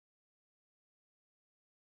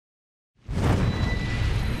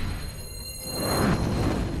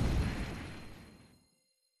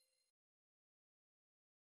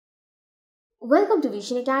Welcome to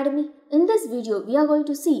Vision Academy. In this video, we are going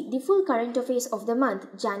to see the full current affairs of the month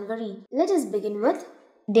January. Let us begin with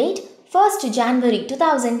date 1st January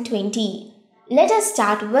 2020. Let us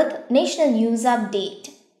start with national news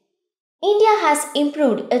update. India has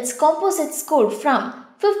improved its composite score from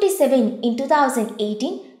 57 in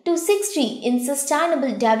 2018 to 60 in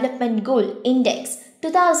Sustainable Development Goal Index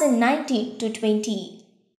 2019 to 20.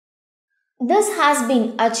 This has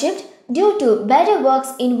been achieved due to better works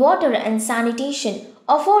in water and sanitation,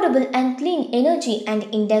 affordable and clean energy and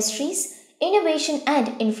industries, innovation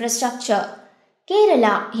and infrastructure.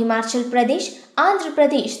 Kerala, Himachal Pradesh, Andhra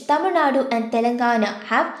Pradesh, Tamil Nadu and Telangana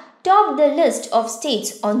have topped the list of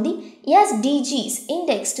states on the SDGs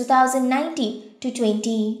Index 2019 to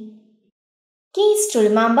 20. Keys to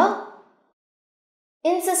remember.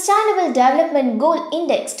 In Sustainable Development Goal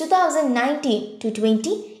Index 2019 to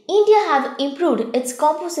 20, India have improved its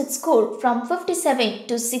composite score from 57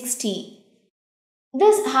 to 60.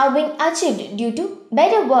 This have been achieved due to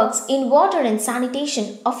better works in water and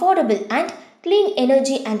sanitation, affordable and clean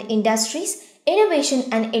energy and industries, innovation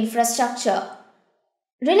and infrastructure.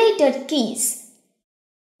 Related keys.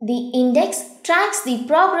 The index tracks the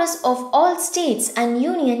progress of all states and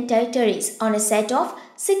union territories on a set of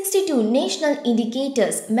 62 national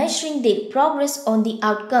indicators measuring their progress on the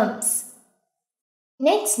outcomes.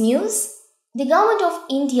 Next news. The Government of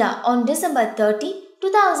India on December 30,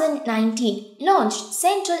 2019 launched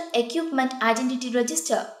Central Equipment Identity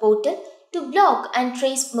Register portal to block and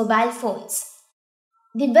trace mobile phones.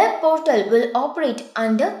 The web portal will operate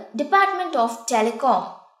under Department of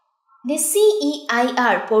Telecom. The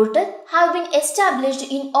CEIR portal have been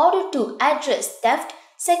established in order to address theft,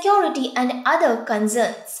 security and other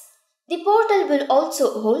concerns. The portal will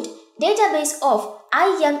also hold database of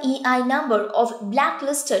IMEI number of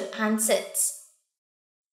blacklisted handsets.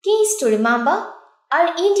 Keys to remember.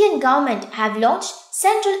 Our Indian government have launched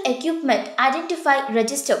Central Equipment Identify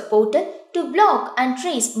Register portal to block and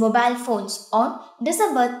trace mobile phones on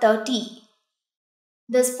December 30.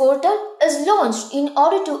 This portal is launched in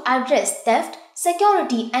order to address theft,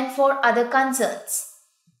 security and for other concerns.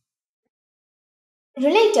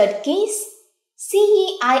 Related keys.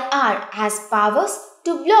 CEIR has powers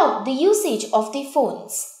to block the usage of the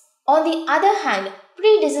phones. On the other hand,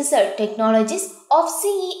 predecessor technologies of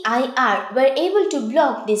CEIR were able to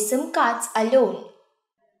block the SIM cards alone.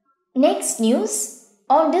 Next news.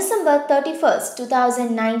 On December 31,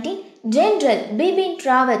 2019, General Bipin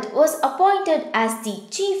Rawat was appointed as the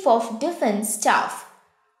Chief of Defence Staff.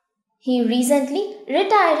 He recently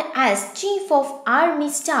retired as Chief of Army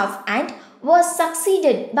Staff and was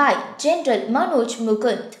succeeded by General Manoj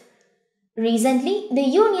Mukund. Recently, the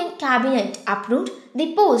Union Cabinet approved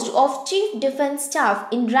the post of Chief Defence Staff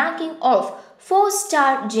in ranking of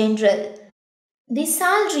 4-star General. The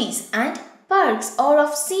salaries and perks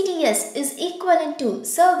of CDS is equivalent to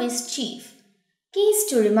Service Chief. Keys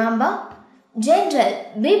to remember.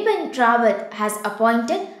 General Bipin Rawat has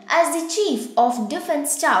appointed as the Chief of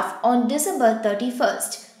Defence Staff on December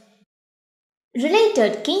 31st.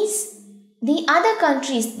 Related keys. The other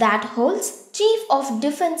countries that holds Chief of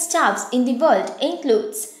Defence Staffs in the world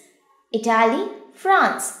includes Italy,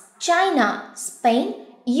 France, China, Spain,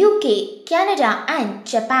 UK, Canada and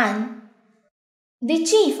Japan. The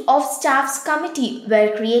Chief of Staffs Committee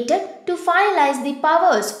were created to finalize the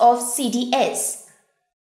powers of CDS.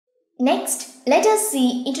 Next, let us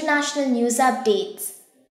see international news updates.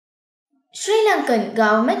 Sri Lankan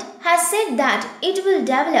government has said that it will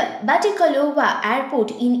develop Batticaloa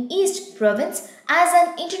Airport in East Province as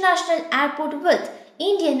an international airport with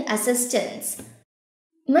Indian assistance.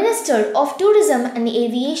 Minister of Tourism and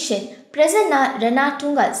Aviation Prasanna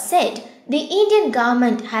Ranatunga said the Indian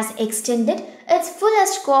government has extended its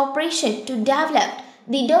fullest cooperation to develop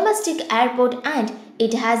the domestic airport and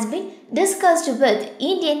it has been discussed with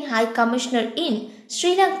Indian High Commissioner in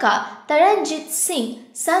Sri Lanka Taranjit Singh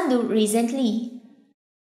Sandhu recently.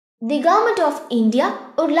 The Government of India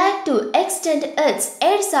would like to extend its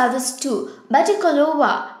air service to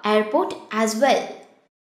Batticaloa Airport as well.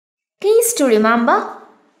 Keys to remember.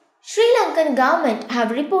 Sri Lankan government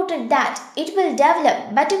have reported that it will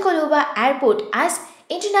develop Batticaloa Airport as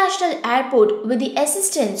international airport with the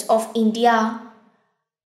assistance of India.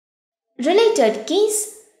 Related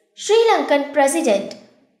keys. Sri Lankan President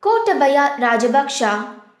Gotabaya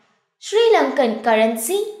Rajapaksa. Sri Lankan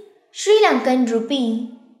currency Sri Lankan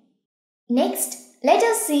rupee. Next, let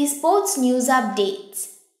us see sports news updates.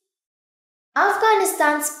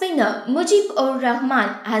 Afghanistan spinner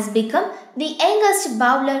Mujib-ur-Rahman has become the youngest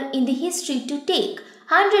bowler in the history to take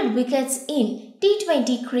 100 wickets in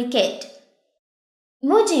T20 cricket.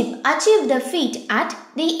 Mujib achieved the feat at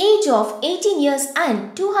the age of 18 years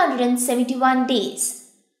and 271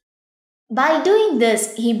 days. By doing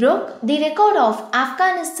this, he broke the record of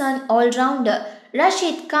Afghanistan all-rounder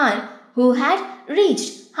Rashid Khan, who had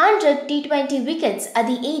reached 100 T20 wickets at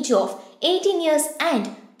the age of 18 years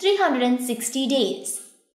and 360 days.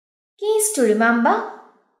 Keys to remember: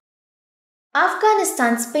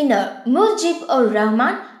 Afghanistan spinner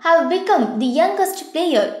Mujib-ur-Rahman have become the youngest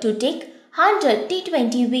player to take 100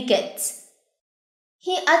 T20 wickets.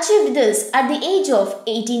 He achieved this at the age of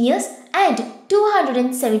 18 years and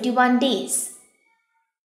 271 days.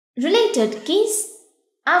 Related keys: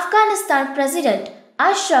 Afghanistan President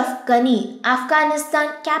Ashraf Ghani,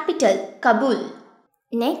 Afghanistan capital Kabul.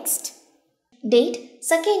 Next, date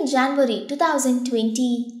 2nd January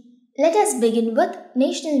 2020. Let us begin with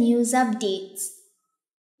national news updates.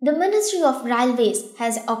 The Ministry of Railways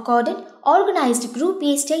has accorded Organised Group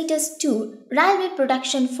A status to Railway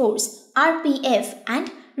Production Force (RPF) and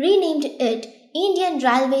renamed it Indian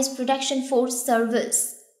Railways Production Force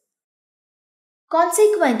Service.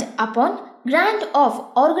 Consequent upon grant of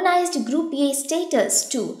Organised Group A status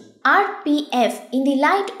to RPF in the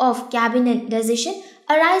light of Cabinet decision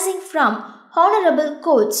arising from Honourable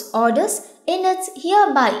Court's orders, it's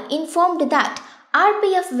hereby informed that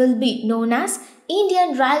RPF will be known as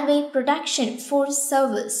Indian Railway Production Force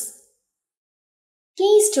Service.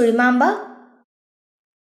 Keys to remember: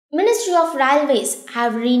 Ministry of Railways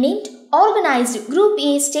have renamed Organised Group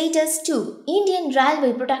A status to Indian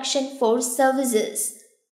Railway Production Force Services.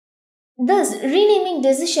 This renaming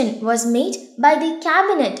decision was made by the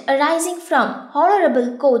Cabinet arising from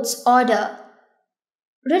Honourable Court's order.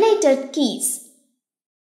 Related keys: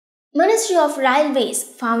 Ministry of Railways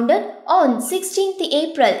founded on 16th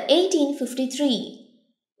April 1853.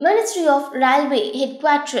 Ministry of Railway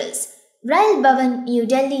Headquarters, Rail Bhavan, New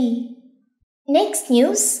Delhi. Next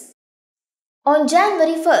news. On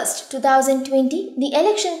January 1st, 2020, the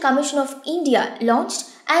Election Commission of India launched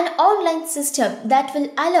an online system that will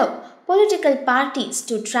allow political parties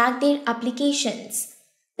to track their applications.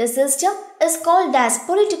 The system is called as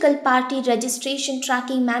Political Party Registration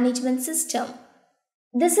Tracking Management System.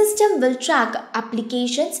 The system will track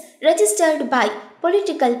applications registered by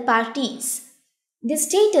political parties. The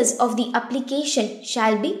status of the application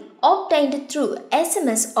shall be obtained through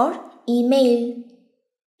SMS or email.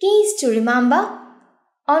 Keys to remember: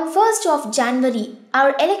 On 1st of January,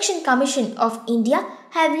 our Election Commission of India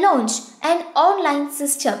have launched an online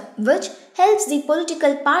system which helps the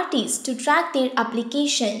political parties to track their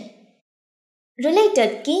application.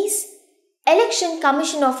 Related keys: Election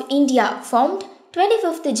Commission of India formed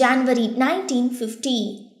 25th January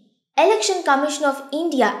 1950. Election Commission of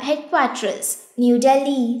India Headquarters, New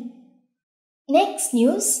Delhi. Next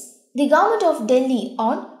news. The Government of Delhi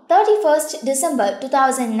on 31st December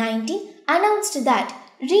 2019 announced that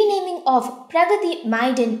renaming of Pragati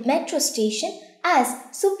Maidan Metro Station as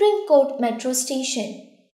Supreme Court Metro Station.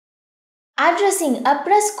 Addressing a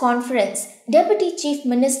press conference, Deputy Chief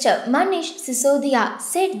Minister Manish Sisodia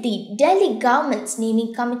said the Delhi government's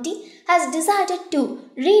naming committee has decided to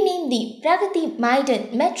rename the Pragati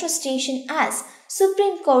Maidan Metro Station as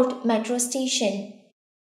Supreme Court Metro Station.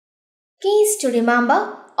 Keys to remember: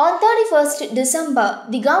 On 31st December,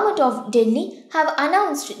 the Government of Delhi have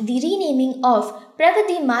announced the renaming of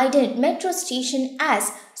Pragati Maidan Metro Station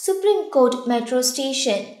as Supreme Court Metro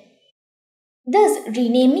Station. This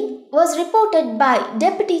renaming was reported by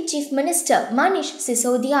Deputy Chief Minister Manish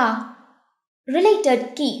Sisodia. Related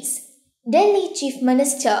keys: Delhi Chief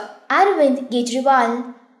Minister Arvind Kejriwal.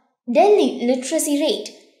 Delhi literacy rate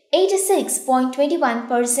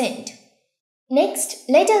 86.21%. Next,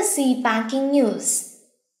 let us see banking news.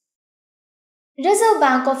 Reserve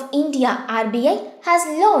Bank of India (RBI) has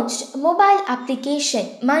launched mobile application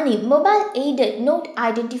Money Mobile Aided Note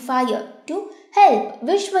Identifier to help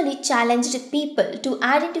visually challenged people to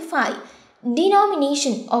identify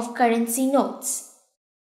denomination of currency notes.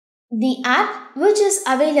 The app, which is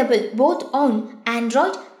available both on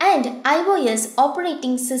Android and iOS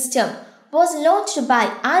operating system, was launched by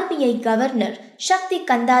RBI Governor Shakti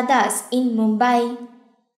Kanda Das in Mumbai.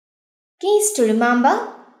 Keys to remember: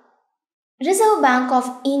 Reserve Bank of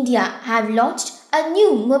India have launched a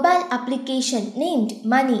new mobile application named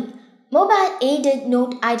Money Mobile Aided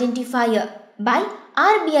Note Identifier by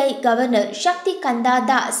RBI Governor Shakti Kanda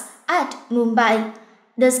Das at Mumbai.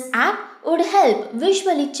 This app would help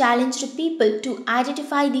visually challenged people to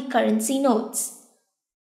identify the currency notes.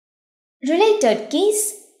 Related keys: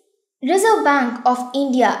 Reserve Bank of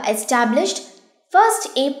India established 1st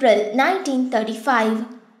April 1935.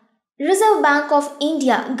 Reserve Bank of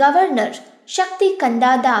India Governor Shakti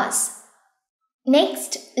Kanda Das.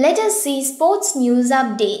 Next, let us see sports news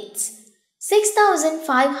updates.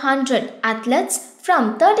 6,500 athletes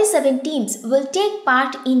from 37 teams will take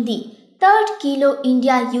part in the 3rd Kilo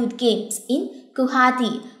India Youth Games in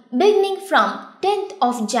Guwahati beginning from 10th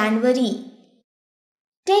of January.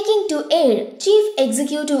 Taking to air, Chief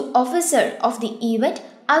Executive Officer of the event,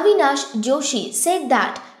 Avinash Joshi, said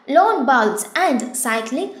that lawn bowls and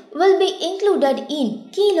cycling will be included in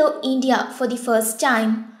Kilo India for the first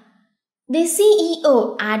time. The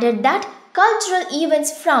CEO added that cultural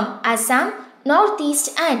events from Assam,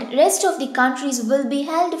 Northeast and rest of the countries will be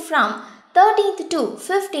held from 13th to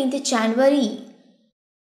 15th January.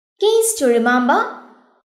 Keys to remember: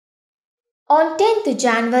 on 10th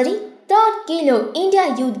January, 3rd Kilo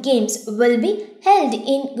India Youth Games will be held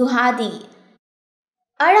in Guwahati.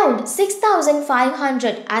 Around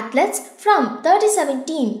 6,500 athletes from 37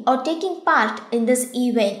 teams are taking part in this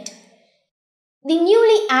event. The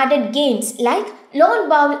newly added games like lawn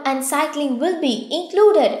bowl and cycling will be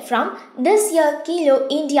included from this year Kilo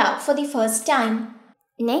India for the first time.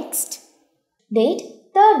 Next, date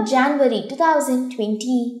 3rd January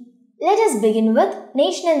 2020. Let us begin with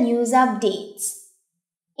national news updates.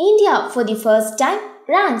 India for the first time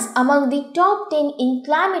ranks among the top 10 in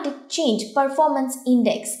Climatic Change Performance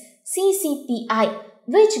Index (CCPI),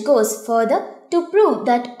 which goes further to prove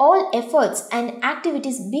that all efforts and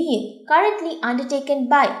activities being currently undertaken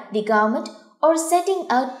by the government are setting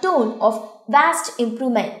a tone of vast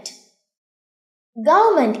improvement.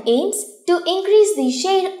 Government aims to increase the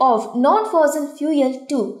share of non-fossil fuel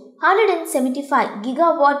to 175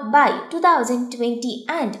 gigawatt by 2020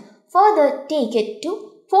 and further take it to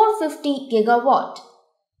 450 gigawatt.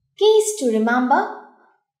 Keys to remember: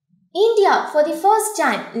 India for the first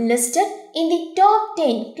time listed in the top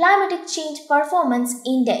 10 Climatic Change Performance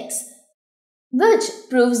Index, which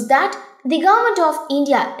proves that the Government of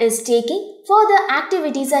India is taking further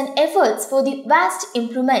activities and efforts for the vast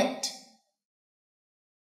improvement.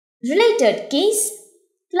 Related keys: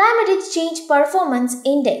 Climatic Change Performance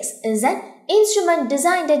Index is an instrument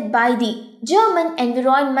designed by the German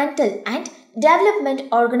Environmental and Development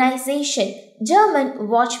Organization, German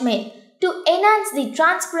Watchmen, to enhance the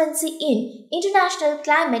transparency in international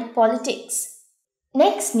climate politics.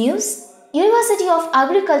 Next news: University of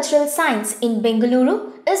Agricultural Science in Bengaluru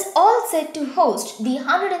is all set to host the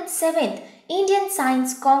 107th Indian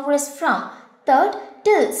Science Congress from 3rd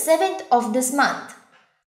till 7th of this month.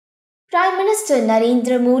 Prime Minister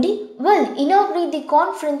Narendra Modi will inaugurate the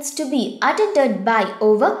conference to be attended by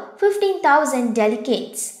over 15,000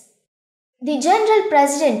 delegates. The General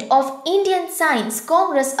President of Indian Science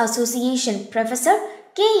Congress Association, Professor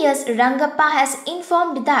K.S. Rangappa, has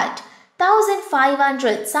informed that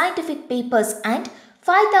 1,500 scientific papers and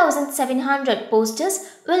 5,700 posters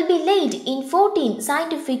will be laid in 14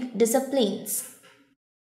 scientific disciplines.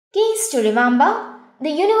 Keys to remember: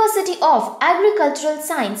 the University of Agricultural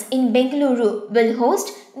Science in Bengaluru will host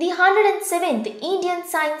the 107th Indian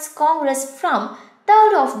Science Congress from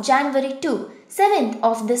 3rd of January to 7th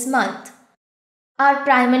of this month. Our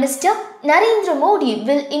Prime Minister Narendra Modi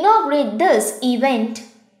will inaugurate this event.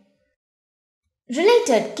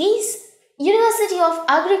 Related keys: University of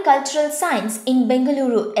Agricultural Science in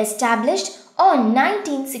Bengaluru established on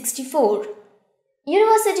 1964.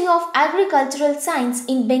 University of Agricultural Science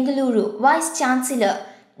in Bengaluru Vice Chancellor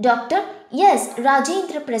Dr. S.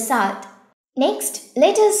 Rajendra Prasad. Next,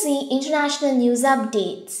 let us see international news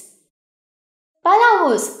updates.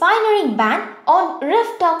 Palau's pioneering ban on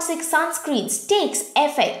reef-toxic sunscreens takes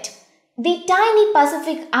effect. The tiny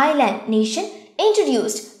Pacific island nation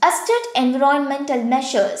introduced a strict environmental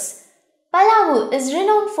measures. Palau is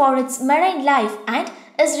renowned for its marine life and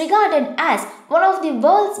is regarded as one of the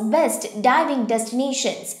world's best diving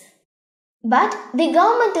destinations. But the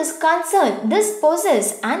government is concerned this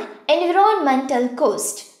poses an environmental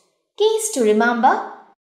cost. Keys to remember: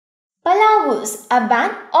 Palau's a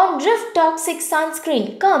ban on reef-toxic sunscreen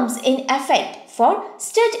comes in effect for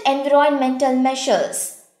strict environmental measures.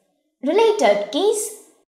 Related keys: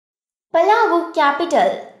 Palau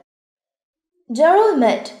capital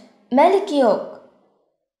Jarulmet, Melikiok.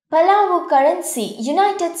 Palau currency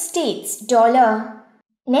United States dollar.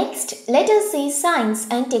 Next, let us see science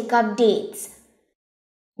and tech updates.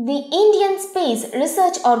 The Indian Space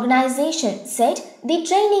Research Organization said the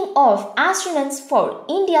training of astronauts for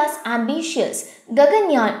India's ambitious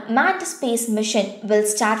Gaganyaan manned space mission will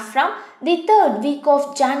start from the 3rd week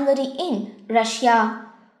of January in Russia.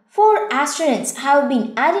 4 astronauts have been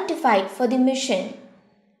identified for the mission.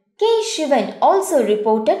 K. Shivan also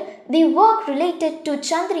reported the work related to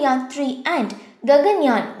Chandrayaan 3 and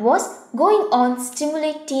Gaganyaan was going on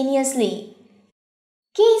simultaneously.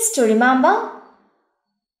 Keys to remember: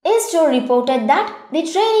 ISRO reported that the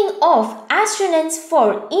training of astronauts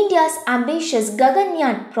for India's ambitious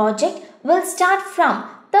Gaganyaan project will start from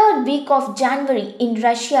third week of January in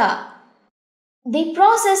Russia. The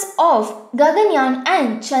process of Gaganyaan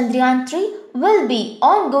and Chandrayaan-3 will be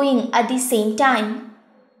ongoing at the same time.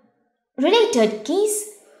 Related keys: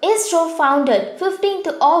 ISRO founded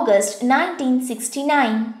 15th August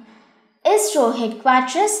 1969. ISRO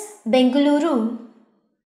headquarters Bengaluru.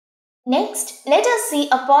 Next, let us see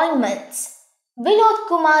appointments. Vinod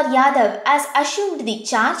Kumar Yadav has assumed the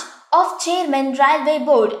charge of Chairman Railway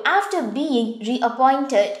Board after being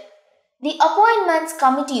reappointed. The Appointments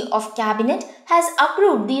Committee of Cabinet has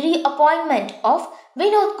approved the reappointment of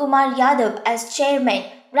Vinod Kumar Yadav as Chairman,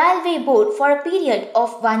 Railway Board for a period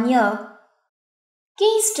of 1 year.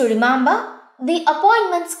 Keys to remember: the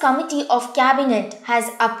Appointments Committee of Cabinet has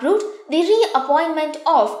approved the reappointment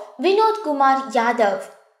of Vinod Kumar Yadav.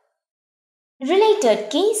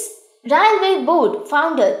 Related keys: Railway Board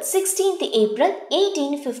founded 16th April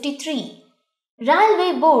 1853.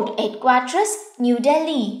 Railway Board Headquarters, New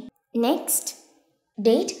Delhi. Next,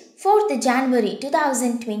 date 4th January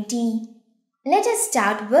 2020. Let us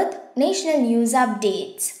start with national news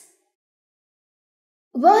updates.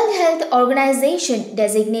 World Health Organization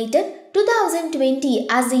designated 2020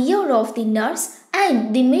 as the year of the nurse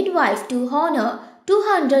and the midwife to honor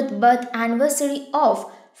 200th birth anniversary of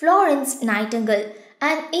Florence Nightingale,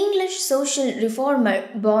 an English social reformer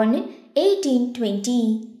born in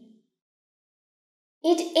 1820.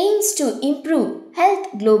 It aims to improve health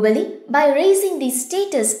globally by raising the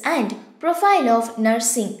status and profile of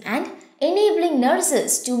nursing and enabling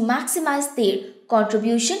nurses to maximize their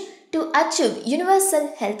contribution to achieve universal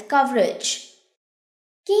health coverage.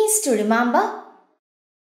 Keys to remember: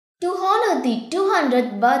 to honor the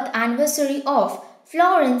 200th birth anniversary of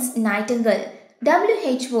Florence Nightingale,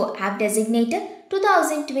 WHO have designated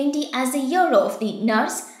 2020 as the year of the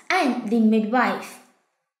nurse and the midwife.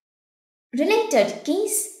 Related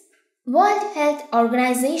keys: World Health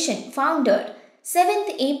Organization founded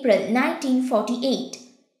 7th April 1948.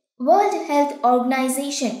 World Health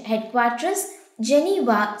Organization headquarters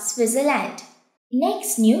Geneva, Switzerland.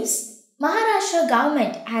 Next news: Maharashtra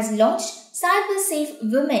government has launched Cyber Safe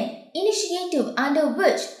Women initiative, under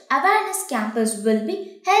which awareness campus will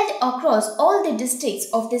be held across all the districts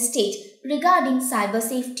of the state regarding cyber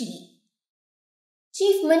safety.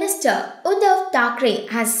 Chief Minister Uddhav Thackeray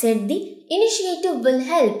has said the initiative will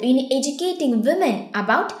help in educating women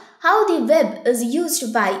about how the web is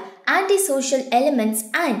used by antisocial elements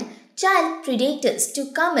and child predators to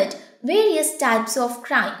commit various types of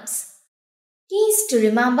crimes. Keys to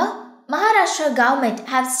remember: Maharashtra government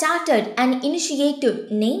have started an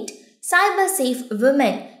initiative named Cyber Safe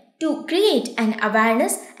Women to create an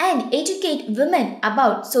awareness and educate women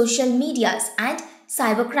about social medias and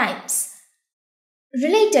cybercrimes.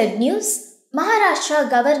 Related news: Maharashtra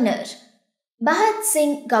Governor Bhagat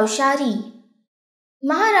Singh Gaushari.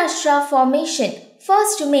 Maharashtra formation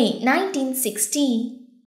 1st May 1960.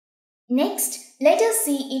 Next, let us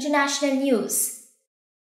see international news.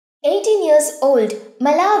 18 years old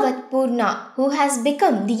Malawat Purna, who has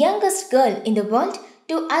become the youngest girl in the world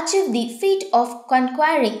to achieve the feat of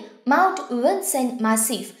conquering Mount Vinson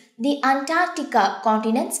Massif, the Antarctica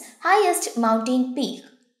continent's highest mountain peak.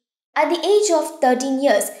 At the age of 13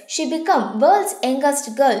 years, she became world's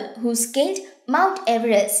youngest girl who scaled Mount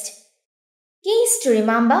Everest. Keys to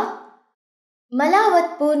remember: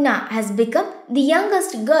 Malawat Purna has become the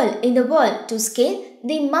youngest girl in the world to scale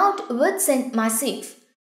the Mount Vinson Massif,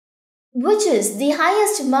 which is the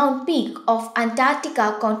highest mountain peak of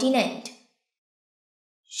Antarctica continent.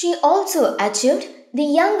 She also achieved the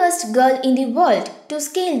youngest girl in the world to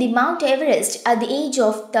scale the Mount Everest at the age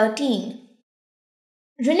of 13.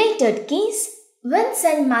 Related keys: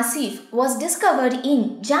 Vinson Massif was discovered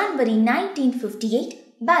in January 1958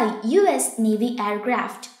 by US Navy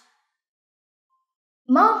aircraft.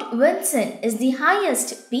 Mount Vinson is the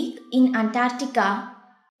highest peak in Antarctica.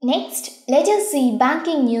 Next, let us see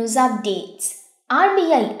banking news updates.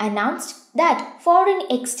 RBI announced that foreign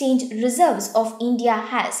exchange reserves of India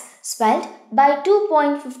has swelled by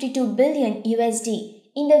 2.52 billion USD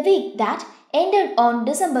in the week that ended on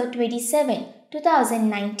December 27,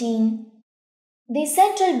 2019. The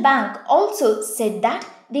central bank also said that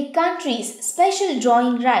the country's special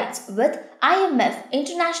drawing rights with IMF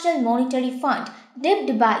International Monetary Fund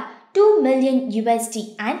dipped by 2 million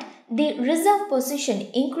USD and the reserve position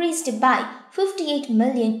increased by 58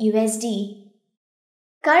 million USD.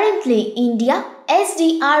 Currently, India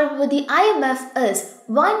SDR with the IMF is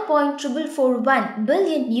 1.441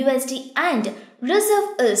 billion USD and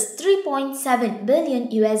reserve is 3.7 billion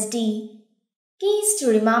USD. Keys to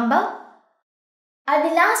remember. At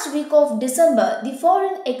the last week of December, the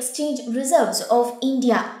foreign exchange reserves of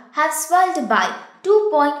India have swelled by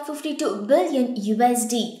 2.52 billion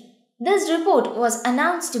USD. This report was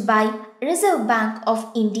announced by Reserve Bank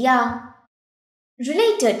of India.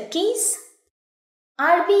 Related keys.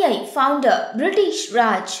 RBI founder British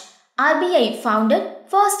Raj. RBI founded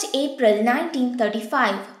 1st April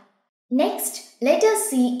 1935. Next, let us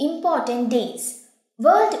see important days.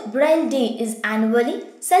 World Braille Day is annually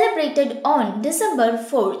celebrated on December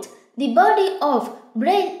 4th, the birthday of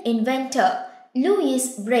Braille inventor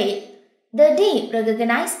Louis Braille. The day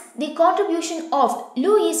recognizes the contribution of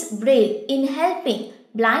Louis Braille in helping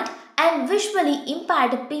blind and visually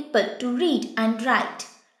impaired people to read and write.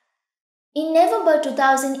 In November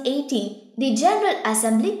 2018, the General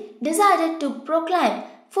Assembly decided to proclaim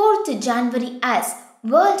 4th January as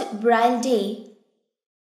World Braille Day.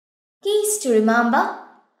 Keys to remember.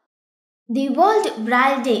 The World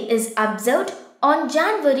Braille Day is observed on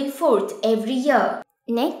January 4th every year.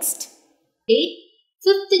 Next. Date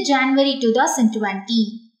 5th January 2020.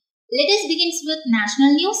 Let us begin with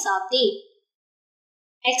national news update.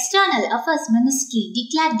 External Affairs Ministry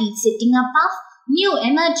declared the setting up of new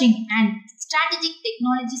Emerging and Strategic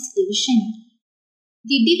Technologies Division.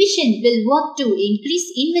 The division will work to increase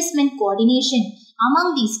investment coordination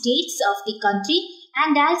among the states of the country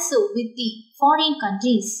and also with the foreign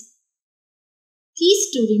countries. Keys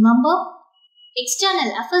to remember.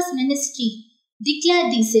 External Affairs Ministry declared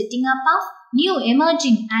the setting up of new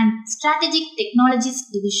Emerging and Strategic Technologies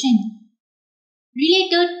Division.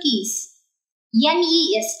 Related keys.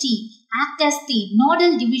 NEST act as the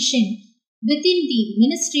nodal division within the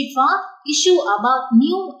Ministry for issue about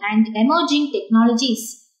new and emerging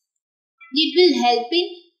technologies. It will help in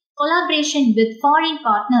collaboration with foreign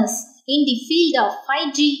partners in the field of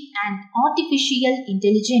 5G and artificial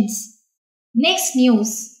intelligence. Next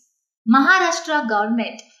news. Maharashtra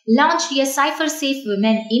government launched a Cyber Safe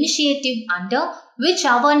Women initiative under which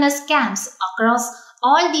awareness camps across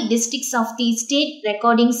all the districts of the state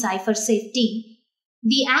recording cyber safety.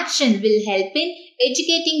 The action will help in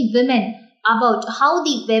educating women about how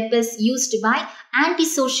the web is used by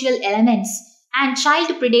antisocial elements and child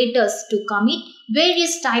predators to commit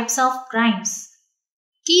various types of crimes.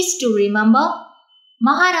 Keys to remember.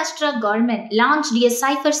 Maharashtra government launched a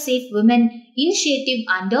Cyber Safe Women initiative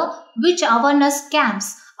under which awareness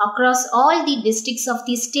camps across all the districts of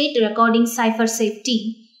the state recording cyber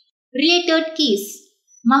safety. Related keys.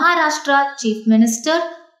 Maharashtra Chief Minister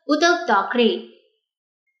Uddhav Thackeray.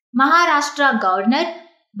 Maharashtra Governor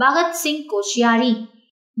Bhagat Singh Koshyari.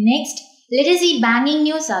 Next, let us see banking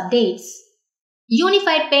news updates.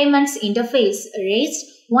 Unified Payments Interface raised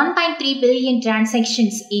 1.3 billion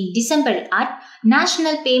transactions in December at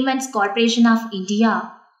National Payments Corporation of India.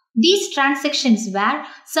 These transactions were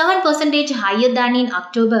 7% higher than in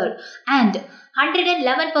October and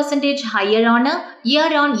 111% higher on a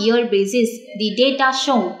year-on-year basis, the data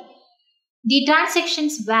showed. The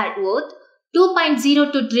transactions were worth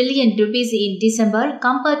 2.02 trillion rupees in December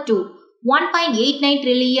compared to 1.89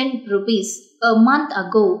 trillion rupees a month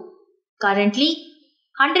ago. Currently,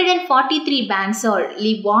 143 banks are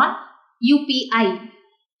live on UPI.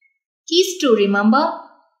 Keys to remember.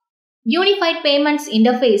 Unified Payments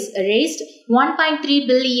Interface raised 1.3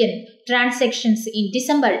 billion transactions in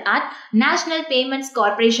December at National Payments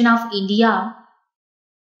Corporation of India.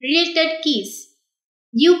 Related keys.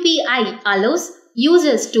 UPI allows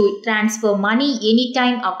users to transfer money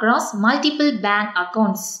anytime across multiple bank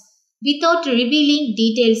accounts without revealing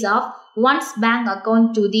details of one's bank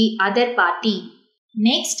account to the other party.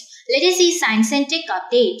 Next, let us see science and tech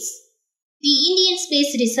updates. The Indian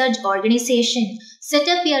Space Research Organization set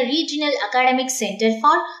up a regional academic center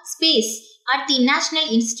for space at the National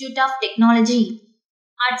Institute of Technology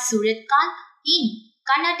at Suratkal in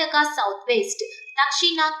Karnataka Southwest,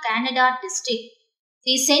 Dakshina Kannada district.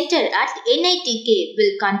 The center at NITK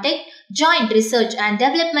will conduct joint research and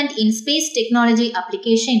development in space technology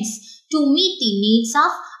applications to meet the needs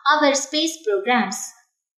of our space programs.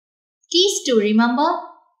 Keys to remember.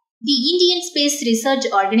 The Indian Space Research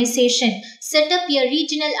Organization set up a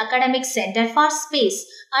regional academic center for space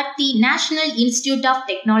at the National Institute of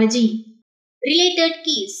Technology. Related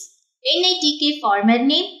keys. NITK former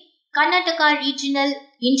name Karnataka Regional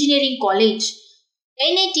Engineering College.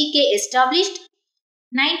 NITK established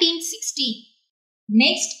 1960.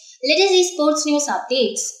 Next, let us see sports news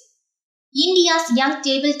updates. India's young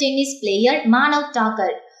table tennis player Manav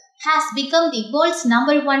Thakur has become the world's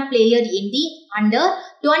 #1 player in the under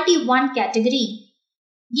 21 category.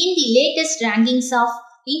 In the latest rankings of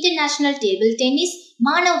international table tennis,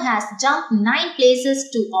 Manav has jumped 9 places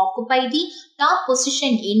to occupy the top position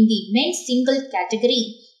in the men's single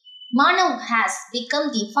category. Manav has become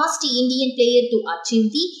the first Indian player to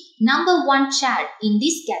achieve the number 1 chair in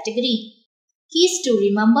this category. Keys to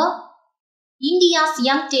remember: India's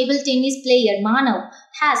young table tennis player Manav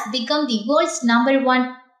has become the world's number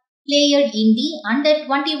 1 player in the under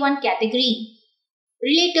 21 category.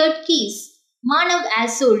 Related keys: Manav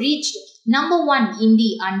also reached number 1 in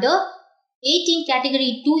the under 18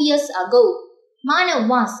 category 2 years ago. Manav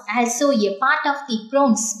was also a part of the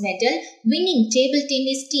bronze medal winning table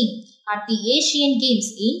tennis team at the Asian Games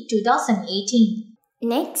in 2018.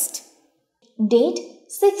 Next, date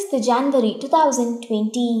 6th January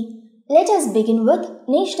 2020. Let us begin with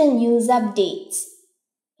national news updates.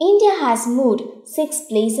 India has moved 6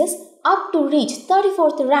 places up to reach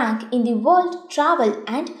 34th rank in the World Travel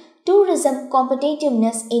and Tourism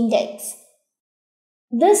Competitiveness Index.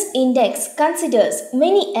 This index considers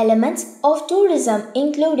many elements of tourism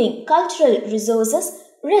including cultural resources,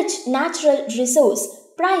 rich natural resource,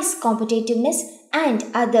 price competitiveness and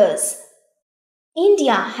others.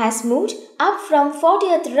 India has moved up from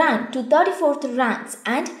 40th rank to 34th ranks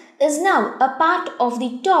and is now a part of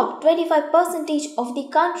the top 25% of the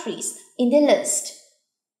countries in the list.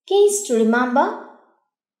 Keys to remember: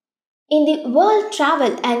 in the World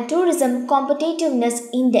Travel and Tourism Competitiveness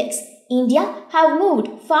Index, India have moved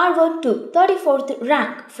forward to 34th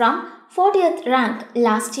rank from 40th rank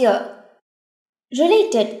last year.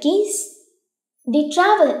 Related keys: the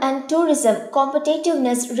Travel and Tourism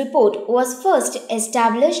Competitiveness Report was first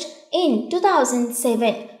established in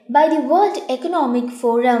 2007 by the World Economic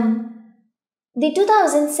Forum. The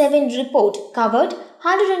 2007 report covered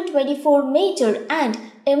 124 major and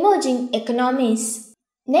emerging economies.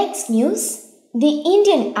 Next news: the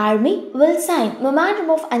Indian Army will sign Memorandum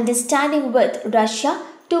of Understanding with Russia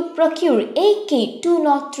to procure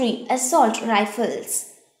AK-203 assault rifles.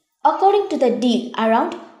 According to the deal,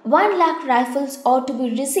 around 1 lakh rifles are to be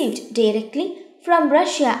received directly from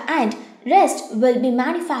Russia and rest will be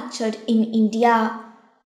manufactured in India.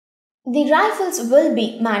 The rifles will be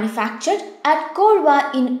manufactured at Korwa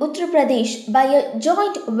in Uttar Pradesh by a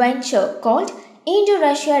joint venture called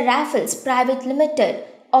Indo-Russia Rifles Private Limited.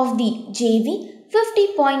 Of the JV,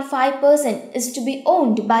 50.5% is to be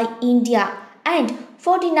owned by India and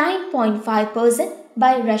 49.5%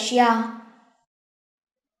 by Russia.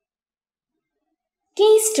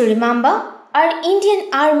 Keys to remember: our Indian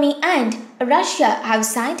Army and Russia have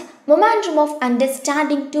signed Memorandum of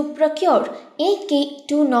Understanding to procure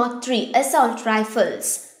AK-203 assault rifles.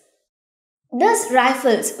 These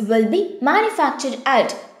rifles will be manufactured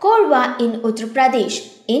at Korwa in Uttar Pradesh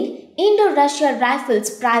in Indo-Russia Rifles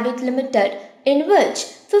Private Limited, in which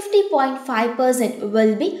 50.5%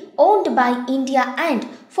 will be owned by India and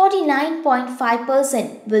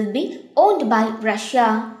 49.5% will be owned by Russia.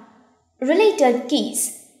 Related keys: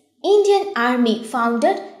 Indian Army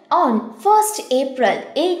founded on 1st April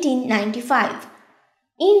 1895.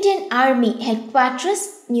 Indian Army Headquarters,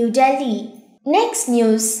 New Delhi. Next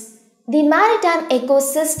news: the Maritime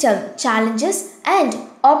Ecosystem Challenges and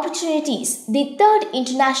Opportunities. The 3rd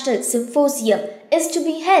International Symposium is to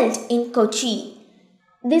be held in Kochi.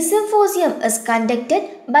 The symposium is conducted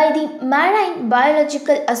by the Marine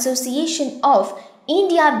Biological Association of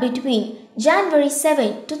India between January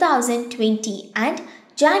 7, 2020 and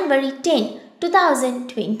January 10,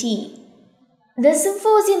 2020. The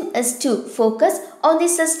symposium is to focus on the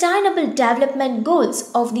Sustainable Development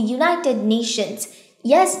Goals of the United Nations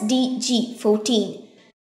SDG 14.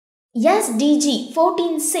 SDG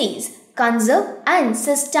 14 says conserve and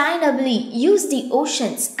sustainably use the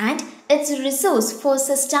oceans and its resource for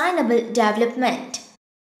sustainable development.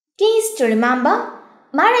 Keys to remember: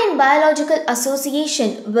 Marine Biological Association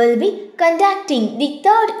will be conducting the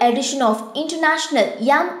 3rd edition of International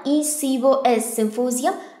MECOS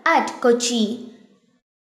Symposium at Kochi.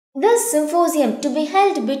 This symposium to be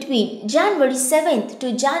held between January 7th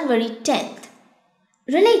to January 10th.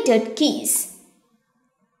 Related keys: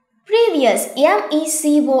 previous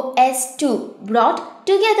MECOS2 brought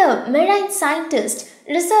together marine scientists,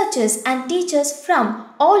 researchers and teachers from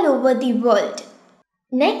all over the world.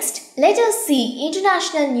 Next, let us see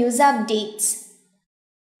international news updates.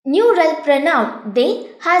 Neural pronoun they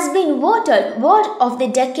has been voted Word of the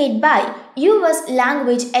Decade by US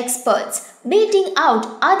language experts, beating out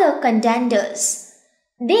other contenders.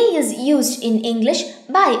 They is used in English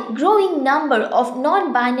by growing number of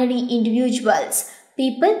non-binary individuals,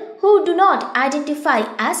 people who do not identify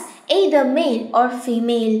as either male or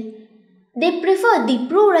female. They prefer the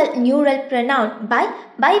plural neural pronoun by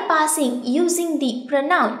bypassing using the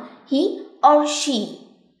pronoun he or she.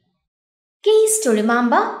 Keys to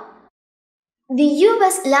remember. The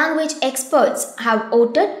US language experts have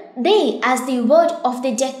voted they as the word of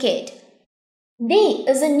the decade. They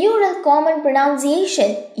is a neural common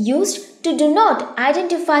pronunciation used to do not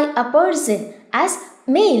identify a person as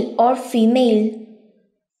male or female.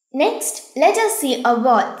 Next, let us see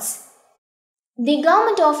awards. The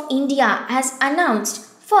Government of India has announced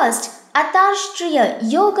first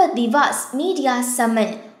Antarshtriya Yoga Divas Media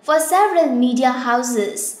Summon for several media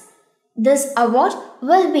houses. This award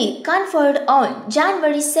will be conferred on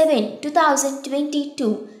January 7,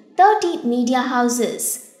 2022, 30 media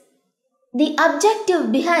houses. The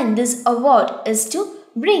objective behind this award is to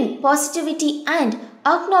bring positivity and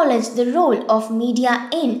acknowledge the role of media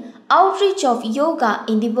in outreach of yoga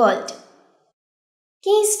in the world.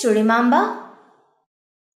 Keys to remember.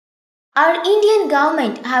 Our Indian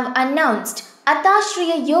government have announced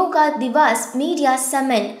Antarshtriya Yoga Divas Media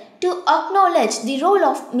Summon to acknowledge the role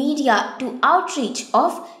of media to outreach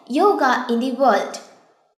of yoga in the world.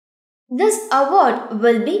 This award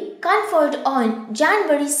will be conferred on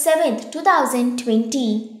January 7,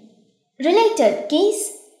 2020. Related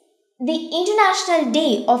keys. The International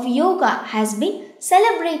Day of Yoga has been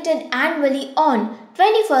celebrated annually on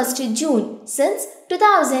 21st June since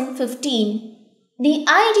 2015. The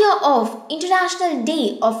idea of International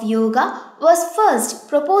Day of Yoga was first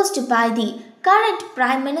proposed by the current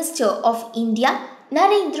Prime Minister of India,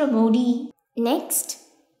 Narendra Modi. Next,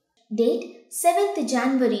 date 7th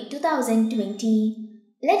January 2020.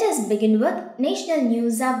 Let us begin with national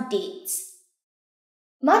news updates.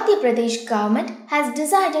 Madhya Pradesh government has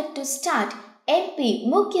decided to start MP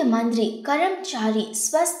Mukhya Mantri Karamchari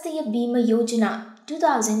Swasthya Bima Yojana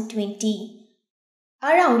 2020.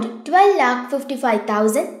 Around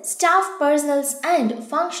 12,55,000 staff personnels and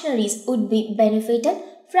functionaries would be benefited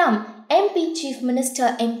from MP Chief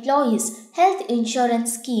Minister Employees Health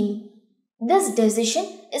Insurance Scheme. This decision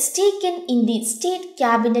is taken in the State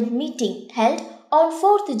Cabinet meeting held on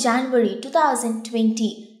 4th January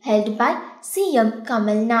 2020 held by CM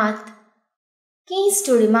Kamal Nath. Keys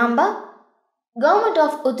to remember. Government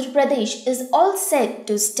of Uttar Pradesh is all set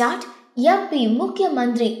to start MP Mukhya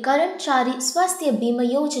Mantri Karamchari Swasthya Bima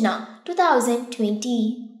Yojana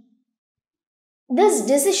 2020. This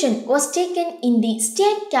decision was taken in the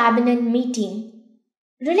State Cabinet meeting.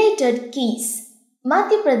 Related keys.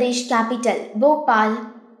 Madhya Pradesh Capital Bhopal.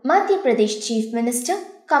 Madhya Pradesh Chief Minister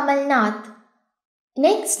Kamal Nath.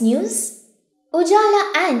 Next news. Ujala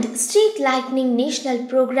and Street Lighting National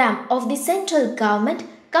Program of the central government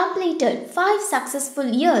completed 5 successful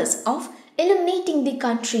years of illuminating the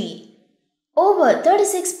country. Over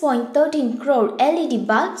 36.13 crore LED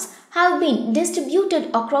bulbs have been distributed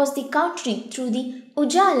across the country through the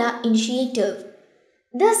Ujala initiative.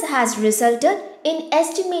 This has resulted in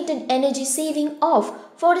estimated energy saving of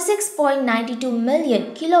 46.92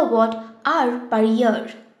 million kilowatt-hour per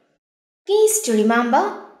year. Keys to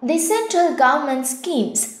remember. The central government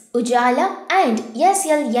schemes Ujala and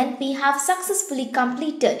SLNP have successfully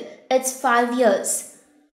completed its 5 years.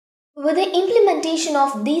 With the implementation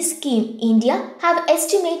of this scheme, India have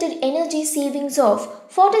estimated energy savings of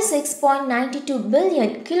 46.92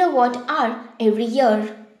 billion kilowatt-hour every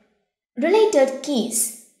year. Related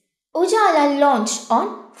keys. Ujala launched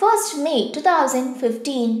on 1st May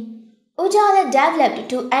 2015. Ujala developed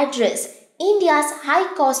to address India's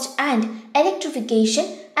high cost and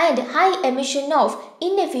electrification and high emission of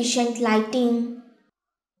inefficient lighting.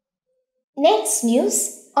 Next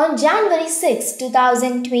news. On January 6,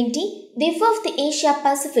 2020, the 5th Asia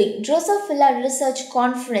Pacific Drosophila Research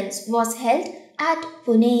Conference was held at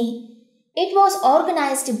Pune. It was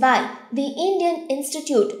organized by the Indian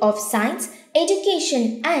Institute of Science,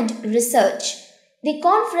 Education and Research. The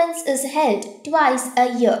conference is held twice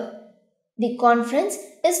a year. The conference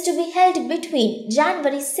is to be held between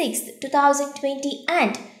January 6, 2020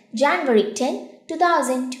 and January 10,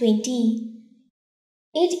 2020.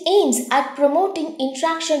 It aims at promoting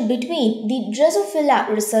interaction between the Drosophila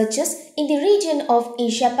researchers in the region of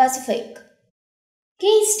Asia Pacific.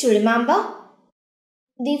 Keys to remember.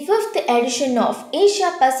 The 5th edition of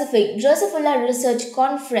Asia Pacific Drosophila Research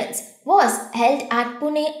Conference was held at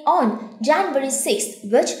Pune on January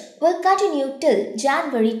 6th, which will continue till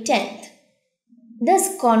January 10th.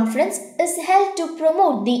 This conference is held to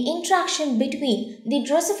promote the interaction between the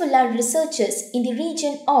Drosophila researchers in the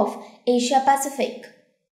region of Asia Pacific.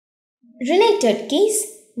 Related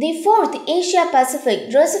keys. The 4th Asia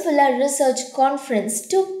Pacific Drosophila Research Conference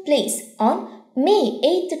took place on May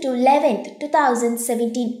 8th to 11th,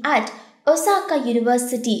 2017 at Osaka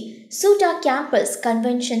University Suta Campus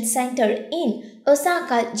Convention Center in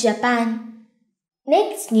Osaka, Japan.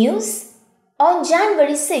 Next news. On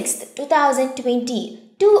January 6,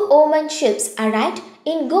 2020, two Oman ships arrived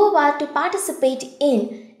in Goa to participate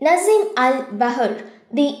in Nazim al-Bahr,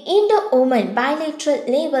 the Indo-Oman bilateral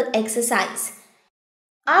naval exercise.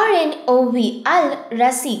 RNOV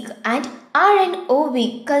Al-Rasikh and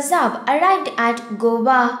RNOV Kazab arrived at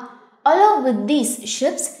Goa. Along with these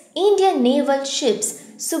ships, Indian naval ships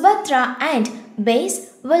Subhadra and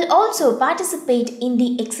Base will also participate in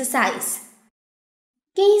the exercise.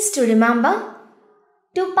 Keys to remember: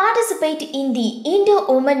 to participate in the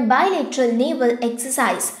Indo-Oman bilateral naval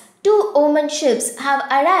exercise, two Oman ships have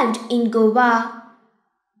arrived in Goa.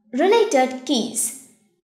 Related keys: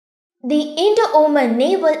 the Indo-Oman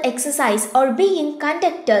naval exercise are being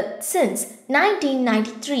conducted since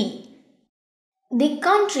 1993. The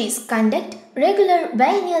countries conduct regular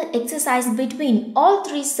biennial exercise between all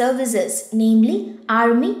three services, namely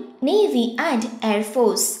Army, Navy and Air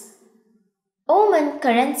Force. Oman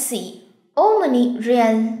currency: Omani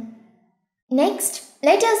Rial. Next,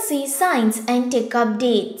 let us see science and tech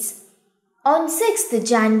updates. On 6th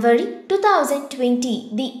January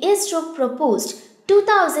 2020, the ISRO proposed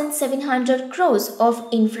 2,700 crores of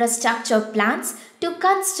infrastructure plans to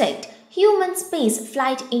construct Human Space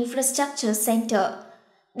Flight Infrastructure Center.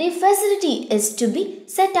 The facility is to be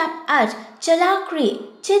set up at Chalakre,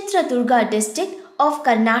 Chitradurga district of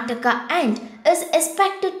Karnataka and is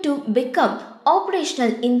expected to become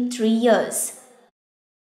operational in 3 years.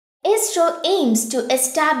 ISRO aims to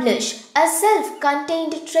establish a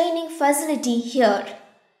self-contained training facility here.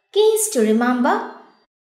 Keys to remember: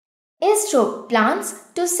 ISRO plans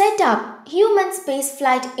to set up Human Space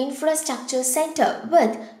Flight Infrastructure Center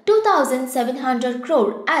with 2,700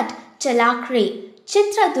 crore at Chalakre,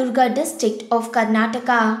 Chitradurga district of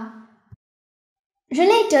Karnataka.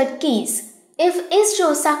 Related keys: if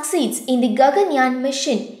ISRO succeeds in the Gaganyaan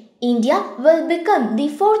mission, India will become the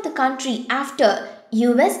fourth country after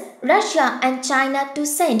US, Russia and China to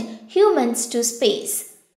send humans to space.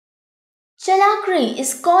 Chalakre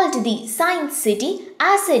is called the Science City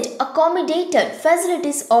as it accommodated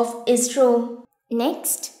facilities of ISRO.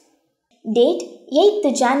 Next, date 8th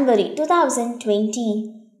January 2020.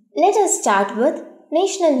 Let us start with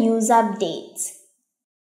national news updates.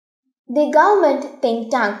 The government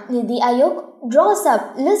think tank Niti Aayog draws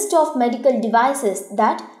up list of medical devices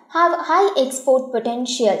that have high export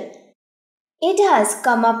potential. It has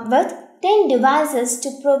come up with 10 devices to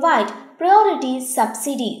provide priority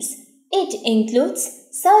subsidies. It includes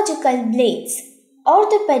surgical blades,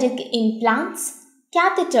 orthopedic implants,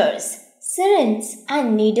 catheters, syringes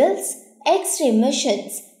and needles, X-ray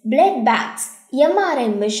machines, blood bags, MRI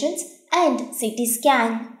machines and CT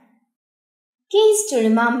scan. Keys to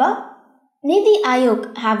remember: Niti Aayog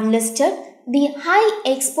have listed the high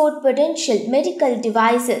export potential medical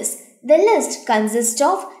devices. The list consists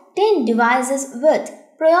of 10 devices with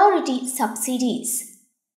priority subsidies.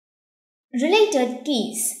 Related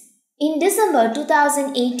keys: in December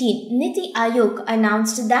 2018, Niti Aayog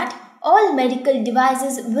announced that all medical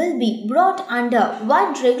devices will be brought under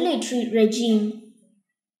one regulatory regime.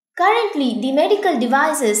 Currently, the medical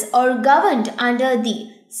devices are governed under the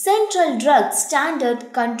Central Drug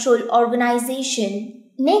Standard Control Organization.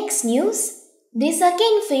 Next news: the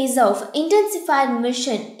second phase of intensified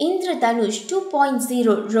mission Indradhanush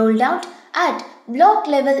 2.0 rolled out at block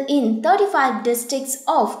level in 35 districts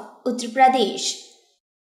of Uttar Pradesh.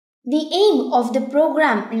 The aim of the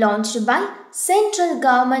program launched by central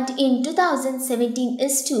government in 2017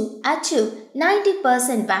 is to achieve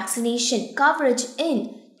 90% vaccination coverage in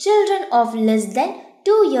children of less than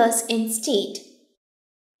 2 years in state.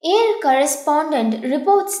 Air correspondent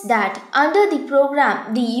reports that under the program,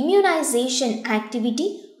 the immunization activity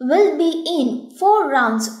will be in 4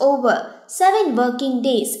 rounds over 7 working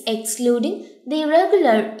days excluding the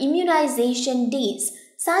regular immunization days,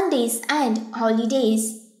 Sundays and holidays.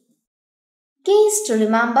 Keys to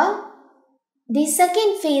remember: the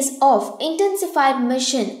second phase of intensified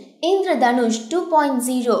mission Indradhanush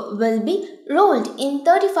 2.0 will be rolled in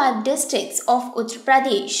 35 districts of Uttar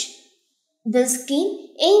Pradesh. This scheme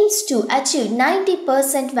aims to achieve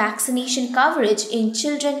 90% vaccination coverage in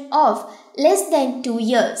children of less than 2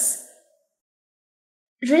 years.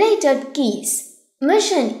 Related keys: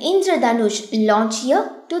 Mission Indradhanush launch year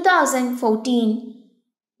 2014.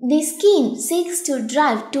 The scheme seeks to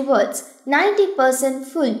drive towards 90%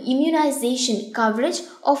 full immunization coverage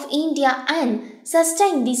of India and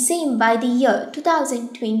sustain the same by the year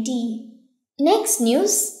 2020. Next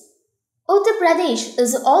news: Uttar Pradesh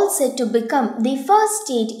is all set to become the first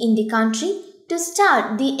state in the country to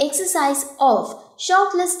start the exercise of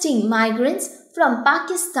shortlisting migrants from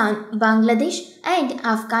Pakistan, Bangladesh and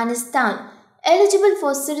Afghanistan. eligible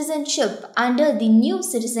for citizenship under the new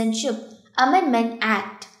Citizenship Amendment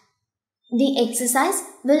Act. The exercise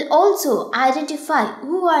will also identify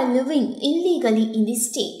who are living illegally in the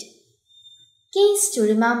state. Keys to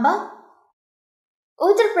remember: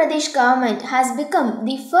 Uttar Pradesh government has become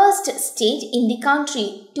the first state in the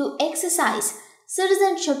country to exercise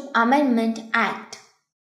Citizenship Amendment Act.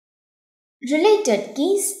 Related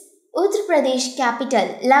keys: Uttar Pradesh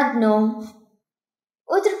capital Lucknow.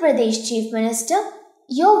 Uttar Pradesh Chief Minister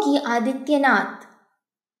Yogi Adityanath.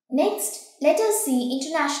 Next, let us see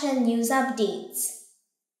international news updates.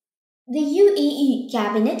 The UAE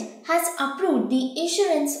Cabinet has approved the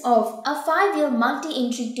issuance of a 5-year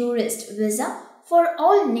multi-entry tourist visa for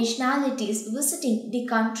all nationalities visiting the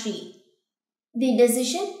country. The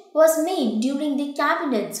decision was made during the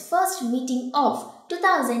Cabinet's first meeting of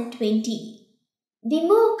 2020. The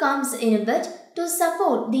move comes in a bid to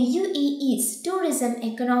support the UAE's tourism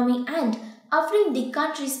economy and affirm the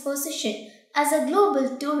country's position as a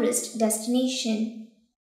global tourist destination.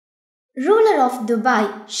 Ruler of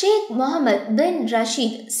Dubai, Sheikh Mohammed bin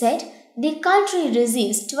Rashid said the country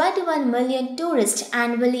receives 21 million tourists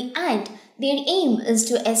annually and their aim is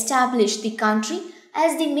to establish the country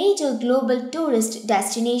as the major global tourist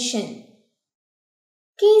destination.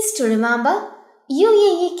 Keys to remember: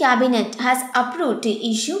 UAE Cabinet has approved to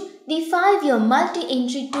issue the 5-year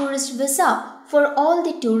multi-entry tourist visa for all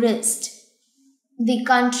the tourists. The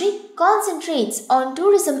country concentrates on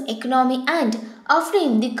tourism economy and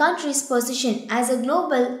affirms the country's position as a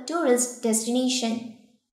global tourist destination.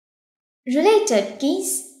 Related keys: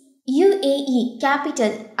 UAE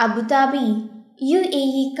capital Abu Dhabi,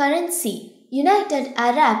 UAE currency United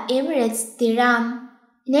Arab Emirates dirham.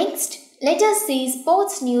 Next, let us see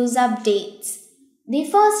sports news updates. The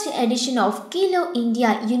first edition of Kilo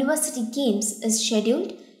India University Games is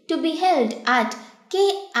scheduled to be held at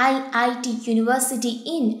KIIT University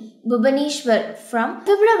in Bhubaneswar from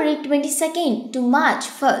February 22nd to March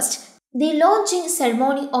 1st. The launching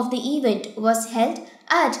ceremony of the event was held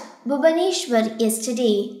at Bhubaneswar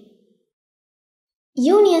yesterday.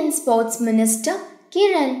 Union Sports Minister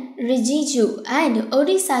Kiran Rijiju and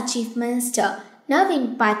Odisha Chief Minister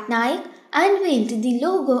Naveen Patnaik unveiled the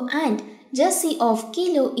logo and jersey of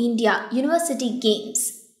Kilo India University Games.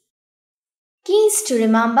 Keys to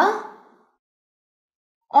remember: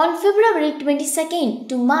 on February 22nd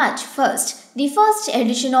to March 1st, the first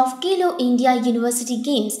edition of Kilo India University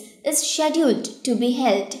Games is scheduled to be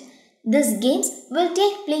held. These games will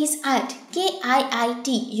take place at KIIT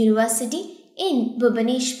University in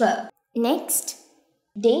Bhubaneswar. Next,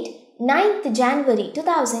 date 9th January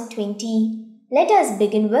 2020. Let us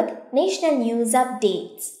begin with national news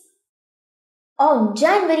updates. On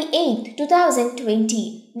January 8,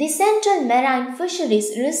 2020, the Central Marine Fisheries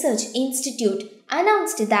Research Institute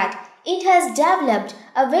announced that it has developed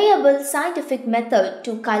a viable scientific method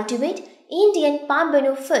to cultivate Indian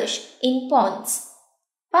Pambano fish in ponds.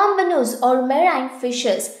 Pambanos or marine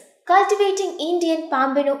fishes cultivating Indian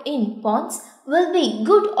Pambano in ponds will be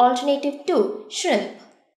good alternative to shrimp.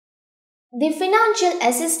 The financial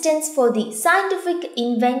assistance for the scientific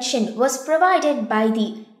invention was provided by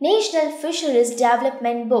the National Fisheries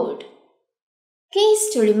Development Board. Keys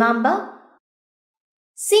to remember: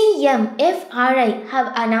 CMFRI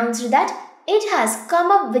have announced that it has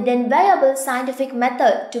come up with a viable scientific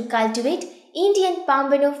method to cultivate Indian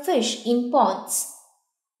Pambano fish in ponds.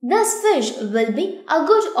 This fish will be a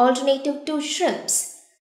good alternative to shrimps.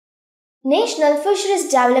 National Fisheries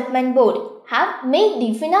Development Board have made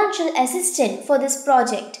the financial assistance for this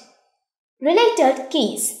project. Related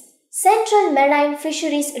keys: Central Marine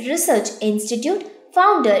Fisheries Research Institute,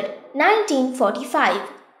 founded 1945.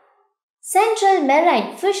 Central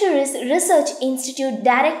Marine Fisheries Research Institute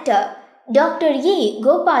Director Dr. A.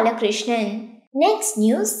 Gopalakrishnan. Next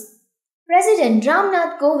news: President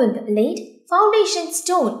Ramnath Kovind laid foundation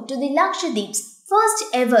stone to the Lakshadweep's first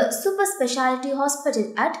ever super specialty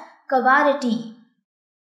hospital at Kavarati.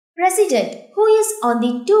 President, who is on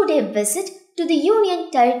the 2-day visit to the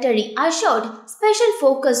Union Territory, assured special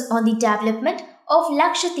focus on the development of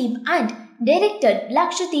Lakshadweep and directed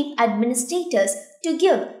Lakshadweep administrators to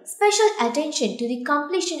give special attention to the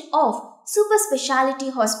completion of super specialty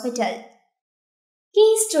hospital.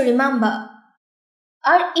 Keys to remember: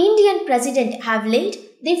 our Indian President have laid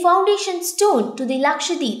the foundation stone to the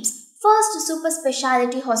Lakshadweep's first super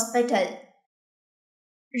specialty hospital.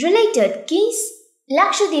 Related keys: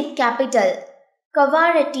 Lakshadweep capital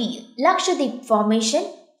Kavarati, Lakshadweep formation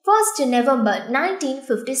 1st November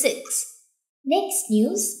 1956. Next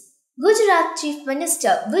news: Gujarat Chief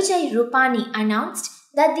Minister Vijay Rupani announced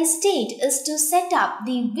that the state is to set up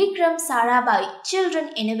the Vikram Sarabhai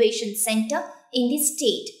Children Innovation Center in the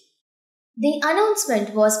state. The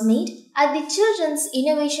announcement was made at the Children's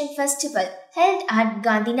Innovation Festival held at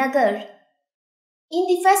Gandhinagar. In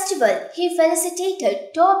the festival, he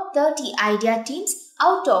felicitated top 30 idea teams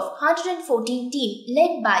out of 114 teams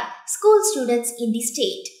led by school students in the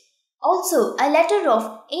state. Also, a letter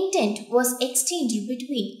of intent was exchanged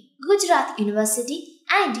between Gujarat University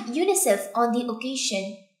and UNICEF on the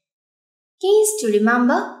occasion. Keys to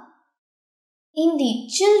remember. In the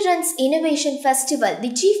Children's Innovation Festival,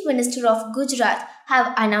 the Chief Minister of Gujarat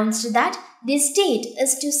have announced that the state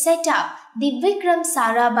is to set up the Vikram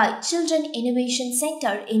Sarabhai Children Innovation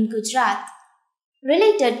Center in Gujarat.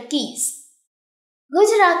 Related keys.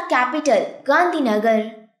 Gujarat capital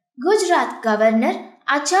Gandhinagar. Gujarat Governor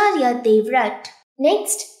Acharya Devrat.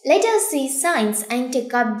 Next, let us see science and tech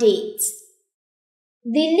updates.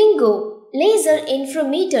 The LIGO Laser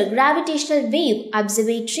Inframeter Gravitational Wave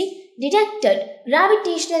Observatory detected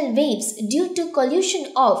gravitational waves due to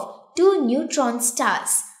collision of two neutron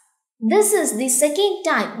stars. This is the second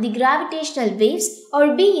time the gravitational waves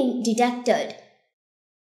are being detected.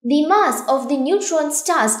 The mass of the neutron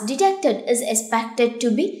stars detected is expected to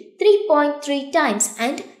be 3.3 times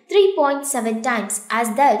and 3.7 times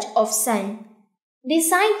as that of Sun. The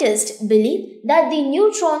scientists believe that the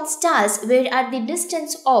neutron stars were at the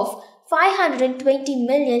distance of 520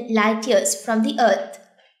 million light years from the Earth.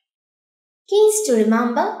 Keys to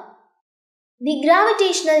remember. The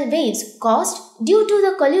gravitational waves caused due to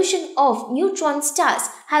the collision of neutron stars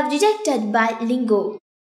have detected by LIGO.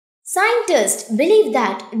 Scientists believe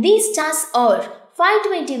that these stars are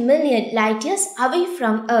 520 million light years away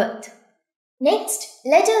from Earth. Next,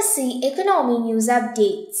 let us see economy news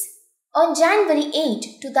updates. On January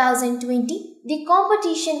 8, 2020, the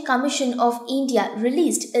Competition Commission of India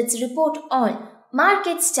released its report on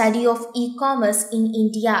market study of e-commerce in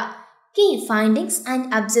India, key findings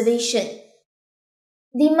and observation.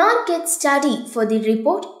 The market study for the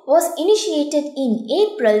report was initiated in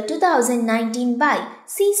April 2019 by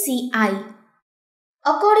CCI.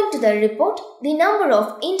 According to the report, the number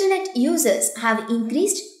of internet users have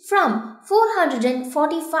increased from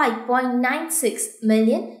 445.96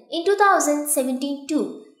 million in 2017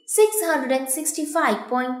 to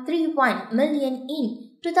 665.31 million in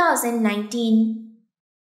 2019.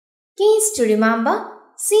 Keys to remember.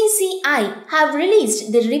 CCI have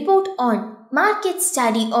released the report on market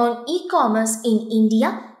study on e-commerce in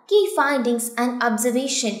India, key findings and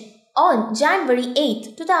observation on January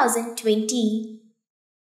 8, 2020.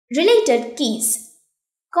 Related keys.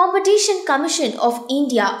 Competition Commission of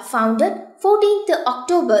India founded 14th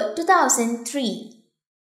October 2003.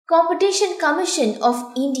 Competition Commission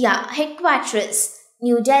of India Headquarters,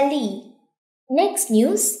 New Delhi. Next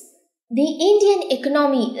news. The Indian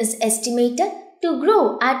economy is estimated to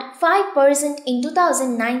grow at 5% in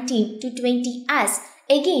 2019 to 20 as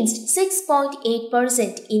against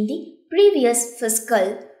 6.8% in the previous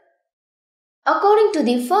fiscal. According to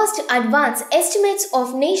the first advance estimates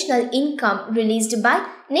of national income released by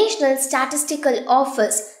National Statistical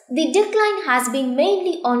Office, the decline has been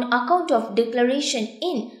mainly on account of deceleration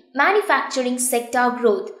in manufacturing sector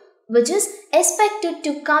growth, which is expected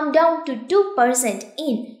to come down to 2%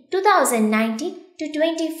 in 2019 to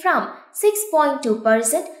 20 from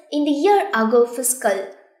 6.2% in the year ago fiscal.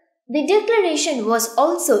 The declaration was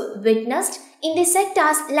also witnessed in the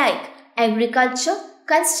sectors like agriculture,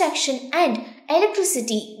 construction and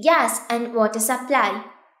electricity, gas and water supply.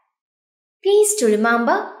 Please to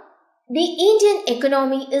remember, the Indian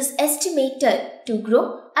economy is estimated to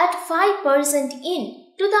grow at 5% in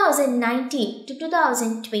 2019 to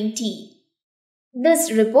 2020.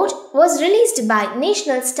 This report was released by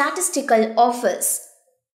National Statistical Office.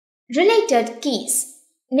 Related keys.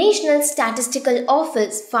 National Statistical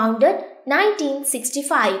Office founded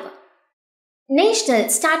 1965. National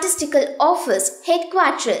Statistical Office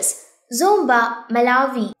Headquarters, Zomba,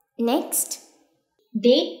 Malawi. Next.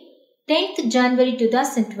 Date 10th January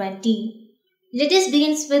 2020. Let us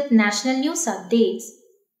begin with national news updates.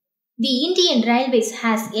 The Indian Railways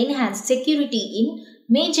has enhanced security in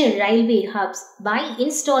major railway hubs by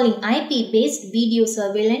installing IP-based video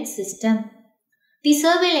surveillance system. The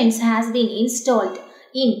surveillance has been installed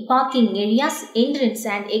in parking areas, entrance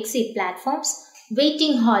and exit platforms,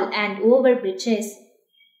 waiting hall and over bridges.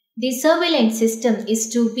 The surveillance system is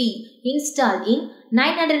to be installed in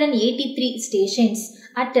 983 stations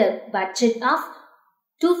at a budget of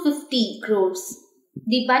 250 crores.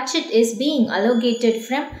 The budget is being allocated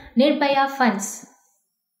from Nirbhaya funds.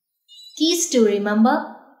 Keys to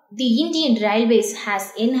remember. The Indian Railways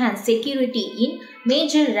has enhanced security in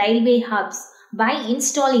major railway hubs by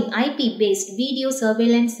installing IP-based video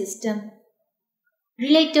surveillance system.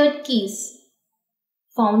 Related keys.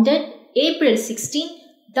 Founded April 16,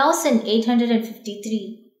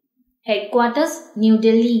 1853. Headquarters New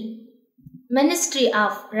Delhi. Ministry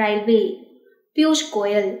of Railway Piyush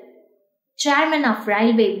Goyal. Chairman of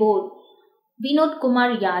Railway Board Vinod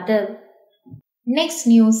Kumar Yadav. Next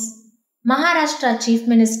news. Maharashtra Chief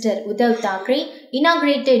Minister Uddhav Thackeray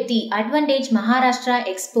inaugurated the Advantage Maharashtra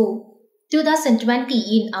Expo 2020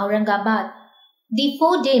 in Aurangabad. The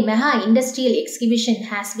 4-day Maha Industrial Exhibition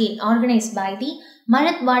has been organized by the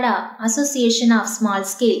Marathwada Association of Small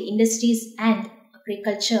Scale Industries and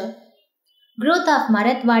Agriculture. Growth of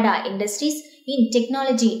Marathwada industries in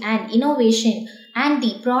technology and innovation and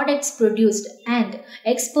the products produced and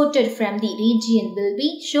exported from the region will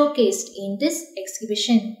be showcased in this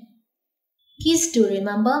exhibition. Keys to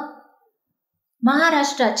remember.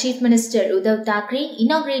 Maharashtra Chief Minister Uddhav Thackeray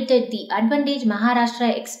inaugurated the Advantage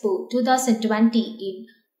Maharashtra Expo 2020 in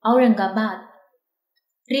Aurangabad.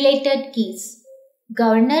 Related keys.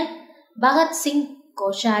 Governor Bhagat Singh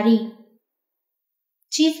Koshari.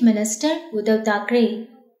 Chief Minister Uddhav Thackeray.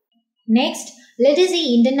 Next, let us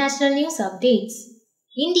see international news updates.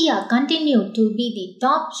 India continued to be the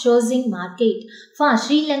top choosing market for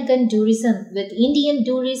Sri Lankan tourism, with Indian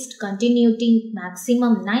tourists contributing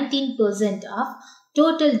maximum 19% of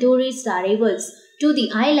total tourist arrivals to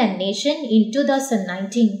the island nation in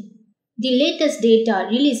 2019. The latest data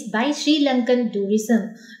released by Sri Lankan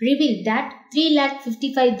Tourism revealed that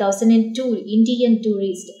 355,002 Indian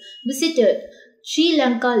tourists visited Sri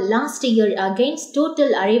Lanka last year against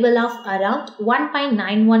total arrival of around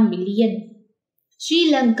 1.91 million.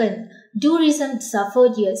 Sri Lankan tourism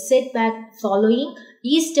suffered a setback following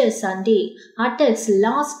Easter Sunday attacks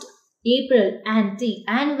last April, and the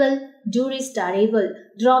annual tourist arrival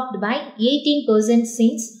dropped by 18%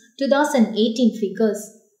 since 2018 figures.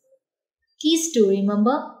 Keys to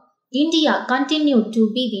remember. India continued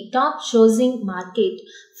to be the top choosing market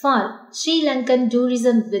for Sri Lankan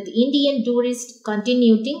tourism, with Indian tourists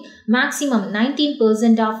contributing maximum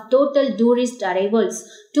 19% of total tourist arrivals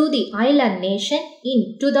to the island nation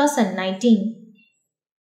in 2019.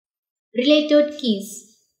 Related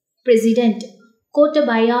keys. President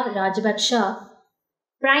Gotabaya Rajapaksa.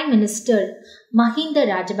 Prime Minister Mahinda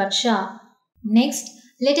Rajapaksa. Next,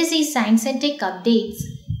 let us see science and tech updates.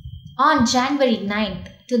 On January 9th,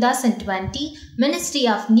 2020, Ministry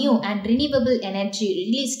of New and Renewable Energy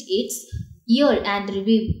released its year-end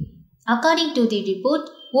review. According to the report,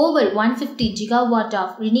 over 150 gigawatt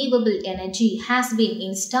of renewable energy has been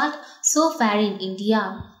installed so far in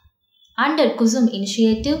India. Under Kusum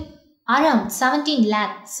initiative, around 17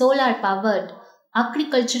 lakh solar-powered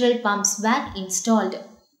agricultural pumps were installed.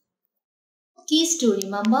 Keys to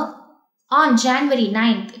remember. On January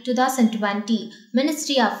 9th, 2020,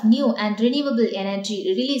 Ministry of New and Renewable Energy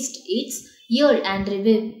released its year-end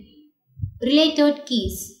review. Related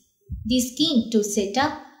keys. The scheme to set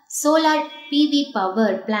up solar PV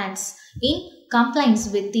power plants in compliance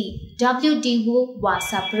with the WTO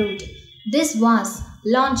was approved. This was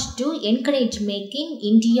launched to encourage making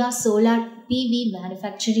India solar PV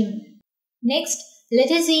manufacturing. Next, let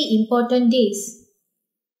us see important days.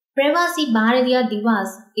 Pravasi Bharatiya Divas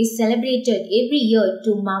is celebrated every year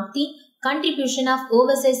to mark the contribution of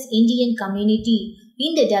overseas Indian community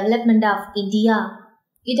in the development of India.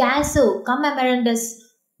 It also commemorates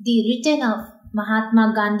the return of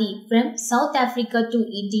Mahatma Gandhi from South Africa to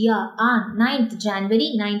India on 9th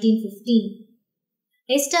January 1915.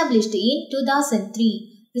 Established in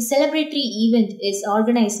 2003, the celebratory event is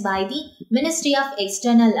organized by the Ministry of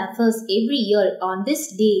External Affairs every year on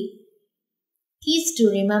this day. Keys to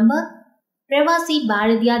remember. Pravasi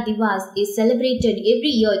Bharatiya Divas is celebrated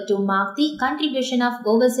every year to mark the contribution of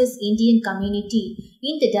overseas Indian community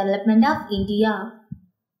in the development of India.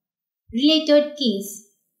 Related keys.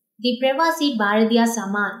 The Pravasi Bharatiya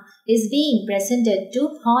Samman is being presented to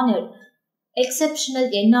honor exceptional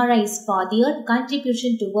NRIs for their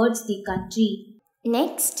contribution towards the country.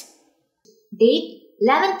 Next. Date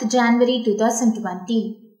 11th January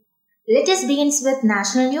 2020. Let us begin with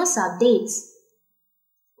national news updates.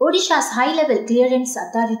 Odisha's High-Level Clearance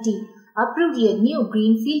Authority approved a new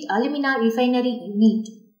greenfield alumina refinery unit.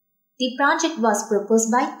 The project was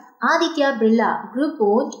proposed by Aditya Birla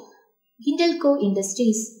Group-owned Hindalco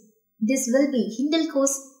Industries. This will be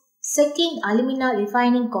Hindalco's second alumina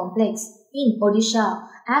refining complex in Odisha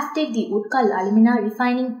after the Utkal alumina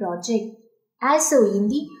refining project, also in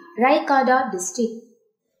the Rayagada district.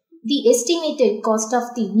 The estimated cost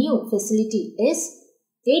of the new facility is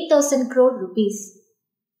 8,000 crore rupees.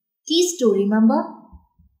 Keys to remember.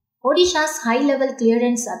 Odisha's High-Level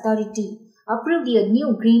Clearance Authority approved a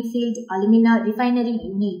new greenfield alumina refinery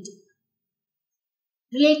unit.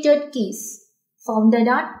 Related keys. Founded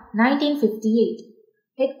on 1958.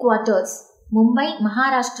 Headquarters Mumbai,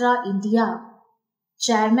 Maharashtra, India.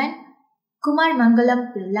 Chairman Kumar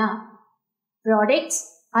Mangalam Pilla.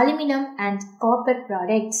 Products aluminum and copper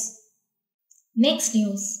products. Next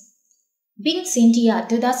news. Wings India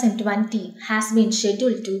 2020 has been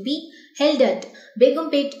scheduled to be held at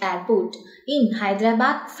Begumpet Airport in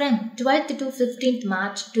Hyderabad from 12th to 15th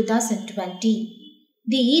March 2020.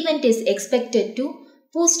 The event is expected to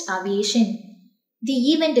boost aviation. The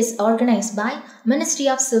event is organized by Ministry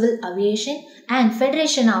of Civil Aviation and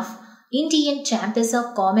Federation of Indian Chambers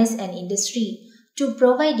of Commerce and Industry to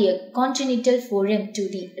provide a congenital forum to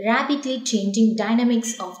the rapidly changing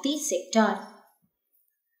dynamics of the sector.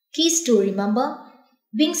 Keys to remember.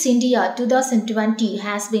 Wings India 2020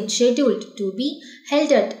 has been scheduled to be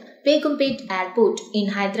held at Begumpet Airport in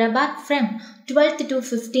Hyderabad from 12th to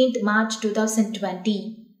 15th March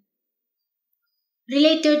 2020.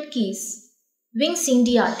 Related keys. Wings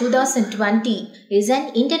India 2020 is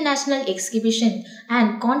an international exhibition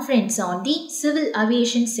and conference on the civil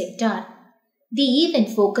aviation sector. The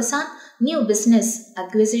event focuses on new business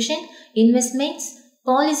acquisition, investments,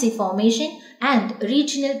 policy formation, and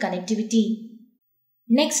regional connectivity.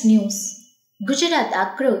 Next news. Gujarat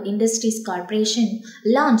Agro Industries Corporation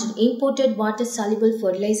launched imported water-soluble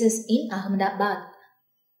fertilizers in Ahmedabad.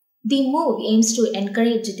 The move aims to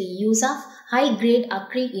encourage the use of high-grade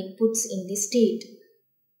agri inputs in the state.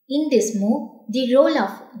 In this move, the role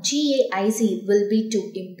of GAIC will be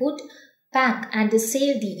to import, pack and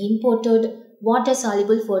sell the imported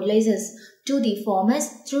water-soluble fertilizers to the farmers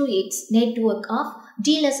through its network of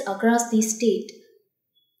dealers across the state.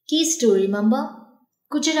 Keys to remember.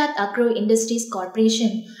 Gujarat Agro Industries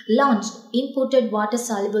Corporation launched imported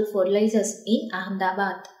water-soluble fertilizers in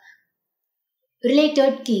Ahmedabad.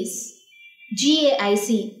 Related keys.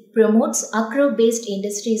 GAIC promotes agro-based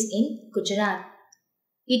industries in Gujarat.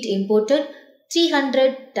 It imported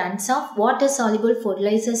 300 tons of water-soluble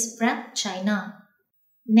fertilizers from China.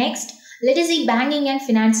 Next, let us see banking and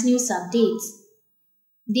finance news updates.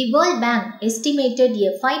 The World Bank estimated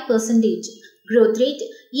a 5% growth rate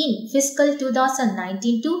in fiscal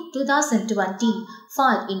 2019 to 2020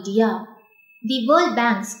 for India. The World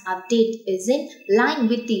Bank's update is in line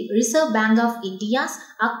with the Reserve Bank of India's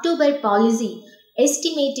October policy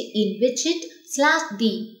estimate in which it slashed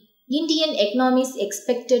the Indian economy's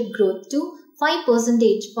expected growth to 5%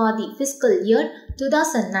 for the fiscal year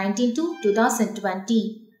 2019 to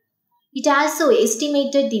 2020. It also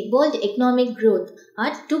estimated the world economic growth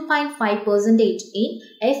at 2.5% in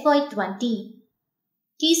FY20.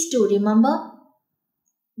 Keys to remember.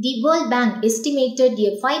 The World Bank estimated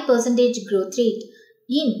a 5% growth rate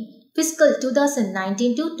in fiscal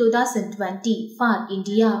 2019 to 2020 for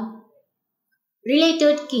India.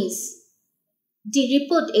 Related keys. The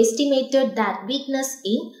report estimated that weakness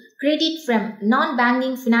in credit from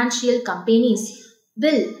non-banking financial companies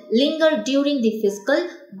will linger during the fiscal,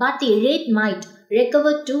 but the rate might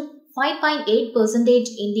recover to 5.8%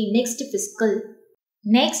 in the next fiscal.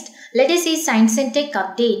 Next, let us see science and tech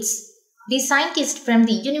updates. The scientists from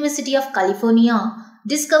the University of California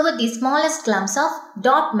discovered the smallest clumps of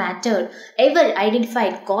dark matter ever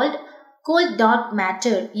identified called cold dark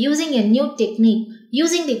matter using a new technique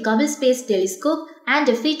using the Hubble Space Telescope and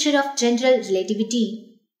a feature of general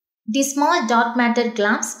relativity. The small dark matter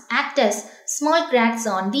clumps act as small cracks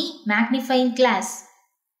on the magnifying glass.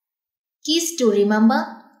 Keys to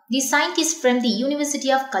remember. The scientists from the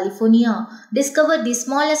University of California discovered the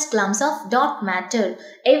smallest clumps of dark matter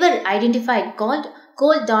ever identified called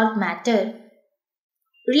cold dark matter.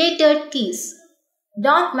 Related keys.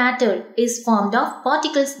 Dark matter is formed of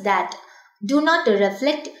particles that do not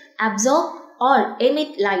reflect, absorb or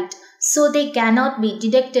emit light, so they cannot be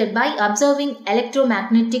detected by observing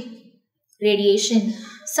electromagnetic radiation.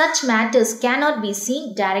 Such matters cannot be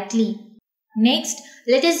seen directly. Next,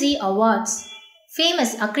 let us see awards.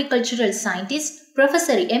 Famous agricultural scientists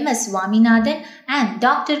Professor M.S. Swaminathan and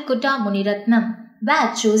Dr. Kutta Muniratnam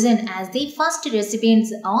were chosen as the first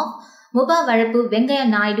recipients of Mubavarapu Venkaiah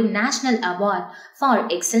Naidu National Award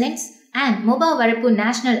for Excellence and Mubavarapu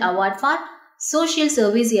National Award for Social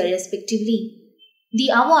Service respectively. The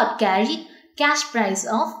award carried cash prize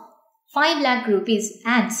of 5 lakh rupees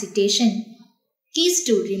and citation. Keys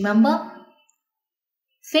to remember.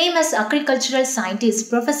 Famous agricultural scientists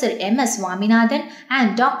Professor M.S. Swaminathan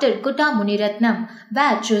and Dr. Kutta Muniratnam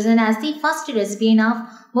were chosen as the first recipient of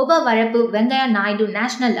Mubavarapu Venkaiah Naidu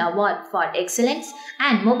National Award for Excellence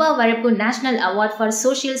and Mubavarapu National Award for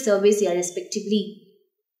Social Service respectively.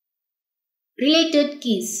 Related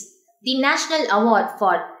keys. The National Award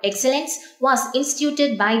for Excellence was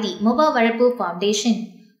instituted by the Mubavarapu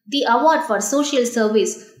Foundation. The Award for Social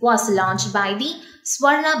Service was launched by the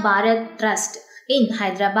Swarna Bharat Trust in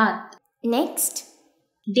Hyderabad. Next.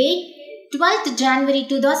 Date 12th January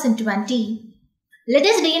 2020. Let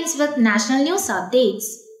us begin with national news updates.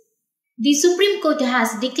 The Supreme Court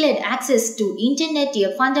has declared access to Internet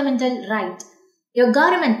a fundamental right. Your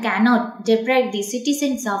government cannot deprive the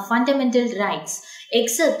citizens of fundamental rights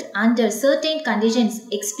except under certain conditions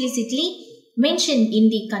explicitly mentioned in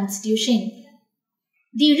the Constitution.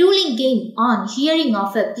 The ruling came on hearing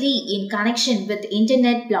of a plea in connection with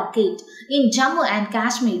Internet blockade in Jammu and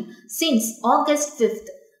Kashmir since August 5th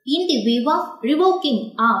in the way of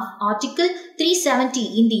revoking of Article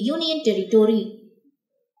 370 in the Union Territory.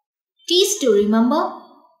 Keys to remember: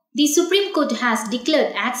 the Supreme Court has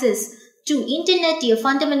declared access to Internet a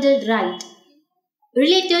fundamental right.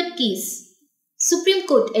 Related keys: Supreme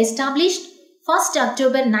Court established 1st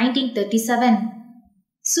October 1937.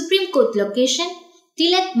 Supreme Court location: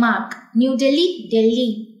 Tilak Mark, New Delhi,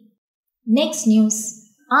 Delhi. Next news.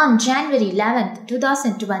 On January 11,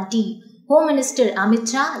 2020, Home Minister Amit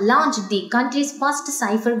Shah launched the country's first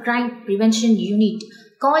cybercrime prevention unit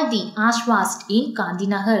called the Ashwast in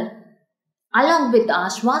Gandhinagar. Along with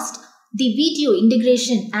Ashwast, the video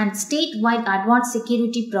integration and statewide advanced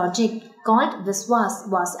security project called Viswas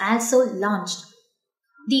was also launched.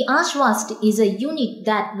 The Ashwast is a unit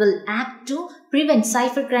that will act to prevent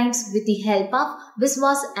cybercrimes with the help of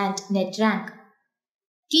Viswas and NetRank.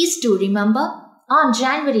 Keys to remember: on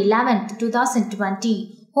January 11,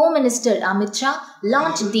 2020, Home Minister Amit Shah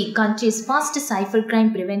launched the country's first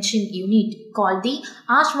cybercrime prevention unit called the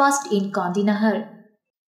Ashwast in Gandhinagar.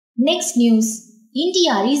 Next news.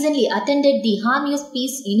 India recently attended the Harmonious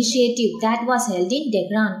Peace Initiative that was held in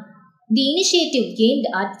Tehran. The initiative aimed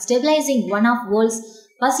at stabilizing one of the world's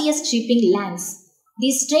busiest shipping lanes,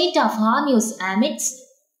 the Strait of Hormuz, amidst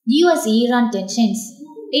US-Iran tensions.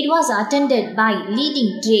 It was attended by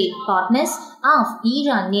leading trade partners of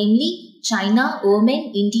Iran, namely China,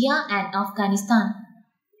 Oman, India, and Afghanistan.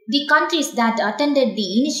 The countries that attended the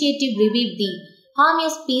initiative reviewed the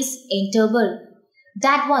Harmonious Peace Endeavor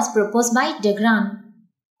that was proposed by Tehran.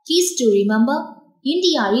 Keys to remember: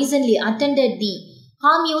 India recently attended the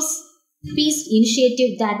Harmonious Peace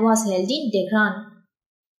Initiative that was held in Tehran.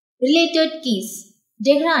 Related keys: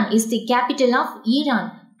 Tehran is the capital of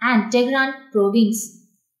Iran and Tehran province.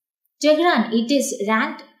 Tehran, it is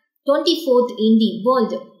ranked 24th in the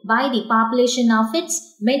world by the population of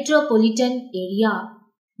its metropolitan area.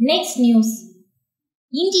 Next news.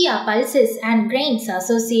 India Pulses and Grains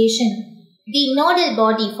Association, the nodal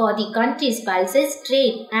body for the country's pulses,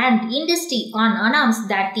 trade and industry, announced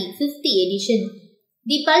that the 50th edition,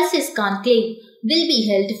 the Pulses Conclave, will be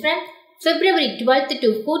held from February 12th to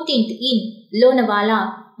 14th in Lonavala,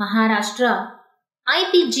 Maharashtra.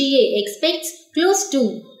 IPGA expects close to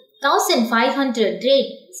 1,500 trade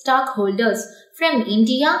stockholders from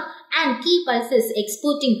India and key pulses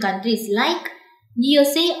exporting countries like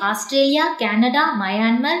USA, Australia, Canada,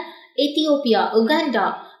 Myanmar, Ethiopia,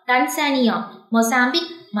 Uganda, Tanzania,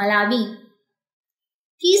 Mozambique, Malawi.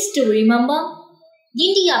 Keys to remember: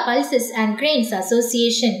 India Pulses and Grains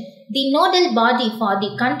Association, the nodal body for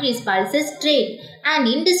the country's pulses, trade and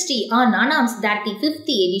industry, announced that the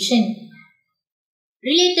 50th edition.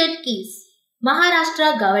 Related keys: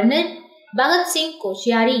 Maharashtra Governor Bhagat Singh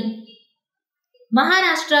Koshyari.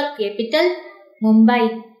 Maharashtra capital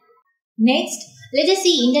Mumbai. Next, let us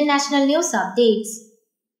see international news updates.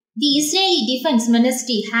 The Israeli Defense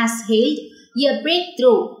Ministry has hailed a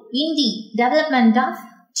breakthrough in the development of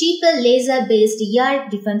cheaper laser-based air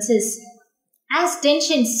defenses as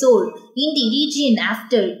tensions soar in the region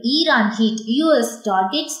after Iran hit US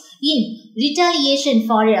targets in retaliation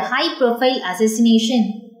for a high-profile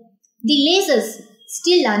assassination. The lasers,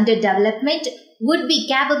 still under development, would be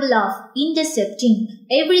capable of intercepting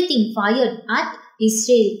everything fired at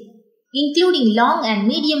Israel, including long and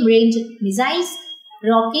medium-range missiles,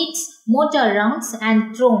 rockets, mortar rounds,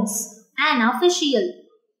 and drones, an official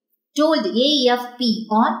told AFP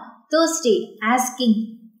on Thursday,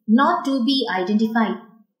 asking not to be identified.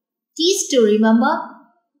 Keys to remember: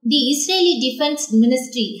 the Israeli Defense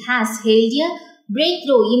Ministry has hailed a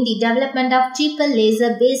breakthrough in the development of cheaper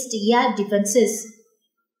laser-based air defenses.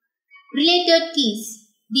 Related keys: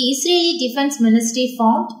 the Israeli Defense Ministry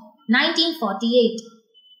formed 1948.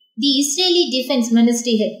 The Israeli Defense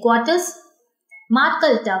Ministry headquarters,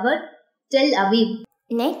 Markel Tower, Tel Aviv.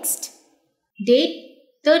 Next. Date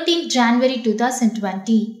 13th January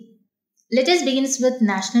 2020. Let us begin with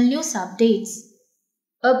national news updates.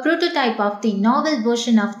 A prototype of the novel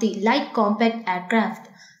version of the light compact aircraft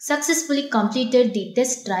successfully completed the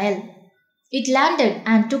test trial. It landed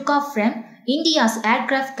and took off from India's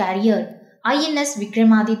aircraft carrier INS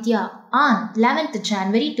Vikramaditya on 11th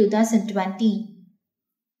January 2020.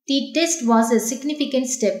 The test was a significant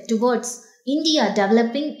step towards India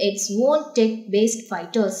developing its own tech-based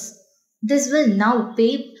fighters. This will now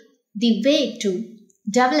pave the way to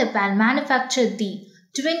develop and manufacture the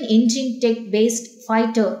twin-engine tech-based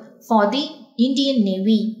fighter for the Indian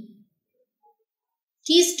Navy.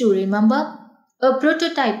 Keys to remember: a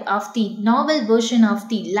prototype of the novel version of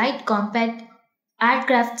the light compact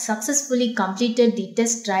aircraft successfully completed the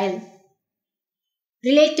test trial.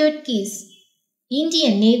 Related keys: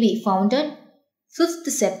 Indian Navy founded 5th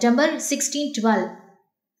September 1612.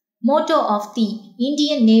 Motto of the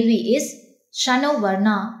Indian Navy is Shano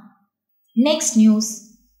Varna. Next news: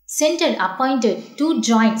 Center appointed 2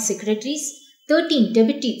 joint secretaries, 13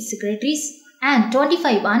 deputy secretaries and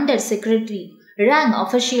 25 under secretary rank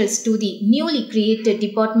officials to the newly created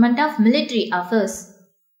Department of Military Affairs.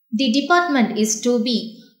 The department is to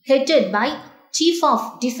be headed by Chief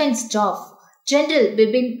of Defence Staff General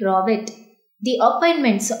Bipin Rawat. The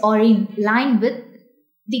appointments are in line with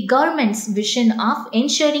the government's vision of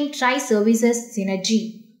ensuring tri-services synergy.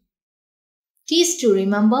 Keys to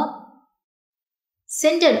remember: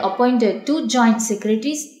 Center appointed 2 joint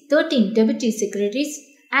secretaries, 13 deputy secretaries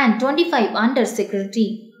and 25 under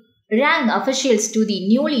secretary rank officials to the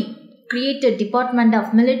newly created Department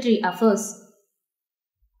of Military Affairs.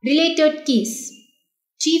 Related keys: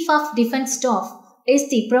 Chief of Defence Staff is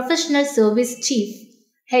the professional service chief,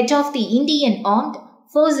 head of the Indian Armed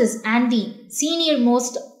Forces and the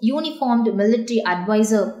senior-most uniformed military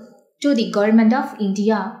advisor to the Government of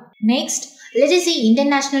India. Next, let us see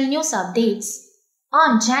international news updates.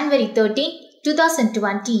 On January 13,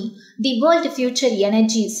 2020, the World Future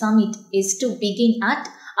Energy Summit is to begin at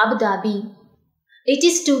Abu Dhabi. It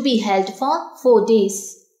is to be held for 4 days.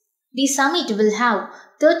 The summit will have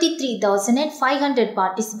 33,500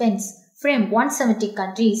 participants from 170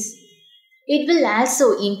 countries. It will also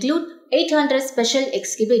include 800 special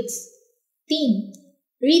exhibits. Theme: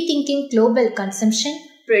 Rethinking Global Consumption,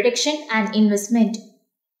 Production and Investment.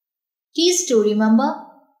 Keys to remember: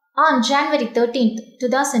 on January 13,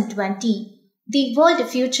 2020, the World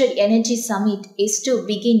Future Energy Summit is to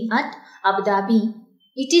begin at Abu Dhabi.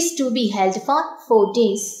 It is to be held for 4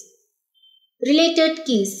 days. Related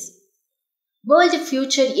keys: World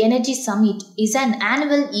Future Energy Summit is an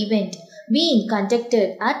annual event being conducted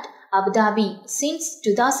at Abu Dhabi since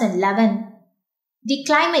 2011. The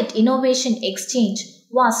Climate Innovation Exchange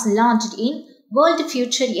was launched in World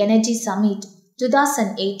Future Energy Summit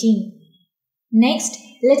 2018. Next,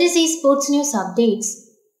 let us see sports news updates.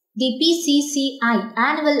 The PCCI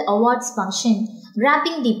Annual Awards function,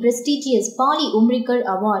 wrapping the prestigious Pali Umrikar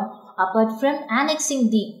Award, apart from annexing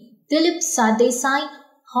the Dilip Sardesai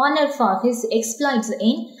honor for his exploits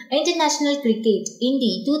in international cricket in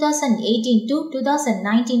the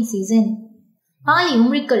 2018-2019 season. Pali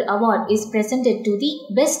Umrikar Award is presented to the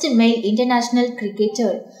best male international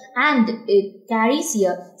cricketer and it carries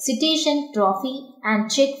a citation trophy and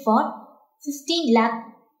check for 15 lakh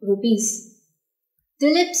rupees.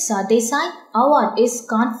 Dilip Sardesai Award is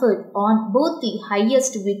conferred on both the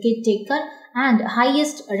highest wicket taker and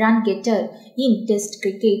highest run getter in Test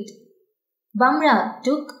cricket. Bumrah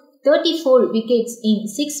took 34 wickets in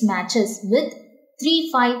 6 matches with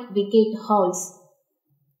 3 5-wicket hauls.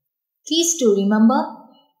 Keys to remember: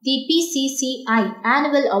 the PCCI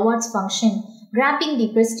Annual Awards function, wrapping the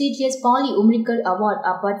prestigious Pali Umrikar Award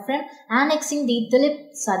apart from annexing the Dilip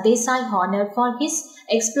Sardesai honor for his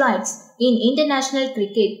exploits in international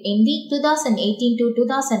cricket in the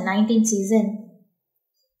 2018-2019 season.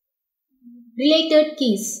 Related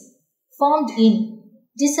keys: formed in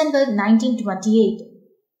December 1928.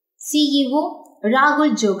 CEO Rahul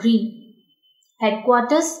Jogri.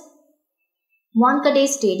 Headquarters Wankhede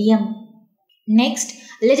Stadium. Next,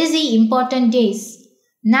 let us see important days.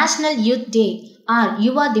 National Youth Day or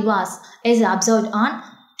Yuva Divas is observed on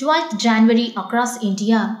 12th January across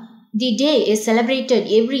India. The day is celebrated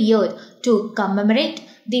every year to commemorate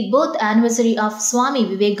the birth anniversary of Swami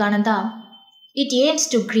Vivekananda. It aims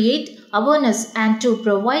to create awareness and to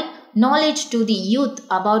provide knowledge to the youth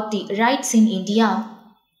about the rights in India.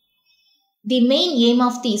 The main aim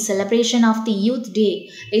of the celebration of the Youth Day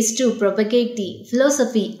is to propagate the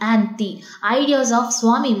philosophy and the ideas of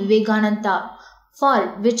Swami Vivekananda, for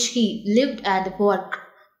which he lived and worked.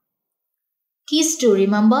 Keys to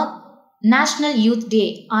remember: National Youth Day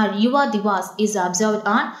or Yuva Divas is observed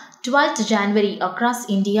on 12th January across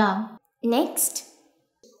India. Next.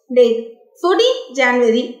 Date 14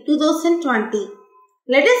 January 2020.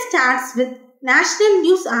 Let us start with national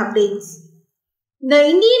news updates. The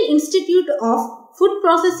Indian Institute of Food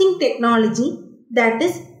Processing Technology, that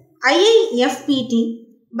is IIFPT,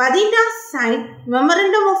 Bathinda signed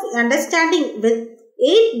Memorandum of Understanding with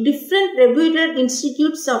 8 different reputed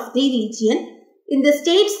institutes of the region in the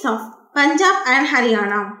states of Punjab and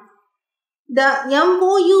Haryana. The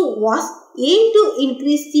MOU was aimed to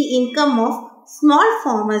increase the income of small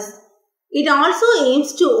farmers. It also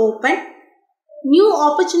aims to open new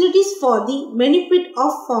opportunities for the benefit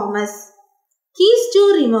of farmers. Keys to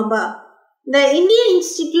remember: the Indian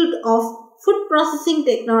Institute of Food Processing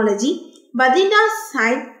Technology, Bathinda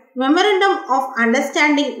signed Memorandum of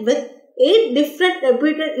Understanding with 8 different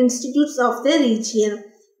reputed institutes of the region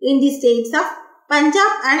in the states of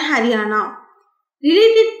Punjab and Haryana.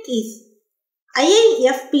 Related keys: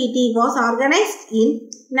 IIFPT was organized in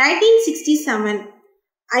 1967.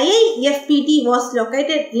 IIFPT was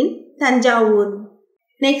located in Tanjavur.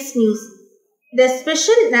 Next news. The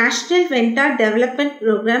Special National Venture Development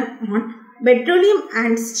Program on Petroleum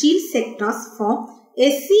and Steel Sectors for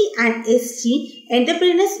SC and ST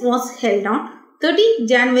entrepreneurs was held on 30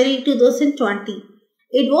 January 2020.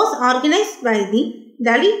 It was organized by the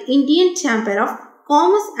Dalit Indian Chamber of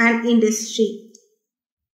Commerce and Industry.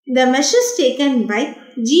 The measures taken by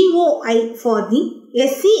GOI for the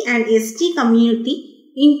SC and ST community,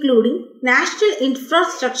 including National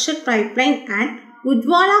Infrastructure Pipeline and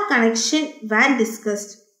Ujjwala connection, were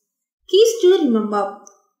discussed. Keys to remember: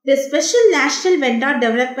 the Special National Venture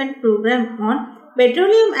Development Program on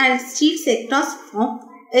Petroleum and Steel Sectors for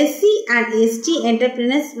SC and ST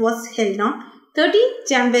entrepreneurs was held on 30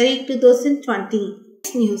 January 2020.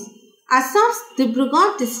 Next news. Assam's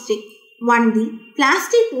Dibrugarh district won the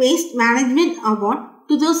Plastic Waste Management Award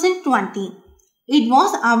 2020. It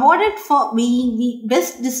was awarded for being the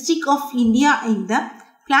best district of India in the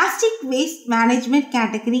Plastic Waste Management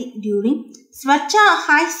category during Swachha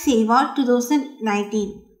Hi Seva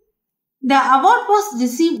 2019. The award was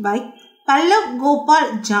received by Pallav Gopal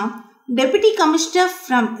Jha, Deputy Commissioner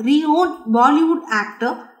from renowned Bollywood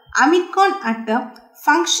actor Amir Khan at a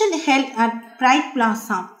function held at Pride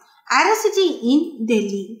Plaza, Aerocity in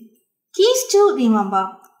Delhi. Keys to remember: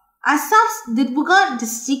 Assam's Dibrugarh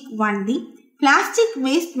district won the Plastic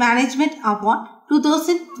Waste Management Award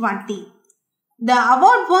 2020. The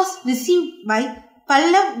award was received by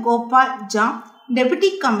Pallav Gopal Jha,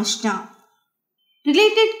 Deputy Commissioner.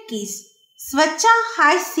 Related keys: Swachha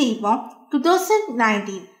Hi Seva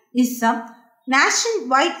 2019 is a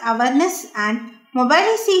nationwide awareness and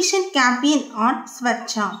mobilization campaign on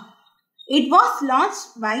Swachha. It was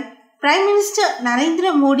launched by Prime Minister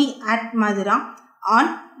Narendra Modi at Madura on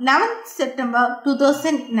 11th September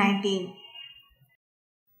 2019.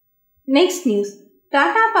 Next news.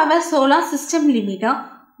 Tata Power Solar System Limited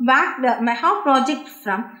backed the Meha project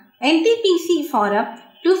from NTPC for a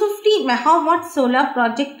 250 megawatt solar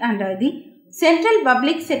project under the Central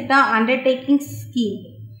Public Sector Undertaking Scheme.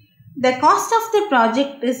 The cost of the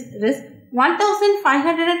project is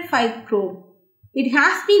 1,505 crore. It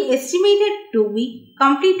has been estimated to be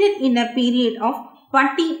completed in a period of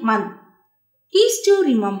 20 months. Keys to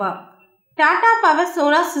remember: Tata Power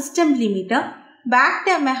Solar System Limited backed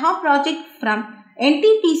a Meha project from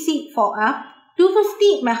NTPC for a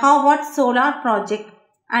 250 megawatt solar project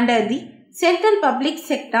under the Central Public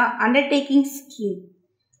Sector Undertaking Scheme.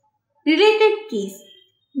 Related keys: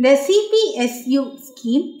 the CPSU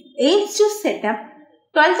scheme aims to set up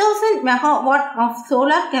 12,000 megawatt of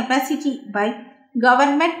solar capacity by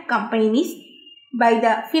government companies by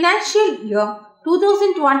the financial year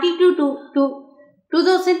 2022 to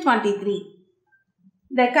 2023.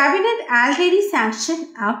 The Cabinet already sanctioned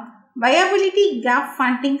a viability gap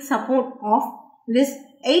funding support of Rs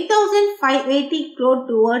 8,580 crore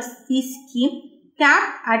towards the scheme,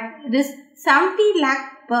 capped at Rs 70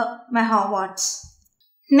 lakh per megawatts.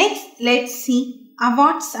 Next, let's see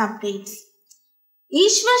awards updates.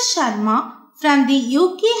 Ishwar Sharma from the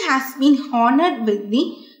UK has been honoured with the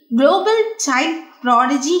Global Child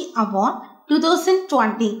Prodigy Award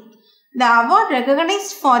 2020. The award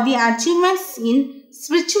recognized for the achievements in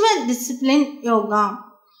spiritual discipline yoga.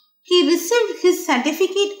 He received his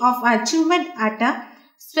certificate of achievement at a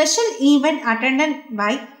special event attended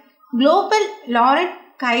by Global Laureate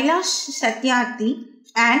Kailash Satyarthi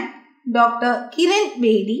and Dr. Kiran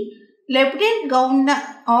Bedi, Lieutenant Governor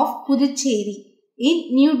of Puducherry,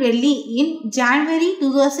 in New Delhi in January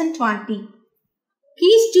 2020.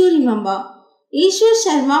 Keys to remember: Ishwar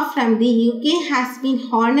Sharma from the UK has been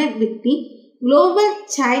honoured with the Global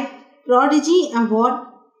Child Prodigy Award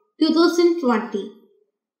 2020.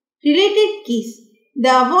 Related keys: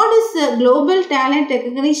 the award is a global talent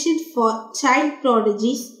recognition for child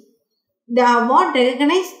prodigies. The award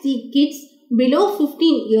recognizes the kids below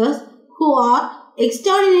 15 years who are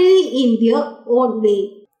extraordinary in their own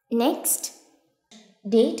way. Next,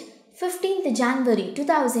 date 15th January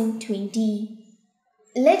 2020.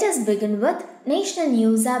 Let us begin with national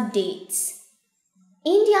news updates.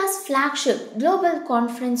 India's flagship global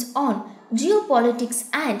conference on geopolitics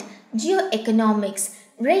and geoeconomics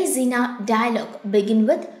Raisina Dialogue begin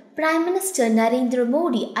with Prime Minister Narendra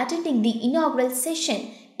Modi attending the inaugural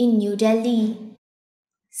session in New Delhi.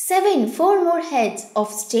 4 more heads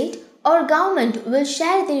of state or government will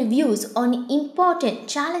share their views on important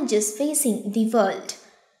challenges facing the world.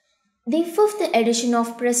 The 5th edition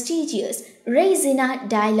of prestigious Raisina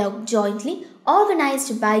Dialogue, jointly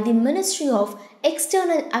organized by the Ministry of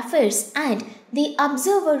External Affairs and the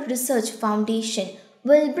Observer Research Foundation,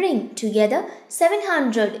 will bring together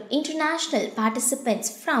 700 international participants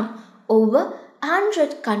from over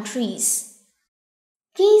 100 countries.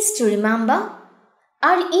 Keys to remember: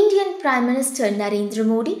 our Indian Prime Minister Narendra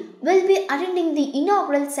Modi will be attending the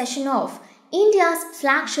inaugural session of India's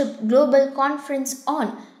flagship global conference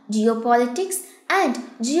on geopolitics and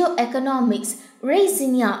geoeconomics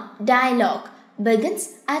Raisina Dialogue begins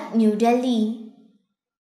at New Delhi.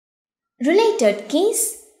 Related keys: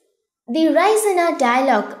 the Raisina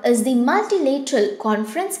Dialogue is the multilateral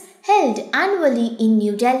conference held annually in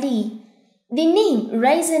New Delhi. The name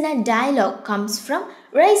Raisina Dialogue comes from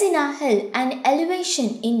Raisina Hill, an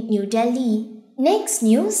elevation in New Delhi. Next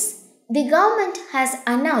news: the government has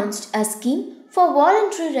announced a scheme for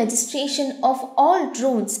voluntary registration of all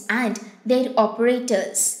drones and their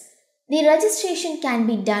operators. The registration can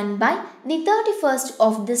be done by the 31st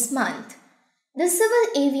of this month. The Civil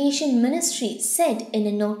Aviation Ministry said in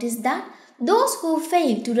a notice that those who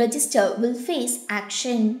fail to register will face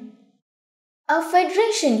action. A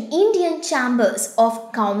Federation Indian Chambers of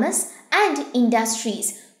Commerce and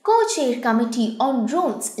Industries co-chair committee on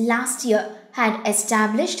drones last year had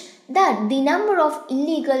established that the number of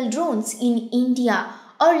illegal drones in India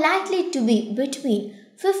are likely to be between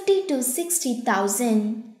 50 to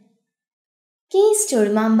 60,000. Keys to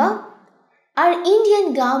remember: our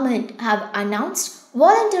Indian government have announced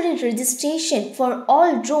voluntary registration for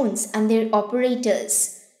all drones and their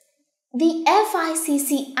operators. The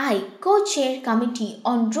FICCI co-chair committee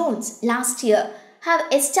on drones last year have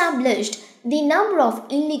established the number of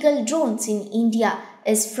illegal drones in India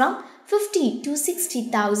is from 50 to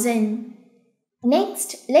 60,000.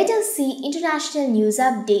 Next, let us see international news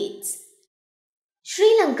updates. Sri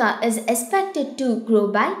Lanka is expected to grow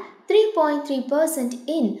by 3.3%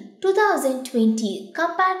 in 2020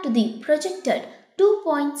 compared to the projected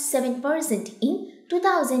 2.7% in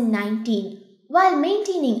 2019, while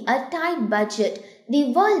maintaining a tight budget. The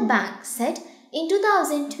World Bank said in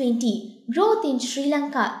 2020, growth in Sri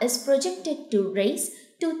Lanka is projected to rise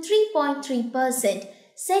to 3.3%,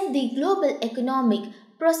 said the Global Economic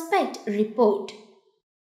Prospect report.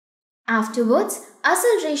 Afterwards,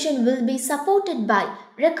 acceleration will be supported by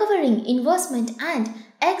recovering investment and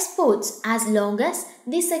exports as long as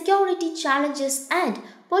the security challenges and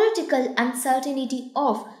political uncertainty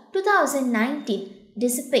of 2019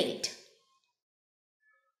 dissipate.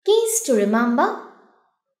 Keys to remember: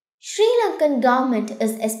 Sri Lankan government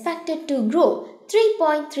is expected to grow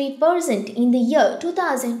 3.3% in the year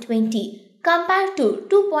 2020 compared to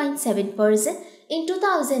 2.7% in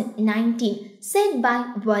 2019, said by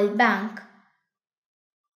World Bank.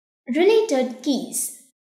 Related keys: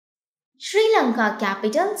 Sri Lanka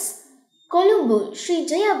capitals: Colombo, Sri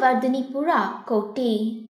Jayawardhanipura,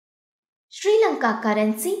 Kotte. Sri Lanka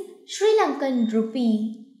currency: Sri Lankan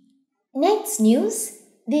rupee. Next news: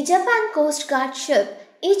 the Japan Coast Guard ship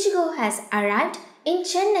Ichigo has arrived in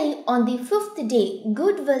Chennai on the 5th day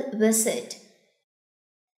goodwill visit.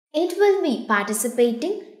 It will be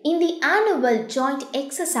participating in the annual joint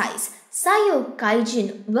exercise Sayo Kaijin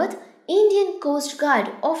with Indian Coast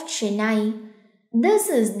Guard of Chennai. This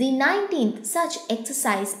is the 19th such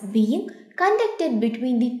exercise being conducted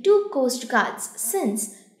between the two Coast Guards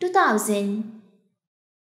since 2000.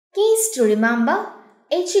 Keys to remember: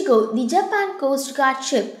 Ichigo, the Japan Coast Guard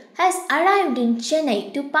ship, has arrived in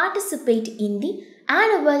Chennai to participate in the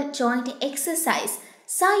annual joint exercise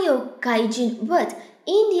Sayo Kaijin with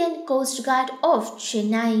Indian Coast Guard of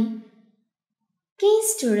Chennai. Keys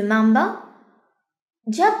to remember: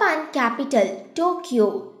 Japan capital Tokyo.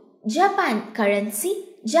 Japan currency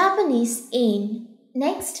Japanese yen.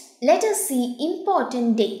 Next, let us see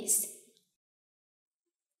important days.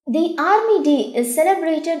 The Army Day is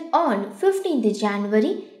celebrated on 15th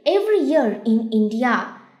January every year in India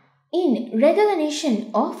in recognition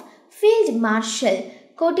of Field Marshal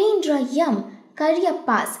Kodendra M.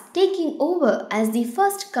 Cariappas taking over as the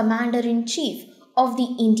first Commander-in-Chief of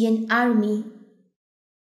the Indian Army.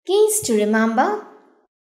 Keys to remember: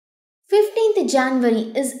 15th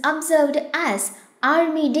January is observed as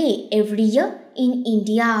Army Day every year in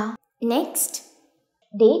India. Next,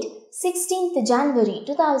 date 16th January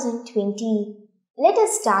 2020. Let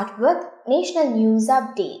us start with national news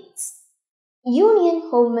updates. Union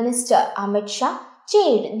Home Minister Amit Shah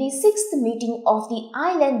chaired the 6th meeting of the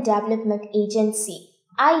Island Development Agency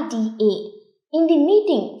 (IDA). In the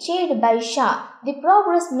meeting chaired by Shah, the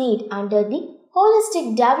progress made under the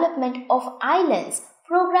Holistic Development of Islands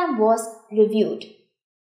program was reviewed.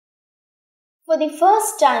 For the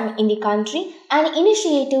first time in the country, an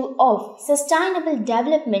initiative of sustainable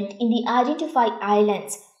development in the identified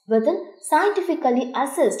islands within scientifically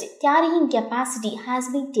assessed carrying capacity has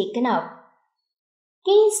been taken up.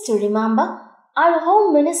 Keys to remember: our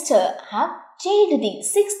Home Minister have chaired the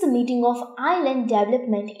 6th meeting of Island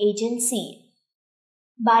Development Agency.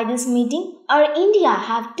 By this meeting, our India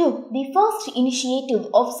have took the first initiative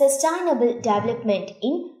of sustainable development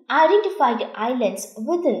in identified islands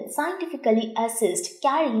within scientifically assessed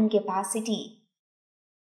carrying capacity.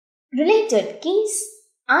 Related keys: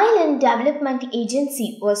 Island Development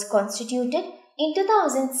Agency was constituted in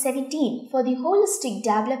 2017 for the holistic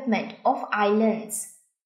development of islands.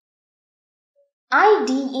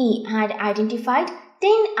 IDA had identified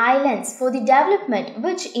 10 islands for the development,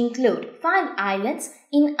 which include 5 islands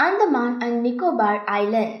in Andaman and Nicobar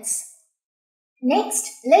Islands. Next,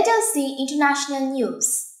 let us see international news.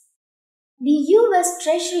 The US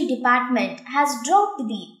Treasury Department has dropped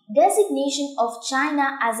the designation of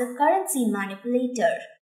China as a currency manipulator.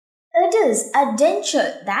 It is a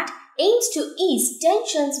denture that aims to ease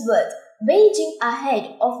tensions with Beijing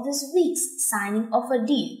ahead of this week's signing of a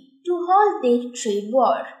deal to halt their trade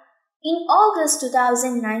war. In August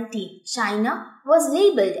 2019, China was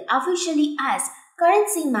labeled officially as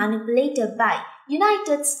currency manipulator by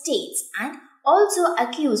United States and also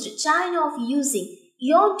accused China of using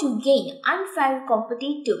yuan to gain unfair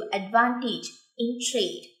competitive advantage in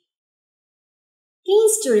trade.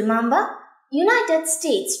 Keys to remember: United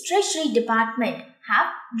States Treasury Department have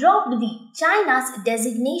dropped the China's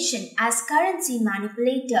designation as currency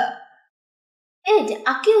manipulator. It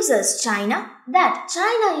accuses China that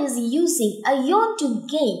China is using a yuan to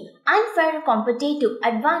gain unfair competitive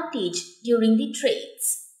advantage during the trades.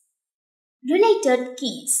 Related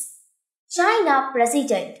keys: China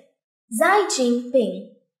President Xi Jinping,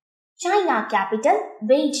 China capital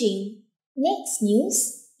Beijing. Next news: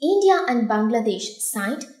 India and Bangladesh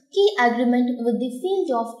signed key agreement with the field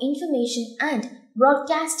of information and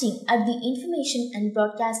broadcasting at the Information and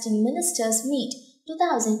Broadcasting Ministers Meet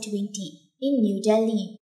 2020 in New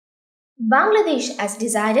Delhi. Bangladesh has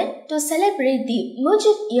decided to celebrate the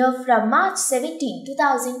Mujib year from March 17,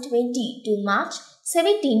 2020 to March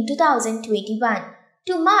 17, 2021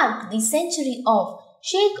 to mark the century of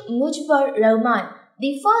Sheikh Mujibur Rahman,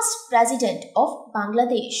 the first president of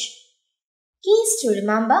Bangladesh. Keys to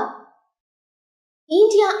remember: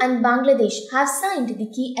 India and Bangladesh have signed the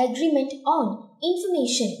key agreement on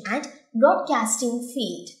information and broadcasting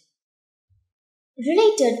field.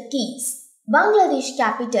 Related keys: Bangladesh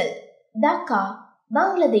capital Dhaka,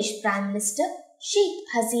 Bangladesh Prime Minister Sheikh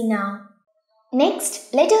Hasina.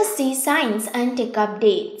 Next, let us see science and tech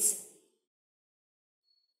updates.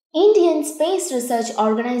 Indian Space Research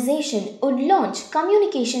Organization would launch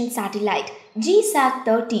communication satellite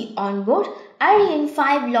GSAT-30 on board Ariane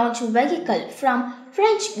 5 launch vehicle from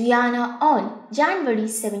French Guiana on January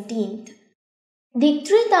 17th. The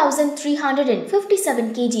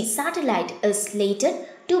 3,357 kg satellite is slated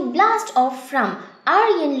to blast off from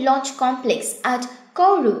Ariane Launch Complex at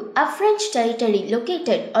Kourou, a French territory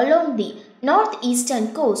located along the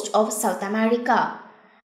northeastern coast of South America.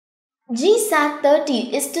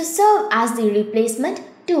 GSAT-30 is to serve as the replacement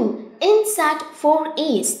to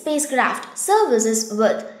INSAT-4A spacecraft services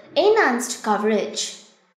with enhanced coverage.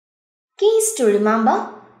 Keys to remember: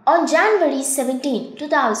 on January 17,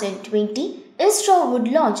 2020, ISRO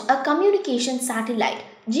would launch a communication satellite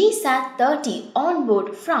GSAT-30 on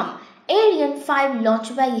board from Ariane 5 launch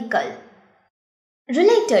vehicle.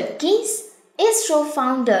 Related keys: ISRO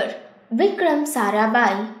founder Vikram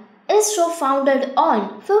Sarabhai. ISRO founded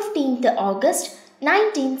on 15th August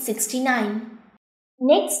 1969.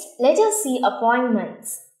 Next, let us see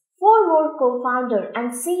appointments. 4 more co-founder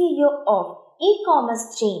and CEO of e-commerce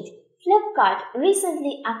chain Flipkart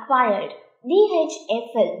recently acquired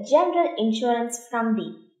DHFL General Insurance from the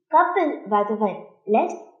Kapil Vadhavan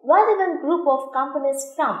led Vadhavan Group of companies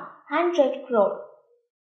from 100 crore.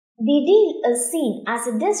 The deal is seen as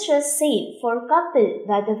a distress sale for couple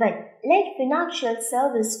Vadhavan-led financial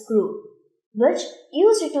service group, which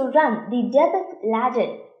used to run the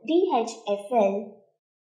debit-laden DHFL.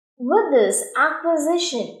 With this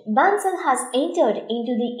acquisition, Bansal has entered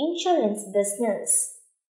into the insurance business.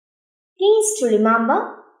 Please to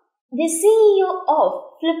remember, the CEO of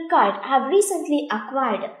Flipkart have recently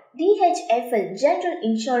acquired DHFL General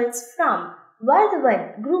Insurance from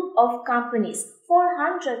Vardhavan Group of Companies for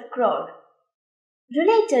 100 crore.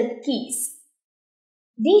 Related keys: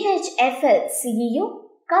 DHFL CEO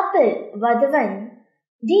Kapil Vardhavan,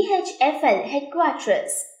 DHFL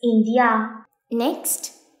Headquarters, India.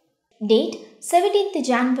 Next, date 17th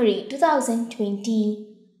January 2020.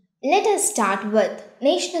 Let us start with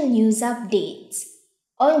national news updates.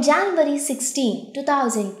 On January 16,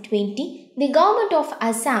 2020, the Government of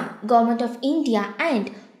Assam, Government of India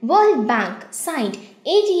and World Bank signed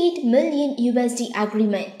 $88 million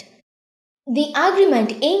agreement. The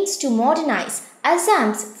agreement aims to modernize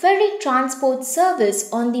Assam's ferry transport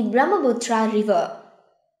service on the Brahmaputra River.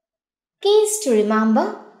 Keys to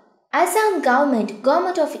remember: Assam Government,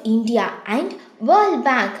 Government of India and World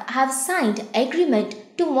Bank have signed agreement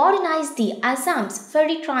to modernize the Assam's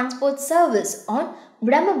ferry transport service on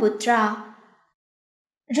Brahmaputra.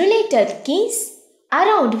 Related keys: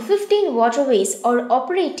 around 15 waterways are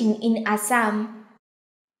operating in Assam.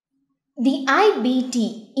 The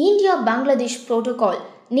IBT India-Bangladesh Protocol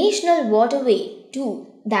National Waterway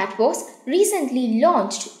 2 that was recently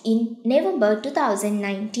launched in November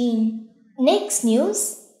 2019. Next news: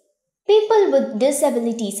 people with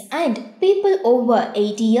disabilities and people over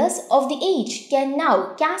 80 years of the age can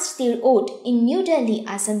now cast their vote in New Delhi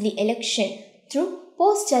Assembly election through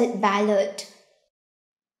postal ballot.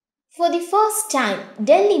 For the first time,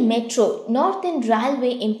 Delhi Metro, Northern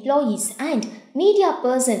Railway employees and media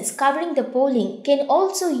persons covering the polling can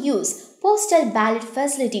also use postal ballot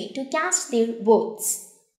facility to cast their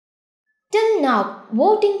votes. Till now,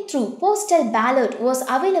 voting through postal ballot was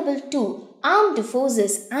available to armed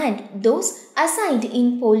forces and those assigned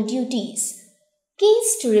in poll duties.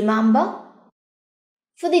 Keys to remember: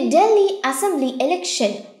 for the Delhi Assembly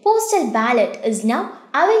election, postal ballot is now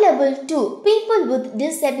available to people with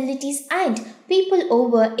disabilities and people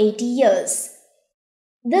over 80 years.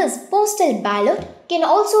 This postal ballot can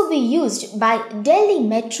also be used by Delhi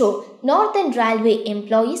Metro, Northern Railway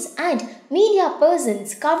employees and media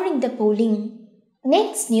persons covering the polling.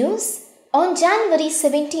 Next news: on January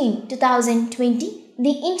 17, 2020,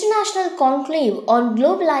 the International Conclave on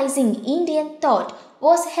Globalizing Indian Thought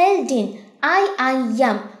was held in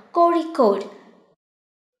IIM Kozhikode.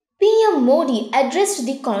 PM Modi addressed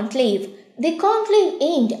the conclave. The conclave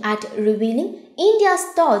aimed at revealing India's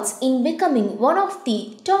thoughts in becoming one of the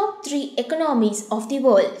top 3 economies of the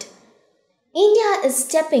world. India is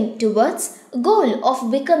stepping towards a goal of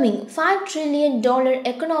becoming $5 trillion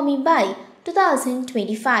economy by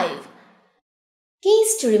 2025.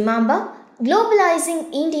 Keys to remember: Globalizing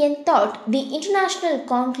Indian Thought, the International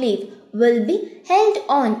Conclave, will be held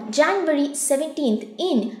on January 17th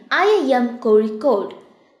in IIM Kozhikode.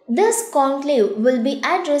 This conclave will be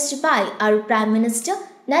addressed by our Prime Minister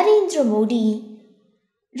Narendra Modi.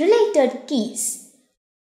 Related keys: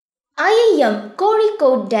 IIM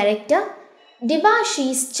Kozhikode Director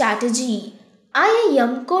Debashish Chatterjee.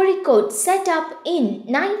 IIM Kozhikode set up in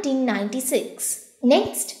 1996.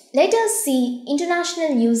 Next, let us see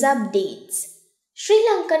international news updates. Sri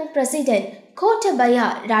Lankan President Gotabaya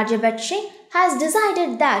Rajapaksa has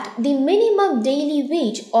decided that the minimum daily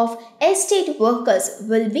wage of estate workers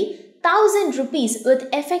will be 1,000 rupees with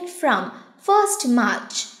effect from 1st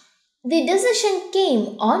March. The decision came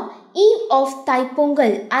on eve of Thai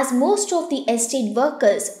Pongal, as most of the estate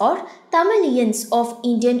workers are Tamilians of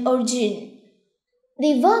Indian origin.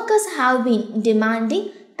 The workers have been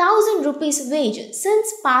demanding 1,000 rupees wage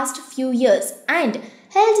since past few years and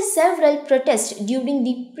held several protests during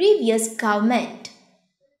the previous government.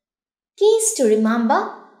 Keys to remember: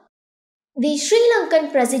 the Sri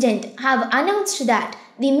Lankan president have announced that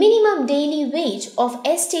the minimum daily wage of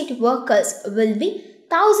estate workers will be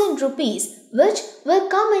 1,000 rupees, which will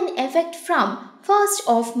come in effect from 1st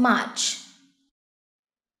of March.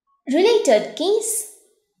 Related keys: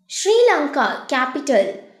 Sri Lanka capital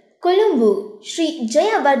Colombo, Sri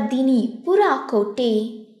Jayawardene Pura Kotte.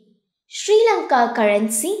 Sri Lanka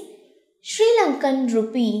currency Sri Lankan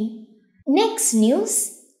rupee. Next news: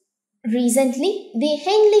 recently, the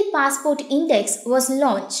Henley Passport Index was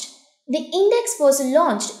launched. The index was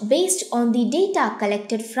launched based on the data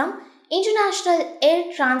collected from International Air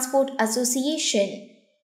Transport Association.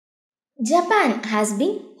 Japan has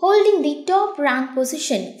been holding the top rank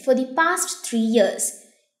position for the past 3 years.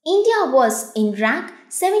 India was in rank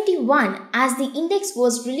 71 as the index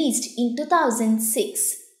was released in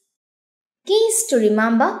 2006. Keys to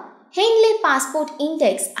remember: Henley Passport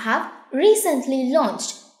Index have recently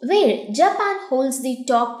launched, where Japan holds the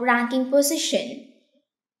top ranking position.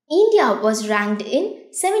 India was ranked in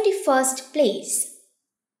 71st place.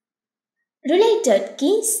 Related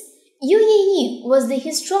keys: UAE was the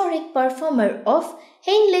historic performer of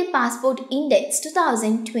Henley Passport Index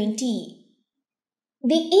 2020.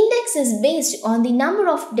 The index is based on the number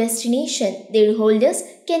of destinations their holders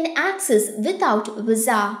can access without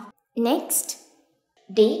visa. Next,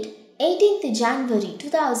 date 18th January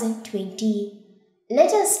 2020.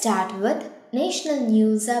 Let us start with national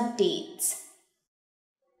news updates.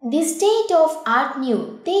 The state-of-art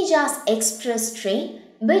new Tejas Express train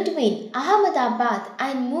between Ahmedabad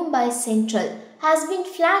and Mumbai Central has been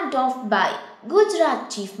flagged off by Gujarat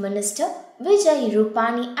Chief Minister Vijay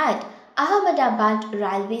Rupani at Ahmedabad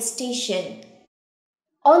railway station.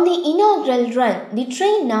 On the inaugural run, the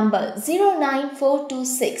train number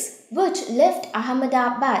 09426, which left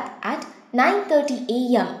Ahmedabad at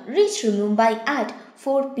 9:30 am, reached Mumbai at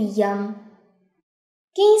 4 pm.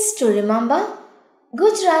 Keys to remember: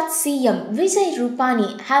 Gujarat CM Vijay Rupani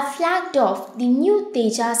have flagged off the new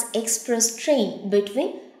Tejas Express train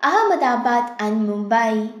between Ahmedabad and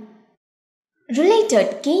Mumbai. Related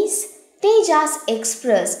keys: Tejas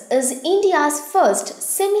Express is India's first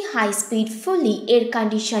semi-high-speed fully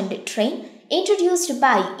air-conditioned train introduced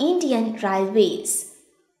by Indian Railways.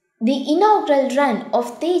 The inaugural run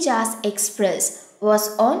of Tejas Express was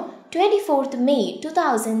on 24th May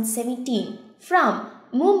 2017 from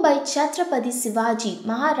Mumbai Chhatrapati Shivaji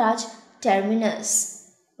Maharaj Terminus.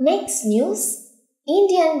 Next news: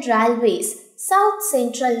 Indian Railways South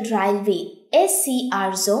Central Railway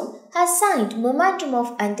SCR Zone has signed Memorandum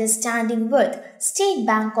of Understanding with State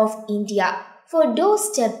Bank of India for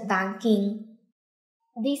doorstep banking.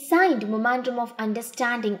 The signed Memorandum of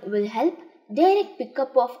Understanding will help direct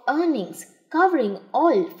pickup of earnings covering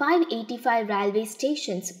all 585 railway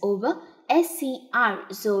stations over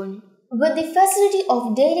SCR Zone. With the facility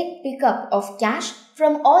of direct pickup of cash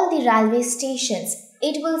from all the railway stations,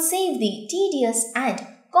 it will save the tedious and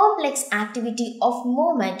complex activity of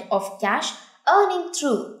movement of cash earning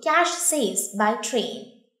through cash sales by train.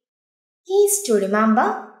 Keys to remember: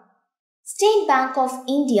 State Bank of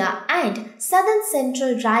India and Southern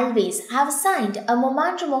Central Railways have signed a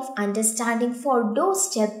Memorandum of Understanding for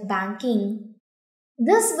doorstep banking.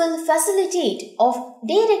 This will facilitate of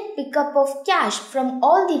direct pickup of cash from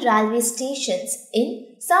all the railway stations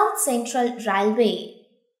in South Central Railway.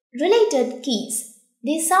 Related keys: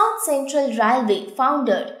 The South Central Railway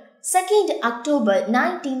founded 2nd October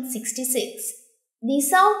 1966. The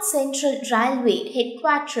South Central Railway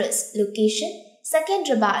headquarters location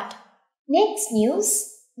Secunderabad. Next news: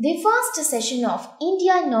 the first session of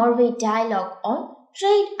India-Norway Dialogue on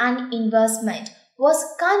Trade and Investment was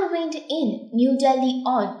convened in New Delhi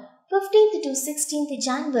on 15th to 16th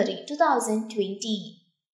January 2020.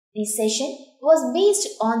 The session was based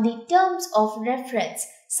on the terms of reference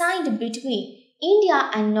signed between India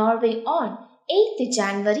and Norway on 8th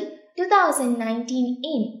January 2019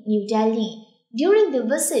 in New Delhi during the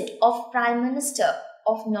visit of Prime Minister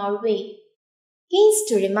of Norway. Keys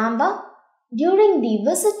to remember: During the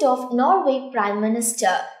visit of Norway Prime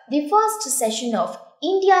Minister, the first session of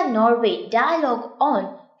India-Norway Dialogue on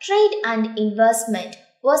Trade and Investment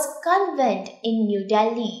was convened in New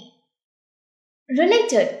Delhi.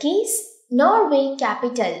 Related keys: Norway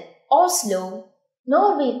capital Oslo,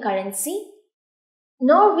 Norway currency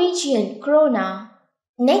Norwegian krona.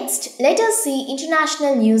 Next, let us see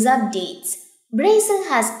international news updates. Brazil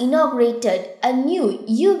has inaugurated a new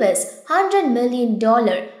US $100 million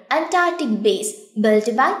Antarctic base built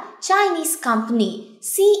by Chinese company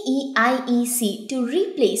CEIEC to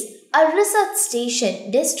replace a research station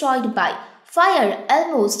destroyed by fire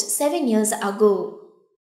almost 7 years ago.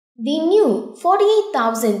 The new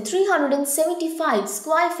 48,375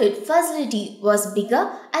 square feet facility was bigger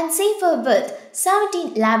and safer with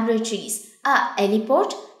 17 laboratories, a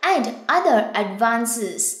heliport and other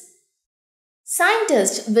advances.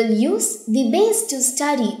 Scientists will use the base to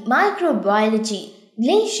study microbiology,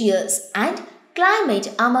 glaciers and climate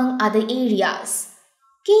among other areas.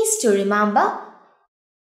 Keys to remember: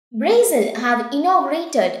 Brazil have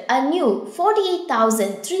inaugurated a new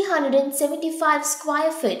 48,375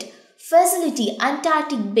 square feet facility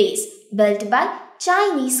Antarctic base built by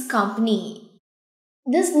Chinese company.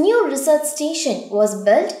 This new research station was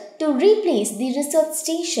built to replace the research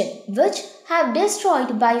station which have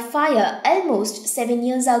destroyed by fire almost 7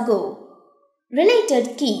 years ago. Related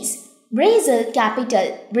keys: Brazil capital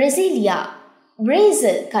Brasilia,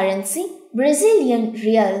 Brazil currency, Brazilian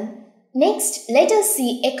real. Next, let us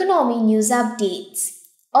see economy news updates.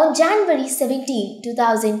 On January 17,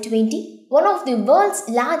 2020, one of the world's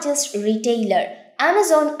largest retailer,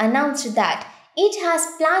 Amazon, announced that it has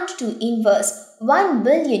planned to invest $1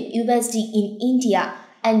 billion in India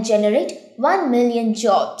and generate 1 million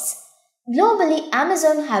jobs. Globally,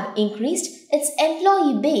 Amazon have increased its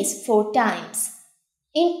employee base 4 times.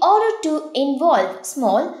 In order to involve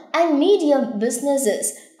small and medium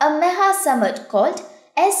businesses, a mega summit called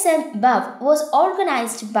SMBUV was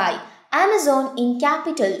organized by Amazon in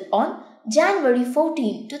Capital on January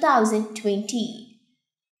 14, 2020.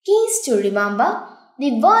 Keys to remember: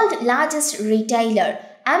 the world's largest retailer,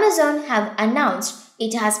 Amazon, have announced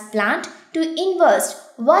it has planned to invest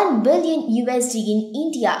 $1 billion in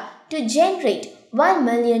India to generate 1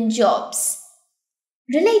 million jobs.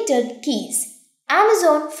 Related keys: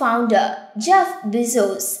 Amazon founder Jeff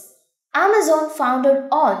Bezos. Amazon founded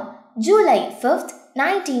on July 5,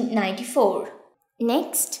 1994.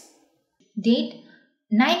 Next. Date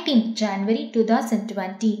 19th January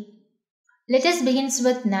 2020. Let us begin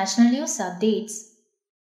with national news updates.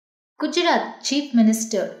 Gujarat Chief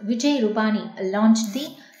Minister Vijay Rupani launched the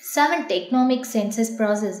 7th Economic Census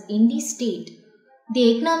process in the state.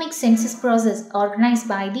 The economic census process, organized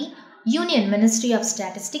by the Union Ministry of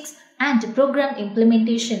Statistics and Program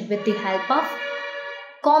Implementation with the help of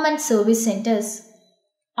Common Service Centers.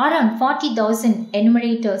 Around 40,000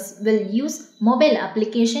 enumerators will use mobile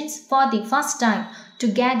applications for the first time to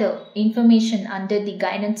gather information under the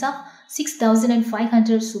guidance of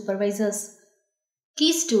 6,500 supervisors.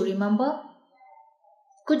 Keys to remember: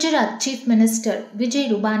 Gujarat Chief Minister Vijay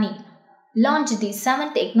Rupani launched the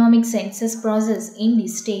 7th Economic Census process in the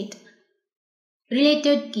state.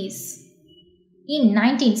 Related keys: in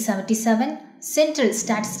 1977, Central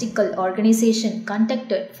Statistical Organization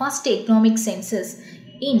conducted first economic census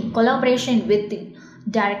in collaboration with the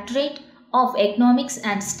Directorate of Economics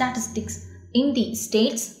and Statistics in the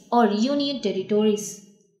states or union territories.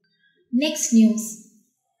 Next news.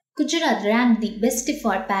 Gujarat ranked the best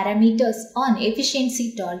for parameters on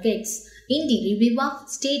efficiency targets in the review of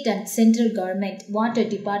state and central government water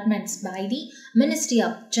departments by the Ministry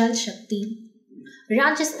of Jal Shakti.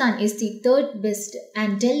 Rajasthan is the 3rd best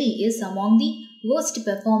and Delhi is among the worst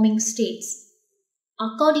performing states.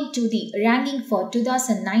 According to the ranking for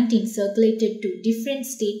 2019 circulated to different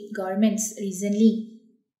state governments recently.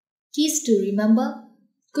 Keys to remember: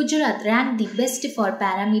 Gujarat ranked the best for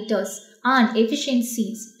parameters on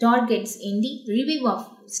efficiencies targets in the review of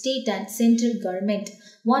state and central government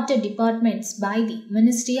water departments by the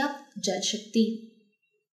Ministry of Jal Shakti.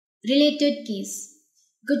 Related keys: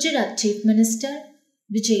 Gujarat Chief Minister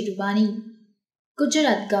Vijay Rupani,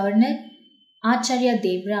 Gujarat Governor Acharya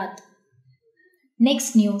Devrat.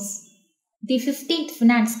 Next news. The 15th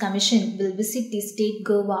Finance Commission will visit the state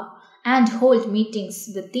Goa and hold meetings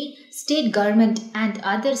with the state government and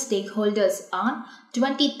other stakeholders on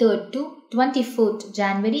 23rd to 24th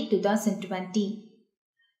January 2020.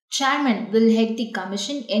 Chairman will head the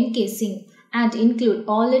commission N.K. Singh and include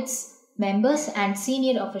all its members and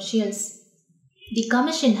senior officials. The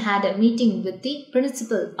commission had a meeting with the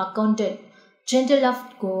Principal Accountant General of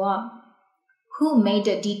Goa, who made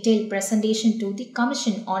a detailed presentation to the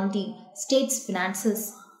Commission on the state's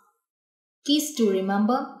finances. Keys to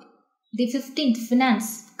remember: the 15th Finance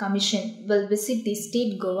Commission will visit the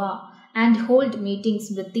state Goa and hold meetings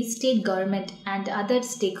with the state government and other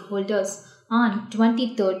stakeholders on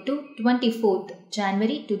 23rd to 24th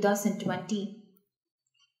January 2020.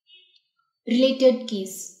 Related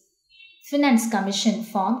keys: Finance Commission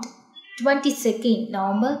formed 22nd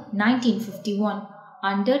November 1951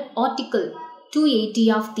 under Article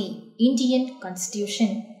 280 of the Indian Constitution.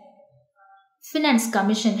 Finance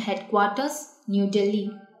Commission Headquarters, New Delhi.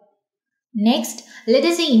 Next, let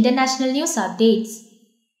us see international news updates.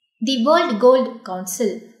 The World Gold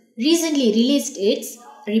Council recently released its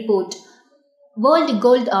report, World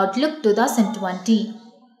Gold Outlook 2020.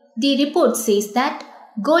 The report says that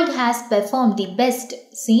gold has performed the best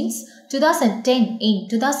since 2010 in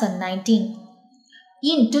 2019.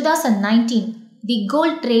 In 2019, the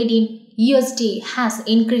gold trade in USD has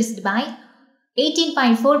increased by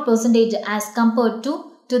 18.4% as compared to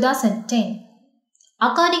 2010.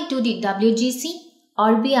 According to the WGC,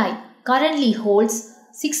 RBI currently holds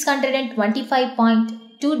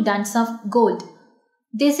 625.2 tons of gold.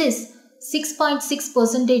 This is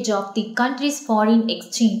 6.6% of the country's foreign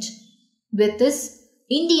exchange. With this,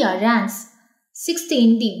 India ranks 6th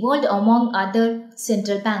in the world among other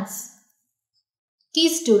central banks.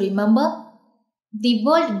 Keys to remember: the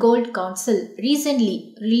World Gold Council recently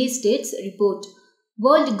released its report,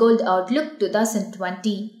 World Gold Outlook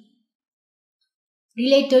 2020.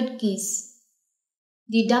 Related keys.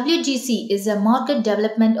 The WGC is a market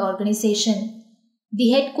development organization. The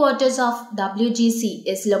headquarters of WGC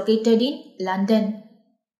is located in London.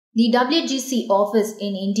 The WGC office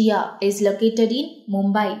in India is located in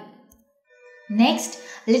Mumbai. Next,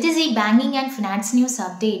 let us see banking and finance news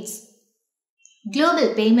updates.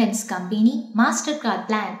 Global payments company MasterCard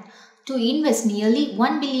plans to invest nearly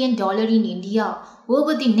 $1 billion in India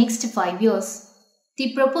over the next 5 years.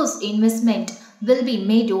 The proposed investment will be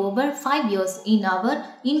made over 5 years in our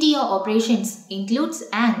India operations, includes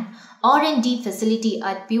an R&D facility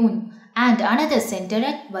at Pune and another center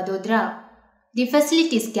at Vadodara. The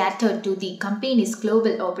facilities catered to the company's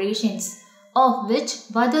global operations, of which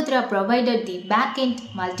Vadodara provided the back-end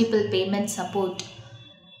multiple payment support.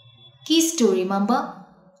 Keys to remember.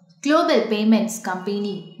 Global payments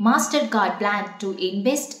company MasterCard planned to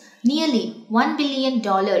invest nearly $1 billion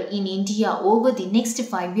in India over the next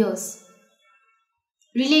 5 years.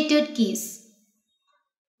 Related keys.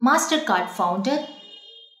 MasterCard founded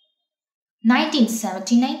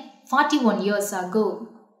 1979, 41 years ago.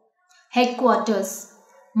 Headquarters.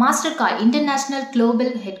 MasterCard International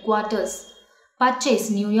Global Headquarters.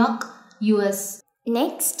 Purchase New York, US.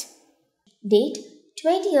 Next, date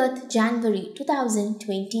 20th January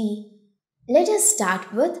 2020. Let us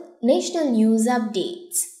start with national news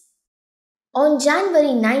updates. On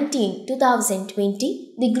January 19,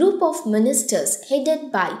 2020, the group of ministers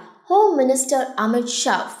headed by Home Minister Amit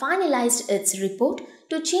Shah finalized its report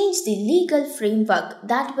to change the legal framework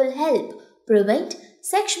that will help prevent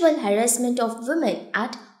sexual harassment of women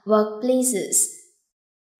at workplaces.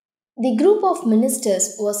 The group of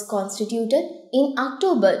ministers was constituted in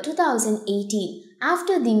October 2018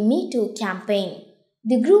 after the Me Too campaign.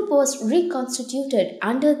 The group was reconstituted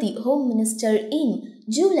under the Home Minister in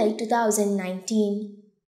July 2019.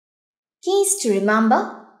 Keys to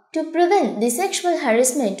remember. To prevent the sexual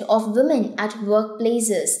harassment of women at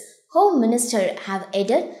workplaces, Home Minister have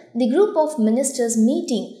added the group of ministers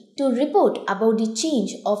meeting to report about the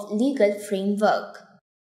change of legal framework.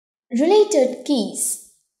 Related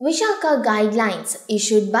keys. Vishaka Guidelines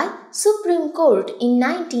issued by Supreme Court in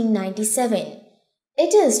 1997.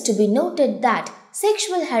 It is to be noted that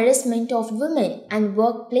Sexual Harassment of Women and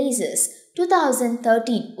Workplaces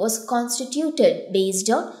 2013 was constituted based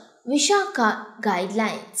on Vishaka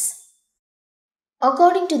Guidelines.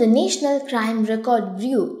 According to the National Crime Record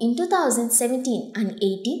Bureau in 2017 and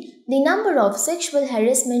 18, the number of sexual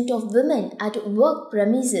harassment of women at work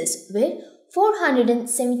premises were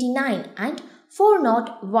 479 and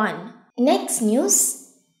 401. Next news.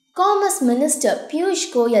 Commerce Minister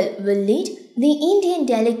Piyush Goyal will lead the Indian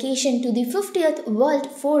delegation to the 50th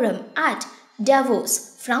World Forum at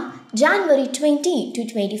Davos from January 20 to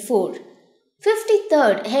 24.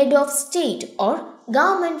 53rd Head of State or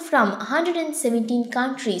Government from 117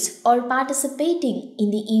 countries are participating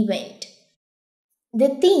in the event. The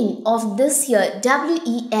theme of this year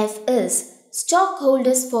WEF is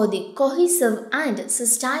Stockholders for the Cohesive and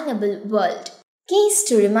Sustainable World. Keys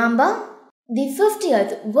to remember. The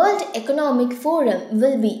 50th World Economic Forum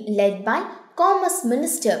will be led by Commerce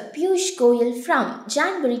Minister Piyush Goyal from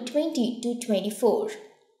January 20 to 24.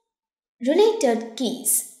 Related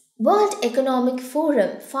keys. World Economic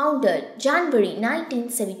Forum founded January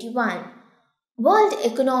 1971. World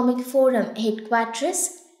Economic Forum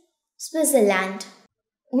headquarters Switzerland.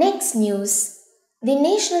 Next news. The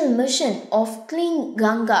National Mission of Clean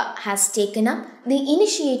Ganga has taken up the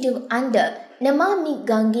initiative under Namami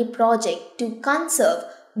Gange project to conserve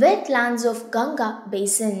wetlands of Ganga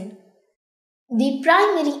Basin. The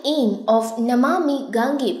primary aim of Namami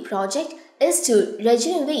Gange project is to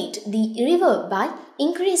regenerate the river by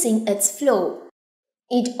increasing its flow.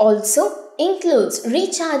 It also includes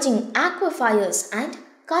recharging aquifers and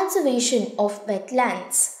conservation of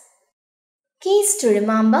wetlands. Keys to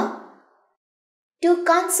remember. To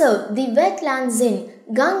conserve the wetlands in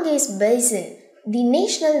Ganges Basin, the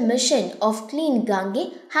National Mission of Clean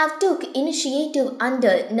Gange have took initiative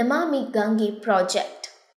under Namami Gange project.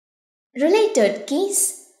 Related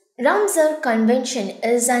keys. Ramsar Convention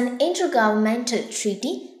is an intergovernmental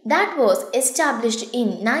treaty that was established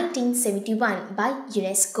in 1971 by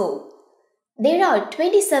UNESCO. There are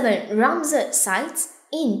 27 Ramsar sites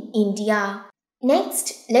in India.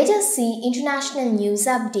 Next, let us see international news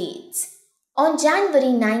updates. On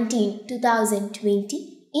January 19,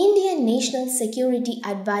 2020, Indian National Security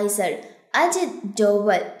Advisor Ajit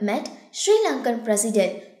Doval met Sri Lankan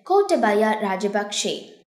President Gotabaya Rajapakse.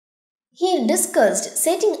 He discussed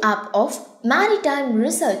setting up of Maritime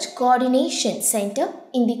Research Coordination Center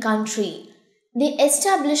in the country. The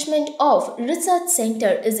establishment of research center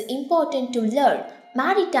is important to learn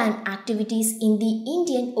maritime activities in the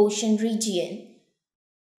Indian Ocean region.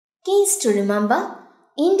 Keys to remember: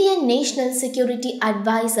 Indian National Security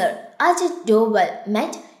Advisor Ajit Doval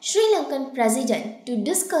met Sri Lankan President to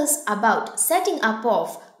discuss about setting up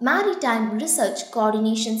of Maritime Research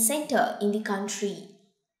Coordination Center in the country.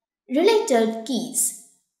 Related keys: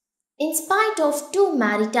 in spite of two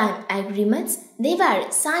maritime agreements, they were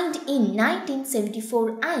signed in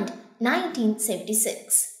 1974 and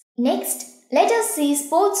 1976. Next, let us see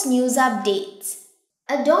sports news updates.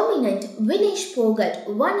 A dominant Vinesh Phogat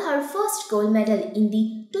won her first gold medal in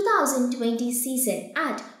the 2020 season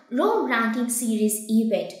at Rome Ranking Series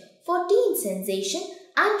event for teen sensation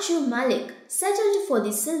Anshu Malik settled for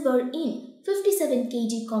the silver in 57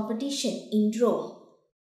 kg competition in Rome.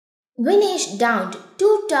 Vinesh downed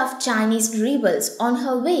two tough Chinese rivals on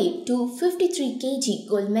her way to 53 kg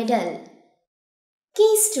gold medal.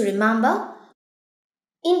 Keys to remember: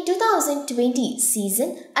 in 2020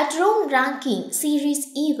 season at Rome Ranking Series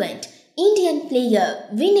event, Indian player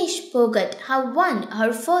Vinesh Phogat have won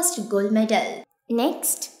her first gold medal.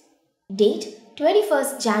 Next, date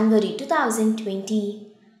 21st January 2020.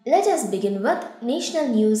 Let us begin with national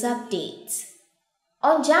news updates.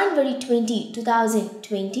 On January 20,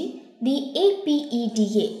 2020, the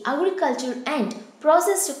APEDA, Agriculture and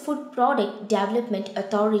Processed Food Product Development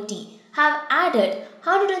Authority, have added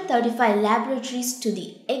 135 laboratories to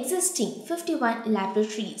the existing 51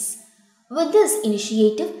 laboratories. With this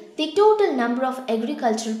initiative, the total number of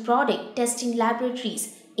agricultural product testing laboratories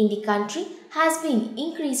in the country has been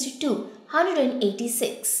increased to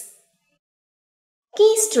 186.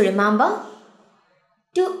 Keys to remember: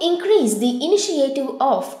 to increase the initiative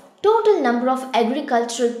of total number of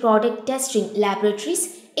agricultural product testing laboratories,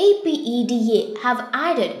 APEDA have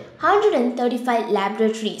added 135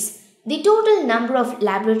 laboratories. The total number of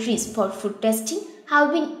laboratories for food testing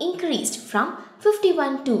have been increased from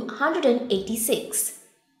 51 to 186.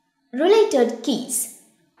 Related keys: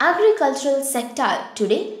 agricultural sector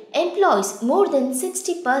today employs more than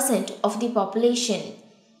 60% of the population.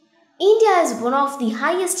 India is one of the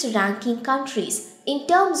highest ranking countries in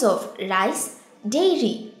terms of rice,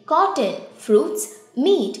 dairy, cotton, fruits,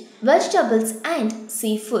 meat, vegetables and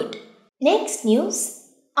seafood. Next news: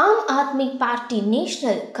 Aam Aadmi Party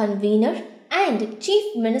National Convener and Chief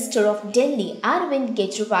Minister of Delhi Arvind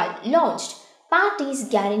Kejriwal launched Party's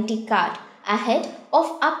Guarantee Card ahead of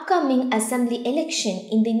upcoming assembly election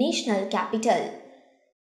in the national capital.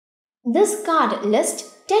 This card lists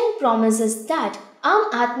 10 promises that Aam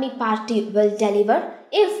Aadmi Party will deliver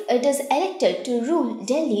if it is elected to rule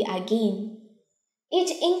Delhi again. It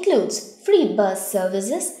includes free bus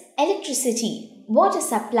services, electricity, water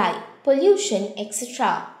supply, pollution, etc.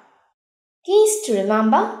 Keys to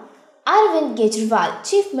remember: Arvind Kejriwal,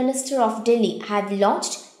 Chief Minister of Delhi, had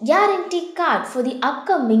launched Guarantee Card for the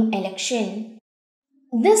upcoming election.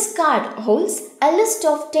 This card holds a list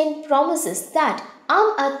of 10 promises that Aam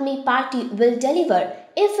Aadmi Party will deliver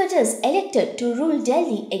if it is elected to rule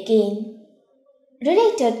Delhi again.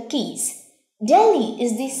 Related keys: Delhi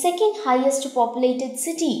is the second highest populated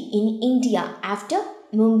city in India after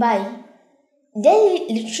Mumbai. Delhi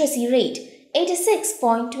literacy rate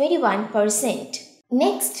 86.21%.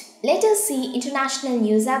 Next, let us see international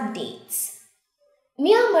news updates.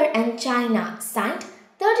 Myanmar and China signed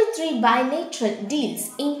 33 bilateral deals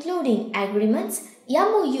including agreements,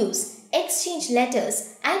 MOUs, exchange letters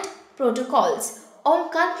and protocols on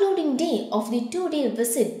concluding day of the two-day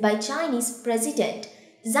visit by Chinese President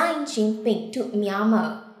Xi Jinping to Myanmar.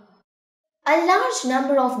 A large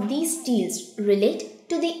number of these deals relate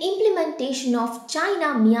to the implementation of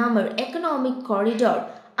China-Myanmar Economic Corridor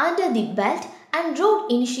under the Belt and Road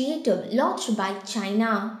Initiative launched by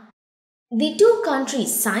China. The two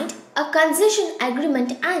countries signed a concession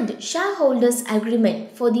agreement and shareholders agreement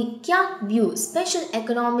for the Kyak View Special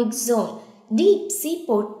Economic Zone Deep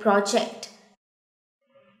Seaport Project.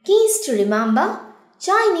 Keys to remember: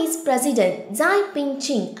 Chinese President Xi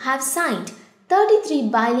Jinping have signed 33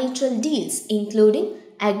 bilateral deals including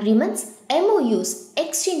agreements, MOUs,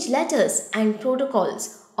 exchange letters and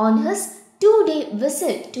protocols on his two-day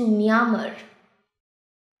visit to Myanmar.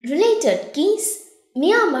 Related keys: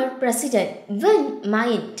 Myanmar President Win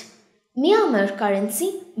Myint, Myanmar currency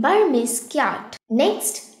Burmese kyat.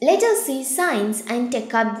 Next, let us see science and tech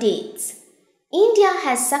updates. India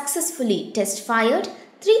has successfully test-fired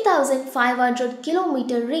 3,500 km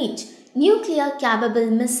range nuclear capable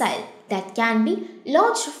missile that can be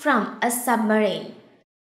launched from a submarine.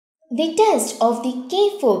 The test of the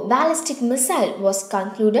K4 ballistic missile was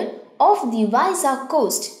concluded off the Vizag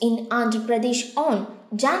coast in Andhra Pradesh on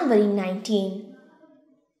January 19.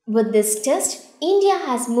 With this test, India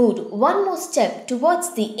has moved one more step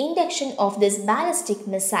towards the induction of this ballistic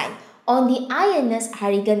missile on the INS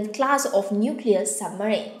Harrigan class of nuclear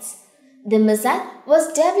submarines. The missile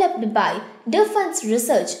was developed by Defense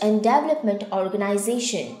Research and Development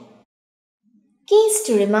Organization. Keys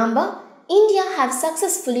to remember: India have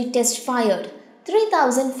successfully test-fired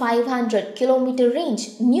 3,500 km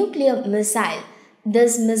range nuclear missile.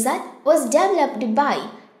 This missile was developed by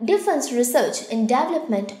Defense Research and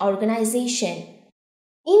Development Organization.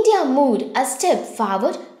 India moved a step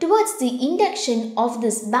forward towards the induction of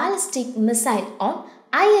this ballistic missile on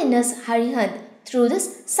INS Harihand through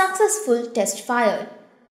this successful test fire.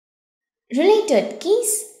 Related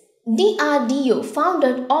keys: DRDO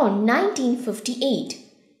founded on 1958.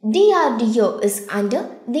 DRDO is under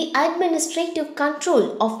the administrative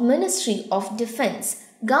control of Ministry of Defence,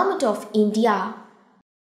 Government of India.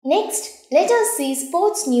 Next, let us see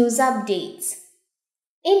sports news updates.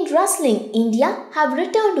 In wrestling, India have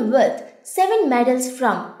returned with 7 medals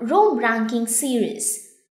from Rome ranking series.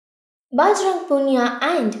 Bajrang Punia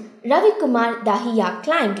and Ravikumar Dahiya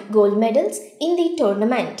claimed gold medals in the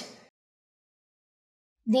tournament.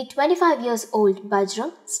 The 25 years old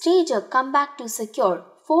Bajrang staged a comeback to secure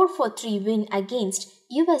 4-3 win against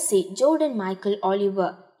USA Jordan Michael Oliver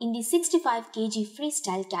in the 65 kg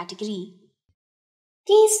freestyle category.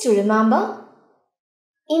 Keys to remember: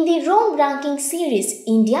 in the Rome ranking series,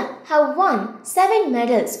 India have won 7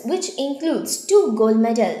 medals, which includes 2 gold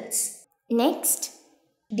medals. Next,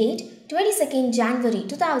 date 22nd January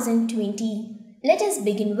 2020. Let us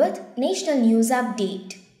begin with national news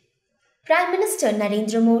update. Prime Minister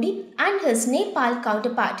Narendra Modi and his Nepal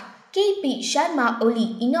counterpart KP Sharma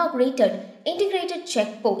Oli inaugurated Integrated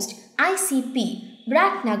Checkpost ICP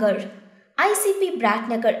Bratnagar. ICP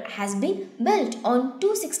Bratnagar has been built on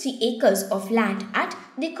 260 acres of land at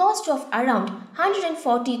the cost of around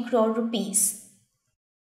 140 crore rupees.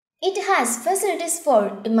 It has facilities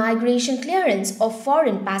for immigration clearance of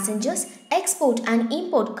foreign passengers, export and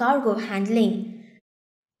import cargo handling.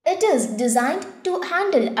 It is designed to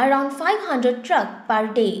handle around 500 trucks per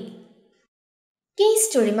day. Keys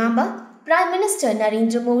to remember: Prime Minister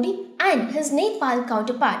Narendra Modi and his Nepal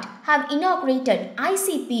counterpart have inaugurated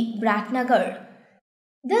ICP Bratnagar.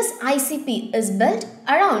 This ICP is built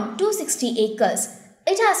around 260 acres.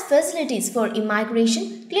 It has facilities for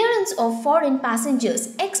immigration, clearance of foreign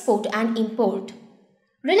passengers, export and import.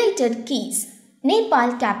 Related keys: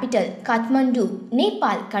 Nepal capital Kathmandu,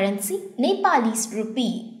 Nepal currency Nepalese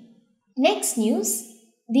rupee. Next news: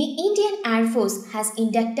 the Indian Air Force has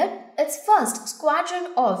inducted its first squadron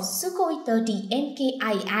of Sukhoi 30 Mki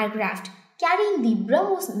aircraft carrying the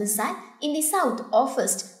BrahMos missile in the south of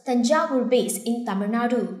its Thanjavur base in Tamil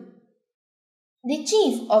Nadu. The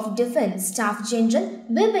Chief of Defence Staff General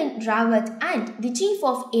Bipin Rawat and the Chief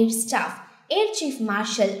of Air Staff Air Chief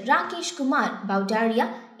Marshal Rakesh Kumar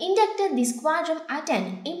Bhautaria inducted the squadron at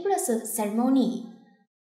an impressive ceremony.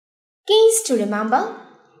 Keys to remember: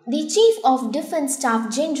 the Chief of Defence Staff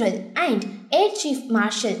General and Air Chief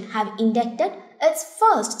Marshal have inducted its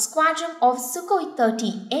first squadron of Sukhoi 30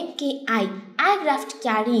 Mki aircraft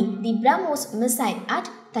carrying the BrahMos missile at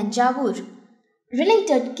Thanjavur.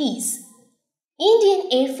 Related keys: Indian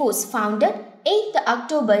Air Force founded 8th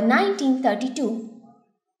October 1932.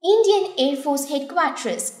 Indian Air Force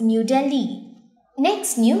Headquarters, New Delhi.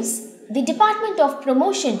 Next news: the Department of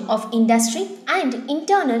Promotion of Industry and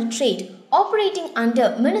Internal Trade, operating under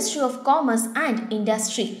Ministry of Commerce and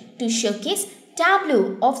Industry, to showcase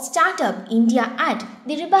tableau of Startup India at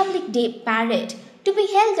the Republic Day Parade to be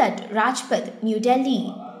held at Rajpath, New Delhi.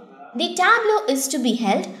 The tableau is to be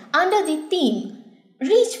held under the theme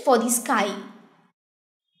Reach for the Sky.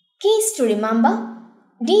 Keys to remember: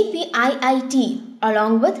 DPIIT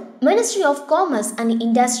along with Ministry of Commerce and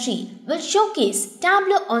Industry will showcase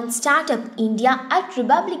tableau on Startup India at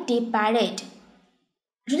Republic Day Parade.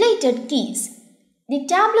 Related keys: the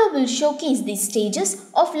tableau will showcase the stages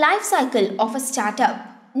of life cycle of a startup.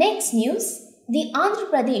 Next news: the Andhra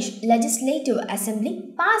Pradesh Legislative Assembly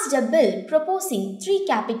passed a bill proposing 3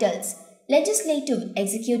 capitals: legislative,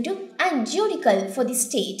 executive and judicial for the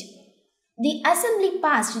state. The Assembly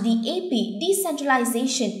passed the AP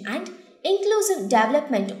Decentralization and Inclusive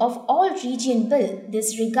Development of All Region Bill this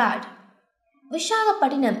regard.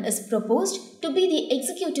 Visakhapatnam is proposed to be the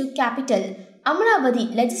executive capital, Amaravati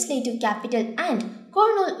legislative capital and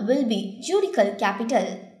Kurnool will be judicial capital.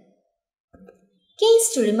 Keys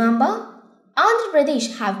to remember: Andhra Pradesh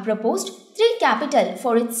have proposed 3 capital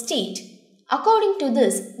for its state. According to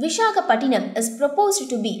this, Visakhapatnam is proposed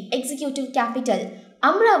to be executive capital,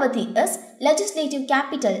 Amravati is legislative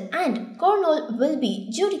capital and Kurnool will be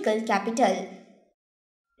judicial capital.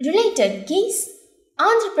 Related keys: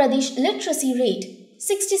 Andhra Pradesh literacy rate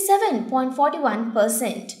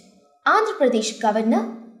 67.41%. Andhra Pradesh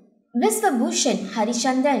Governor Viswabhushan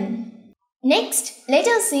Harichandran. Next, let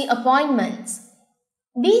us see appointments.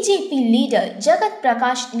 BJP leader Jagat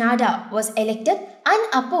Prakash Nada was elected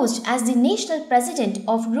unopposed as the national president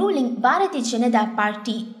of ruling Bharatiya Janata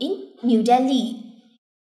Party in New Delhi.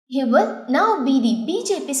 He will now be the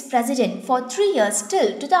BJP's president for 3 years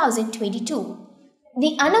till 2022.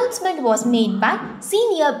 The announcement was made by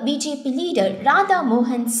senior BJP leader Radha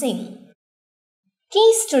Mohan Singh.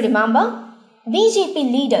 Keys to remember: BJP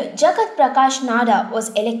leader Jagat Prakash Nada was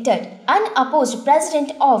elected unopposed president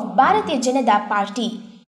of Bharatiya Janata Party.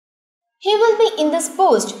 He will be in this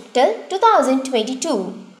post till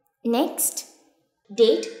 2022. Next,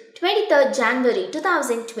 date 23rd January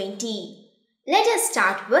 2020. Let us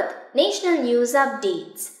start with national news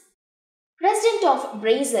updates. President of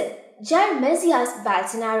Brazil, Jair Messias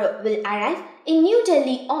Bolsonaro, will arrive in New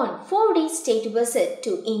Delhi on 4-day state visit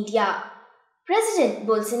to India. President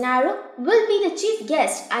Bolsonaro will be the chief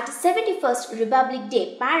guest at 71st Republic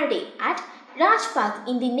Day Parade at Rajpath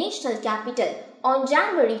in the national capital on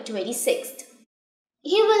January 26th.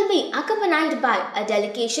 He will be accompanied by a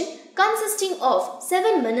delegation consisting of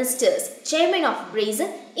 7 ministers, chairman of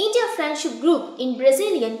Brazil-India Friendship Group in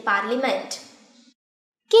Brazilian Parliament.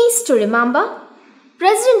 Keys to remember: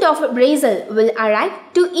 President of Brazil will arrive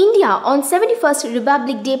to India on 71st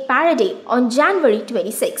Republic Day Parade on January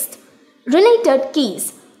 26th. Related keys: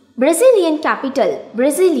 Brazilian capital,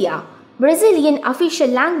 Brasilia. Brazilian official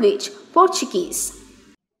language, Portuguese.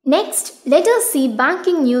 Next, let us see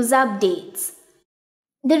banking news updates.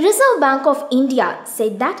 The Reserve Bank of India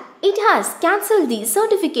said that it has cancelled the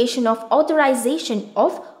certification of authorization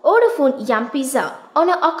of Vodafone M-Pesa on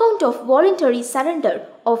account of voluntary surrender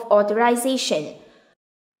of authorization.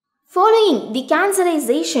 Following the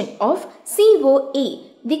cancellation of COA,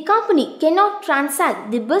 the company cannot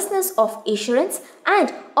transact the business of issuance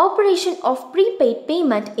and operation of prepaid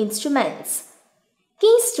payment instruments.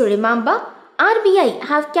 Keys to remember: RBI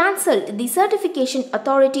have cancelled the certification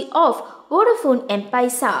authority of Vodafone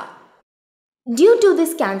M-Pesa. Due to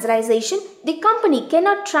this cancellation, the company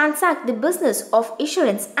cannot transact the business of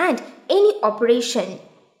issuance and any operation.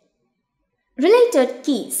 Related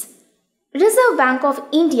keys: Reserve Bank of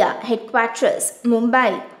India Headquarters,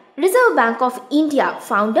 Mumbai. Reserve Bank of India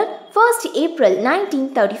founded 1st April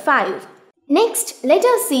 1935. Next, let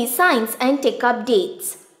us see science and tech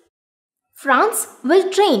updates. France will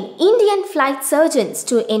train Indian flight surgeons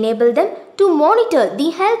to enable them to monitor the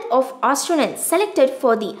health of astronauts selected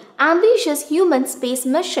for the ambitious human space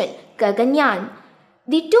mission Gaganyaan.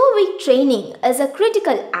 The 2-week training is a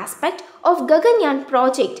critical aspect of Gaganyaan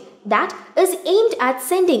project that is aimed at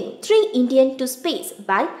sending 3 Indians to space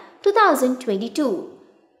by 2022.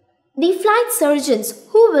 The flight surgeons,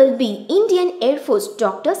 who will be Indian Air Force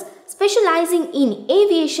doctors specializing in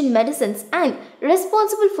aviation medicines and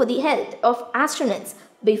responsible for the health of astronauts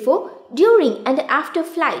before, during and after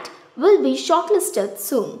flight, will be shortlisted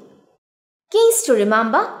soon. Keys to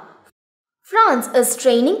remember: France is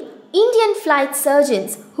training Indian flight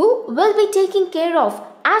surgeons who will be taking care of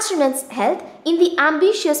astronauts' health in the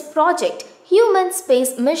ambitious project Human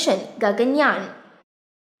Space Mission Gaganyaan.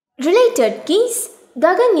 Related keys: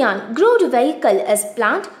 Gaganyaan crewed vehicle is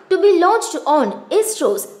planned to be launched on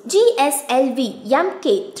ISRO's GSLV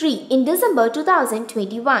Mk3 in December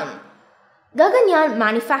 2021. Gaganyaan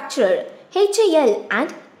manufacturer HAL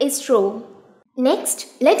and ISRO. Next,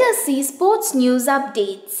 let us see sports news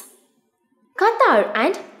updates. Qatar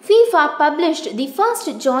and FIFA published the first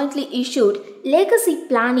jointly issued Legacy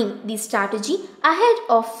Planning the Strategy ahead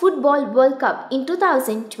of Football World Cup in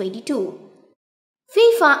 2022.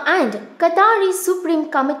 FIFA and Qatari Supreme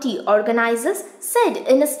Committee organizers said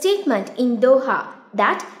in a statement in Doha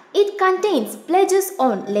that it contains pledges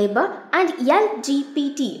on labor and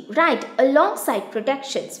LGBT rights alongside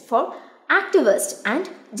protections for activists and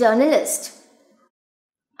journalists.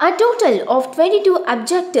 A total of 22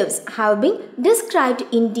 objectives have been described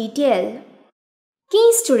in detail.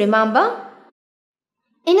 Keys to remember: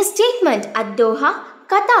 in a statement at Doha,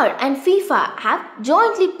 Qatar and FIFA have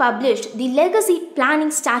jointly published the Legacy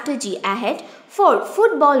Planning Strategy ahead for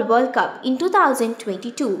Football World Cup in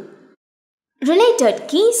 2022. Related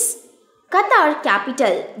keys: Qatar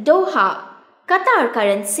capital, Doha. Qatar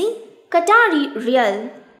currency, Qatari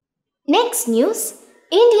Riyal. Next news: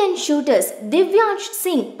 Indian shooters Divyansh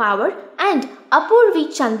Singh Pawar and Apurvi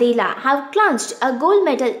Chandela have clinched a gold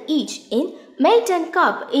medal each in Maiden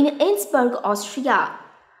Cup in Innsbruck, Austria.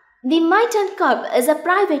 The Miton Cup is a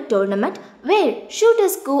private tournament where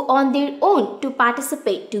shooters go on their own to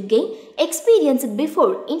participate to gain experience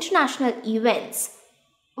before international events.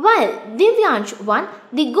 While Divyansh won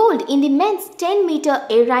the gold in the men's 10-meter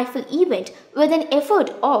air rifle event with an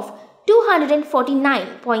effort of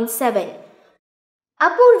 249.7.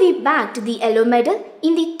 Apurvi bagged the yellow medal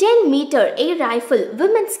in the 10-meter air rifle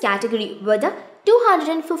women's category with a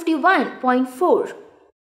 251.4.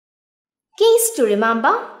 Keys to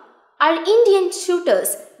remember: our Indian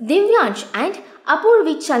shooters Divyansh and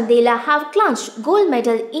Apurvi Chandela have clinched gold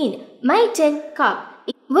medal in Miton Cup,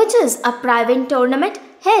 which is a private tournament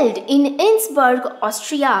held in Innsbruck,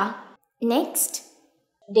 Austria. Next,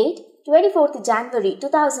 date 24th January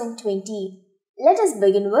 2020. Let us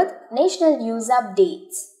begin with national news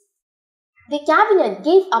updates. The Cabinet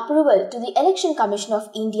gave approval to the Election Commission of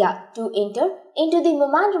India to enter into the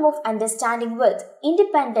Memorandum of Understanding with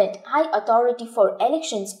Independent High Authority for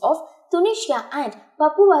Elections of Tunisia and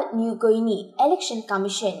Papua New Guinea Election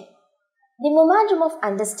Commission. The Memorandum of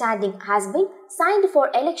Understanding has been signed for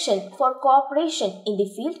election for cooperation in the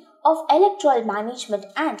field of electoral management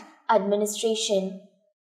and administration.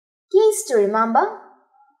 Keys to remember: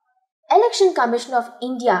 Election Commission of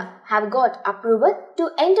India have got approval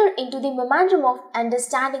to enter into the Memorandum of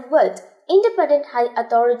Understanding with Independent High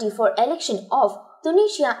Authority for Election of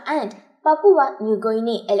Tunisia and Papua New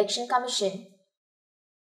Guinea Election Commission.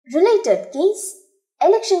 Related keys: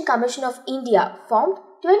 Election Commission of India formed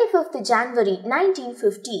 25th January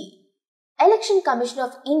 1950. Election Commission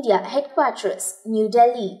of India Headquarters, New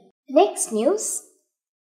Delhi. Next news.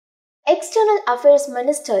 External Affairs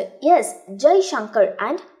Minister S. Jaishankar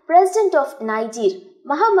and President of Niger,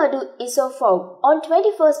 Mahamadou Issoufou, on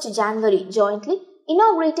 21st January jointly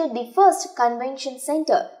inaugurated the first convention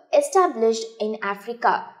center established in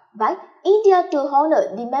Africa by India to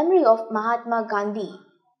honor the memory of Mahatma Gandhi.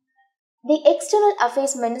 The External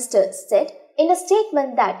Affairs Minister said in a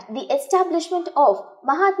statement that the establishment of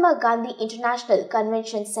Mahatma Gandhi International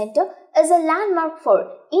Convention Center is a landmark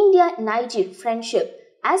for India-Niger friendship,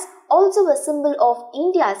 as also a symbol of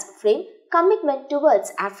India's firm commitment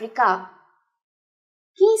towards Africa.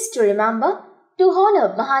 Keys to remember: to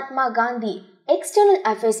honor Mahatma Gandhi, External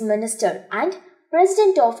Affairs Minister and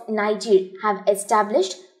President of Niger have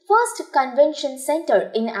established first convention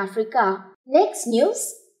center in Africa. Next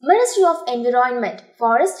news. Ministry of Environment,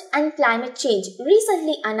 Forest and Climate Change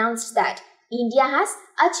recently announced that India has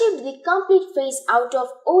achieved the complete phase out of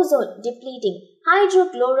ozone depleting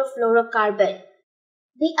hydrochlorofluorocarbon.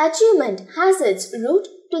 The achievement has its root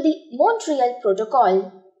to the Montreal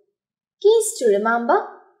Protocol. Keys to remember: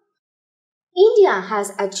 India has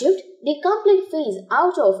achieved the complete phase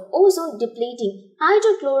out of ozone depleting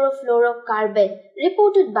hydrochlorofluorocarbon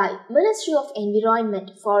reported by Ministry of Environment,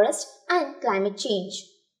 Forest and Climate Change.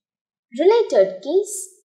 Related keys: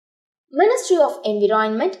 Ministry of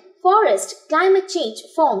Environment, Forest, Climate Change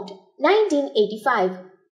formed 1985.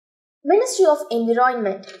 Ministry of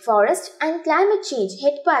Environment, Forest and Climate Change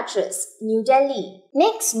Headquarters, New Delhi.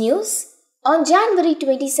 Next news. On January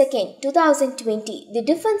 22, 2020, the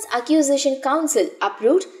Defence Acquisition Council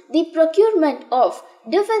approved the procurement of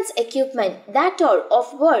defence equipment that are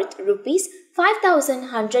of worth Rs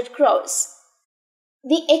 5,100 crores.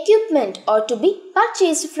 The equipment are to be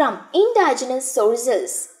purchased from indigenous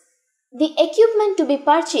sources. The equipment to be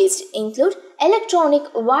purchased include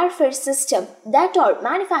electronic warfare systems that are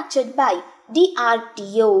manufactured by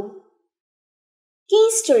DRDO.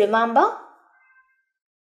 Keys to remember: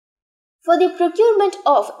 for the procurement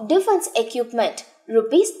of defence equipment,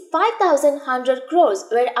 Rs 5,100 crores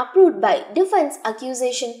were approved by Defence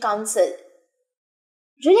Acquisition Council.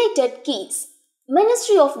 Related keys: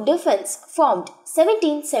 Ministry of Defence formed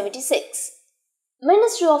 1776.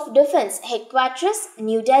 Ministry of Defence Headquarters,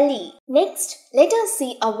 New Delhi. Next, let us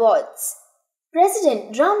see awards.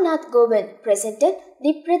 President Ramnath Kovind presented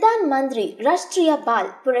the Pradhan Mantri Rashtriya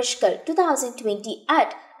Bal Purashkar 2020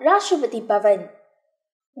 at Rashtrapati Bhavan.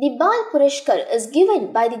 The Bal Purashkar is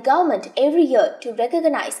given by the government every year to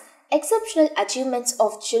recognize exceptional achievements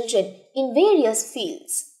of children in various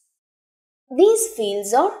fields. These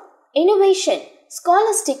fields are innovation,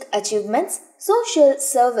 scholastic achievements, social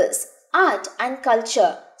service, art and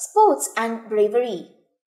culture, sports and bravery.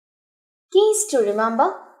 Keys to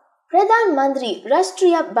remember: Pradhan Mantri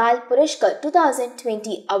Rashtriya Bal Purashkar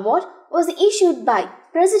 2020 award was issued by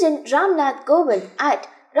President Ramnath Kovind at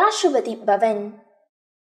Rashtrapati Bhavan.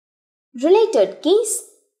 Related keys: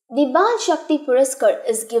 the Bal Shakti Puraskar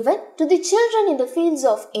is given to the children in the fields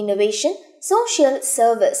of innovation, social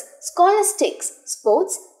service, scholastics,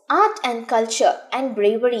 sports, art and culture and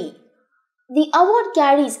bravery. The award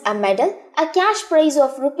carries a medal, a cash prize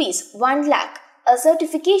of rupees 1 lakh, a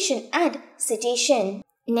certification and citation.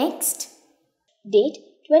 Next, date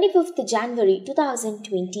 25th January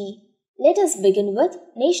 2020. Let us begin with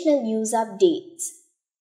national news updates.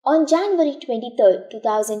 On January 23,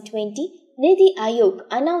 2020, Niti Aayog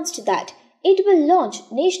announced that it will launch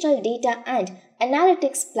National Data and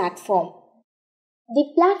Analytics Platform.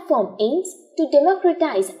 The platform aims to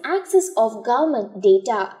democratize access of government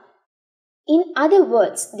data. In other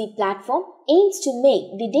words, the platform aims to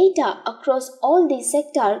make the data across all the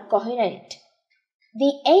sector coherent.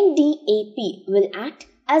 The NDAP will act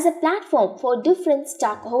as a platform for different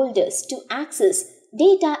stakeholders to access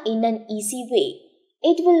data in an easy way.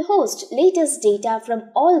 It will host latest data from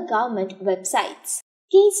all government websites.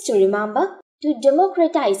 Keys to remember: to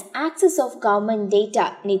democratize access of government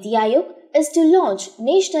data, Niti Aayog is to launch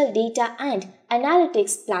National Data and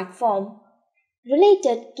Analytics Platform.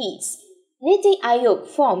 Related keys: Niti Aayog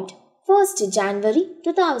formed 1st January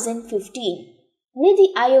 2015.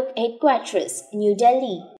 Niti Aayog Headquarters, New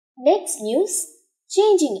Delhi. Next news: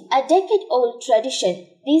 changing a decade-old tradition,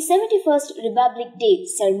 the 71st Republic Day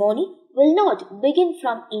ceremony will not begin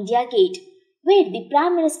from India Gate, where the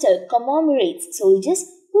Prime Minister commemorates soldiers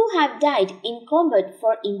who have died in combat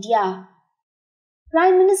for India.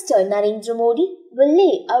 Prime Minister Narendra Modi will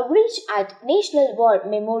lay a bridge at National War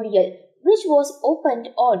Memorial, which was opened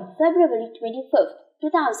on February 25,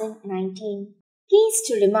 2019. Keys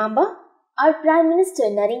to remember: our Prime Minister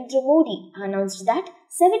Narendra Modi announced that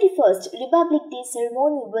 71st Republic Day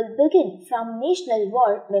ceremony will begin from National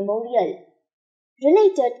War Memorial.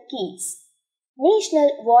 Related keys: National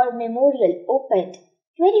War Memorial opened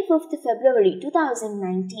 25th February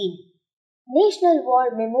 2019. National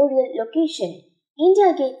War Memorial location: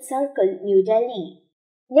 India Gate Circle, New Delhi.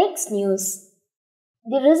 Next news: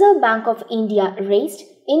 the Reserve Bank of India raised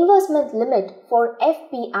investment limit for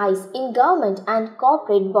FPIs in government and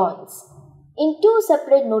corporate bonds. In two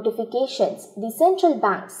separate notifications, the central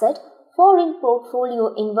bank said foreign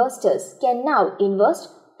portfolio investors can now invest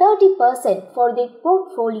 30% for their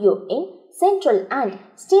portfolio in central and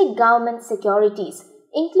state government securities,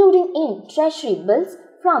 including in treasury bills,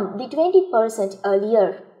 from the 20%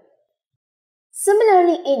 earlier.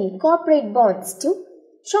 Similarly, in corporate bonds too,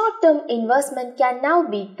 short-term investment can now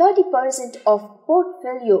be 30% of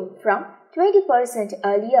portfolio from 20%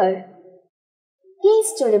 earlier.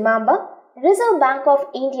 Keys to remember: Reserve Bank of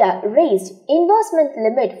India raised investment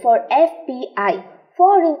limit for FPI.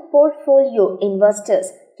 Foreign portfolio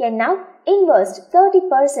investors can now invest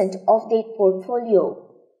 30% of their portfolio.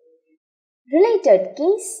 Related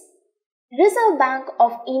keys: Reserve Bank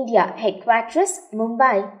of India Headquarters,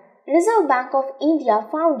 Mumbai. Reserve Bank of India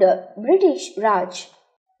founder, British Raj.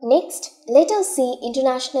 Next, let us see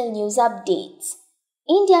international news updates.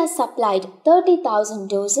 India supplied 30,000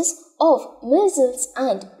 doses of measles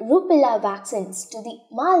and rubella vaccines to the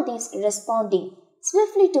Maldives, responding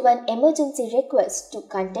swiftly to an emergency request to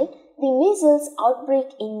contain the measles outbreak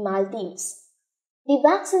in Maldives. The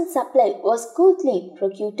vaccine supply was quickly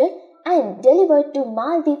procured and delivered to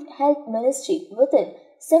Maldives Health Ministry within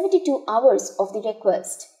 72 hours of the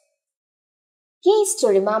request. Keys to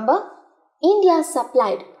remember: India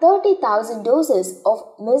supplied 30,000 doses of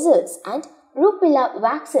measles and rubella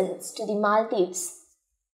vaccines to the Maldives.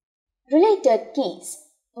 Related keys: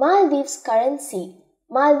 Maldives currency,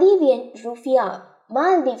 Maldivian rupiah,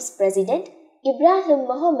 Maldives President Ibrahim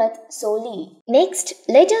Mohammed Soli. Next,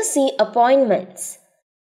 let us see appointments.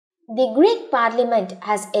 The Greek Parliament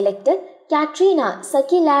has elected Katerina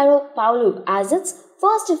Sakellaropoulou as its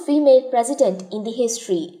first female president in the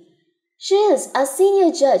history. She is a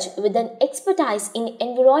senior judge with an expertise in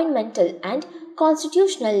environmental and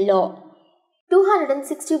constitutional law.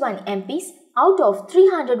 261 MPs out of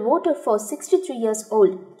 300 voted for 63 years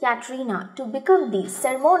old Katerina to become the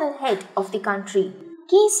ceremonial head of the country.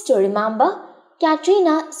 Keys to remember: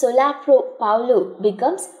 Katerina Sakellaropoulou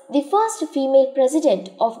becomes the first female president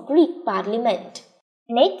of Greek Parliament.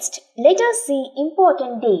 Next, let us see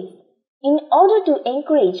important dates. In order to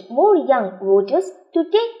encourage more young voters to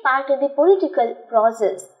take part in the political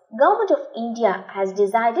process, Government of India has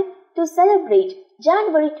decided to celebrate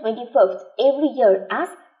January 25th every year as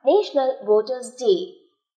National Voters' Day.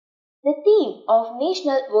 The theme of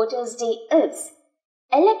National Voters' Day is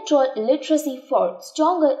Electoral Literacy for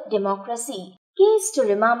Stronger Democracy. Keys to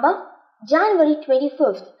remember: January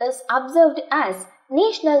 25th is observed as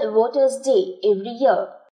National Voters' Day every year.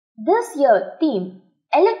 This year theme: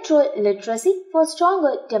 Electoral Literacy for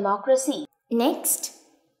Stronger Democracy. Next,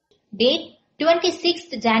 Date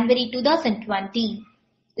 26th January 2020.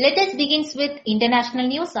 Let us begin with international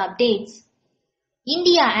news updates.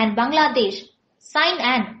 India and Bangladesh sign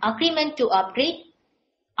an agreement to upgrade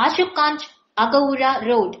Ashokganj-Agaura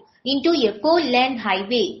Road into a 4-lane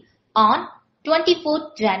highway on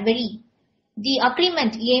 24th January. The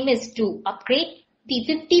agreement aim is to upgrade the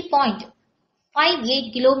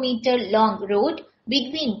 50.58 km long road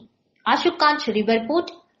between Ashokganj River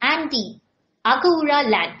Port and the Agaura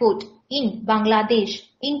Land Port in Bangladesh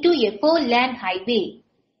into a 4-lane highway.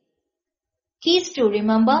 Keys to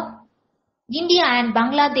remember: India and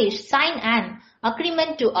Bangladesh sign an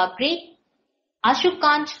agreement to upgrade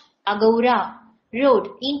Ashokganj-Agaura Road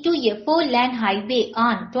into a 4-lane highway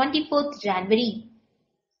on 24th January.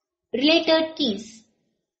 Related keys: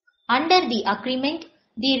 under the agreement,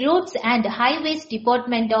 the Roads and Highways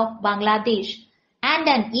Department of Bangladesh and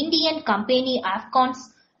an Indian company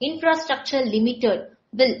Afghans Infrastructure Limited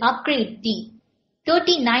will upgrade the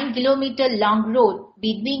 39 km long road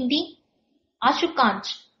between the Ashokganj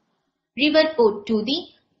River Port to the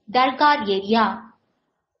Dargar area.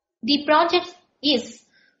 The project is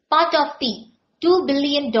part of the $2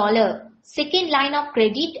 billion second line of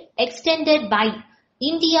credit extended by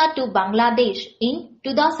India to Bangladesh in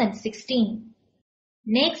 2016.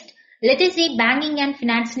 Next, let us see banking and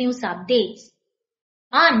finance news updates.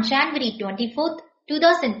 On January 24,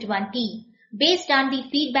 2020, based on the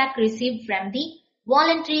feedback received from the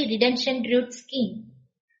Voluntary Redemption Route Scheme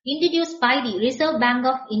introduced by the Reserve Bank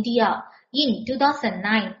of India in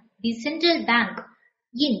 2009, the Central Bank,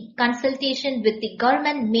 in consultation with the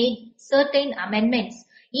government, made certain amendments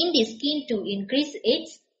in the scheme to increase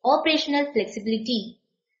its operational flexibility.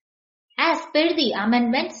 As per the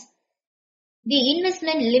amendments, the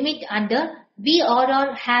investment limit under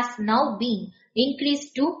VRR has now been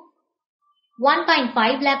increased to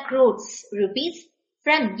 1.5 lakh crores rupees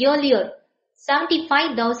from earlier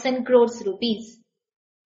 75,000 crores rupees.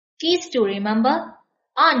 Keys to remember: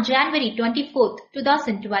 on January 24,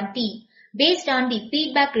 2020, based on the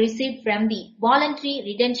feedback received from the Voluntary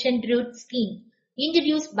Redemption Route Scheme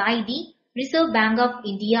introduced by the Reserve Bank of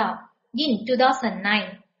India in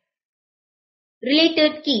 2009.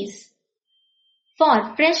 Related keys: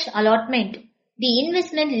 for fresh allotment, the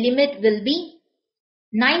investment limit will be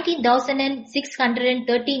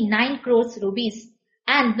 19,639 crores rupees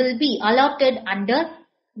and will be allotted under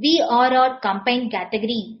VRR combined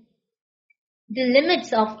category. The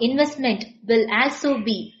limits of investment will also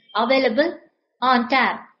be available on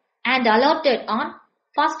tap and allotted on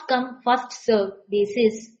first come first served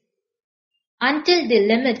basis. Until the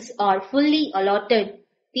limits are fully allotted,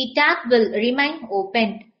 the tap will remain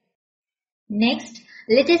open. Next,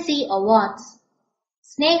 let us see awards.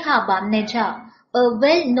 Sneha Bamneja, a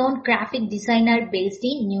well-known graphic designer based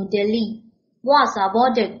in New Delhi, was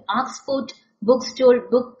awarded Oxford Bookstore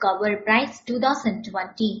Book Cover Prize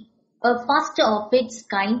 2020, a first of its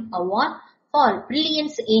kind award for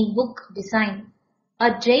brilliance in book design.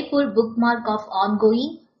 A Jaipur bookmark of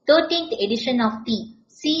ongoing 13th edition of the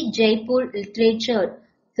See Jaipur Literature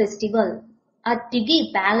Festival at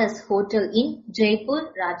Digi Palace Hotel in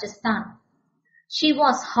Jaipur, Rajasthan. She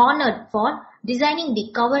was honored for designing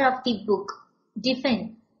the cover of the book,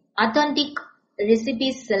 Defend Authentic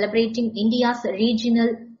Recipes Celebrating India's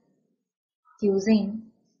Regional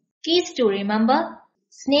Cuisine. Keys to remember: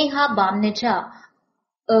 Sneha Bamneja,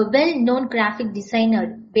 a well-known graphic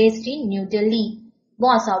designer based in New Delhi,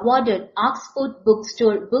 was awarded Oxford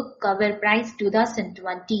Bookstore Book Cover Prize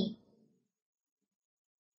 2020.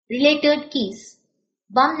 Related keys: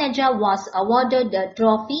 Bamneja was awarded a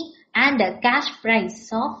trophy and a cash prize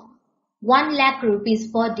of 1 lakh rupees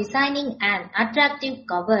for designing an attractive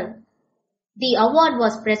cover. The award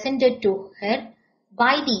was presented to her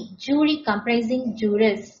by the jury comprising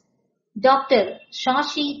jurors Dr.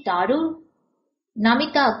 Shashi Tharoor,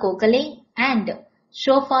 Namita Kokale and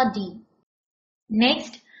Shofa D.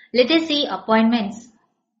 Next, let us see appointments.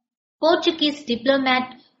 Portuguese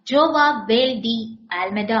diplomat João de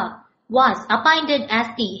Almeida was appointed as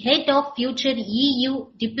the head of future EU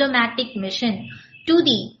diplomatic mission to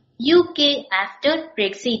the UK after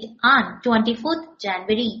Brexit on 24th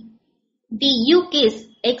January. The UK's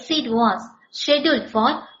exit was scheduled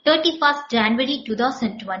for 31st January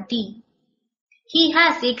 2020. He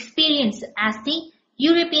has experience as the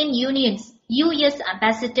European Union's US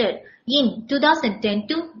ambassador in 2010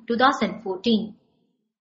 to 2014.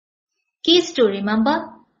 Keys to remember: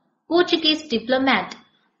 Portuguese diplomat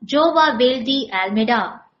João de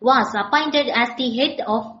Almeida was appointed as the head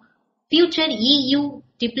of future EU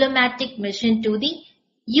diplomatic mission to the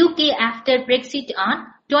UK after Brexit on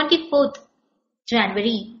 24th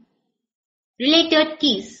January. Related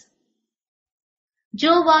keys: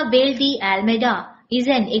 João de Almeida is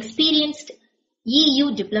an experienced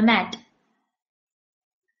EU diplomat.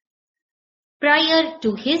 Prior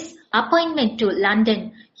to his appointment to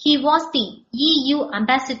London, he was the EU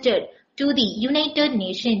ambassador to the United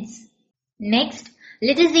Nations. Next,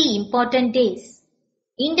 let us see important days.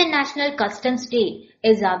 International Customs Day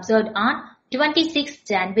is observed on 26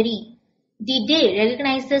 January. The day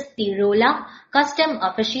recognizes the role of custom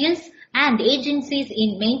officials and agencies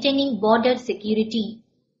in maintaining border security.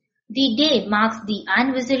 The day marks the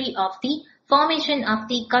anniversary of the formation of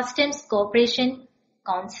the Customs Cooperation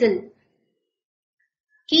Council.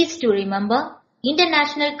 Keys to remember: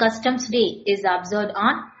 International Customs Day is observed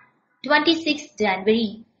on 26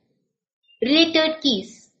 January. Related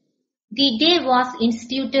keys: the day was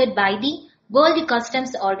instituted by the World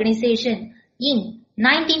Customs Organization in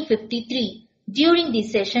 1953 during the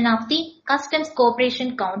session of the Customs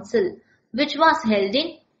Cooperation Council, which was held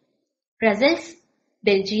in Brussels,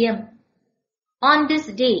 Belgium. On this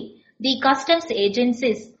day, the customs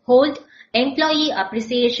agencies hold employee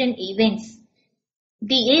appreciation events.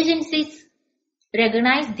 The agencies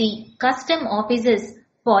recognize the custom officers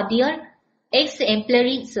for their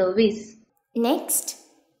exemplary service. Next.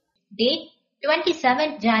 Date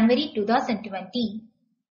 27 January 2020.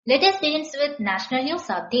 Let us begin with national news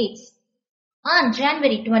updates. On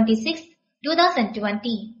January 26,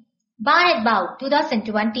 2020, Bharat Bhav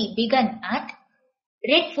 2020 began at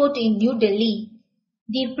Red Fort in New Delhi.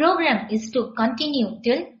 The program is to continue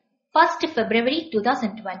till 1st February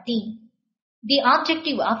 2020. The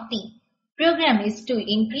objective of the program is to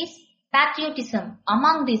increase patriotism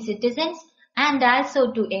among the citizens and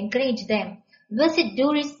also to encourage them visit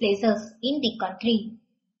tourist places in the country.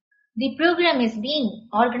 The program is being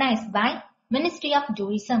organized by Ministry of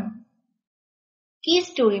Tourism.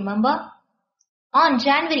 Keys to remember: on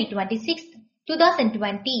January 26,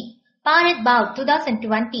 2020, Bharat Bhav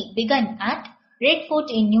 2020 began at Red Fort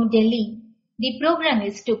in New Delhi. The program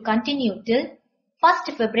is to continue till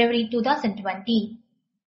 1st February 2020.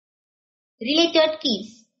 Related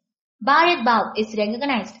keys: Bharat Bhav is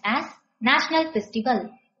recognized as National Festival.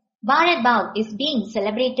 Bharat Bhav is being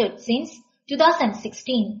celebrated since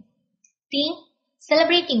 2016. Theme: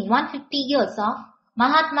 celebrating 150 years of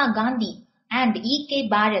Mahatma Gandhi and E.K.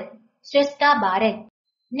 Bharat, Shrestha Bharat.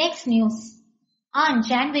 Next news. On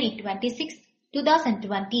January 26,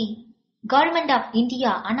 2020, Government of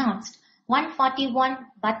India announced 141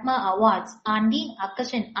 Padma Awards on the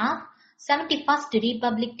occasion of 71st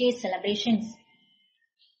Republic Day celebrations.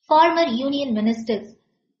 Former Union Ministers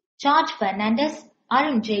George Fernandes,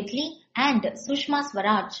 Arun Jaitley and Sushma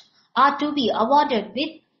Swaraj are to be awarded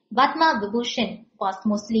with Padma Vibhushan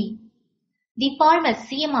posthumously. The former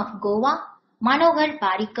CM of Goa, Manohar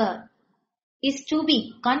Parrikar, is to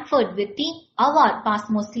be conferred with the award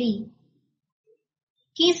posthumously.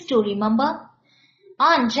 Keys to remember: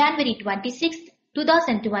 on January 26,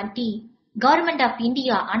 2020, Government of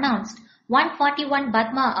India announced 141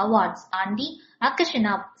 Padma Awards on the occasion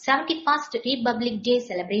of 71st Republic Day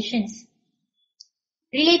celebrations.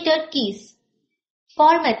 Related keys: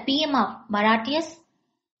 former PM of Mauritius,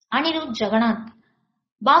 Anirudh Jagannath,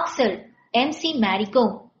 boxer MC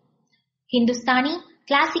Marigo, Hindustani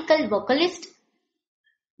classical vocalist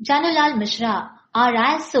Janulal Mishra are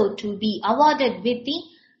also to be awarded with the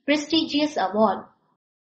prestigious award.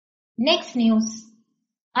 Next news.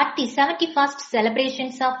 At the 71st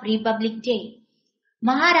celebrations of Republic Day,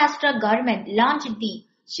 Maharashtra government launched the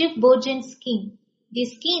Shiv Bhojan scheme. The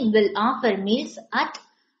scheme will offer meals at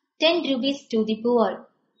 10 rupees to the poor.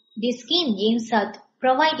 The scheme aims at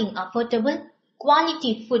providing affordable,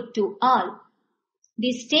 quality food to all.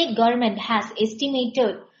 The state government has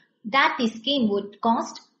estimated that the scheme would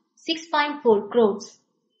cost 6.4 crores.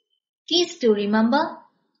 Keys to remember: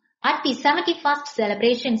 at the 71st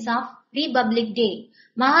celebrations of Republic Day,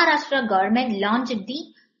 Maharashtra government launched the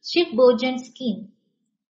Shiv Bhojan scheme.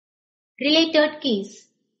 Related keys: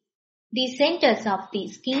 the centers of the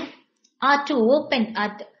scheme are to open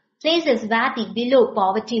at places where the below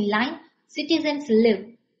poverty line citizens live.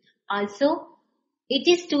 Also, it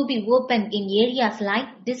is to be opened in areas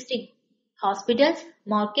like district hospitals,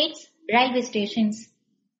 markets, railway stations.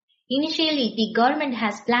 Initially, the government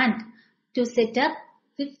has planned to set up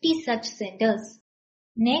 50 such centers.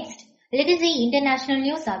 Next, let us see international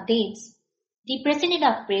news updates. The President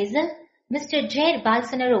of Brazil, Mr. Jair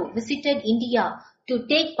Bolsonaro, visited India to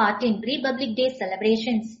take part in Republic Day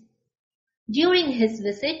celebrations. During his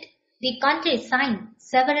visit, the country signed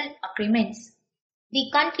several agreements. The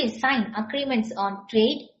country signed agreements on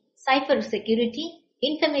trade, cyber security,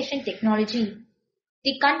 information technology.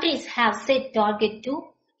 The countries have set target to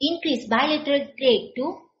increase bilateral trade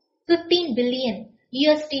to $15 billion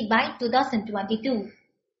by 2022.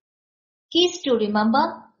 Keys to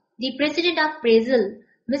remember: the President of Brazil,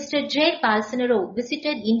 Mr. J. Palsanaro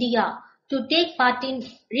visited India to take part in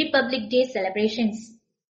Republic Day celebrations.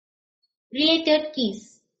 Related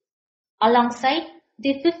keys. Alongside,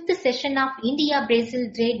 the fifth session of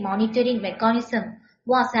India-Brazil Trade Monitoring Mechanism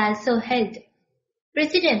was also held.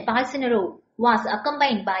 President Palsanaro was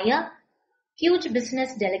accompanied by a huge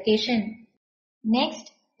business delegation.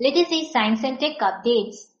 Next, let us see science and tech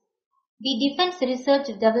updates. The Defense Research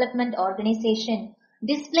Development Organization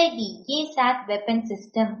displayed the ASAT weapon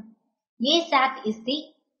system. ASAT is the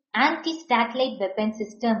anti-satellite weapon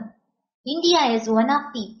system. India is one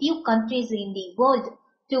of the few countries in the world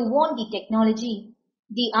to own the technology.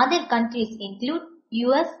 The other countries include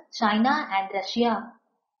US, China and Russia.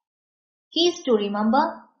 Keys to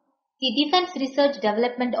remember. The Defense Research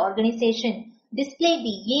Development Organization displayed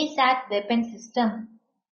the ASAT weapon system.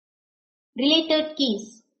 Related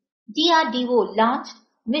keys. DRDO launched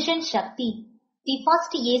Mission Shakti, the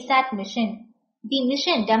first ASAT mission. The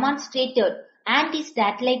mission demonstrated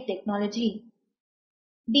anti-satellite technology.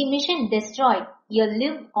 The mission destroyed a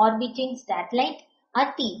live orbiting satellite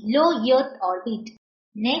at the low Earth orbit.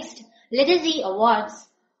 Next, let us see awards.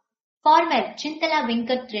 Farmer Chintala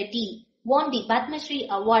Venkat Reddy won the Padma Shri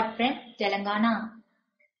Award from Telangana.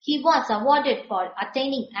 He was awarded for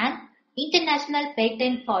attaining an international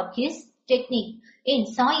patent for his technique in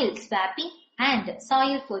soil swapping and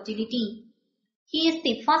soil fertility. He is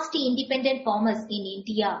the first independent farmer in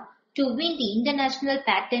India to win the international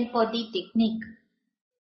patent for the technique.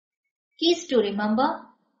 Keys to remember.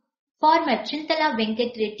 Farmer Chintala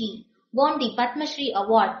Venkat Reddy won the Padma Shri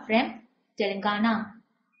Award from Telangana.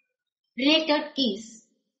 Related keys.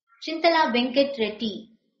 Chintala Venkat Reddy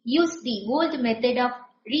used the old method of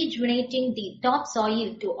rejuvenating the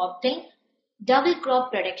topsoil to obtain double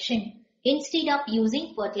crop production instead of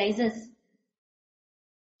using fertilizers.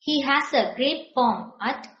 He has a grape farm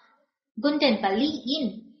at Gundanpalli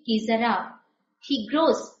in Kizara. He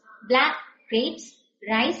grows black grapes,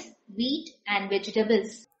 rice, wheat and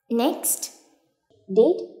vegetables. Next,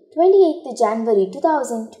 date 28th January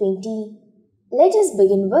 2020. Let us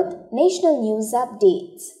begin with national news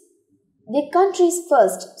updates. The country's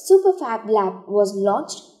first Superfab Lab was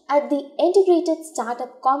launched at the Integrated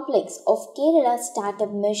Startup Complex of Kerala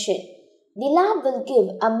Startup Mission. The lab will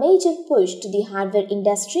give a major push to the hardware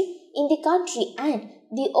industry in the country and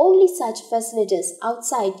the only such facilities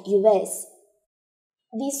outside US.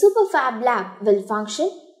 The Superfab Lab will function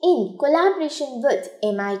in collaboration with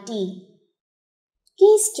MIT.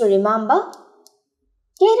 Keys to remember.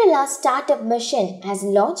 Kerala Startup Mission has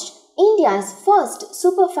launched India's first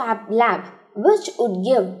Superfab Lab, which would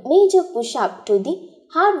give major push-up to the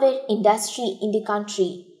hardware industry in the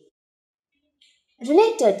country.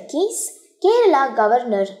 Related keys. Kerala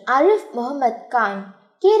Governor Arif Muhammad Khan,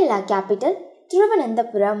 Kerala capital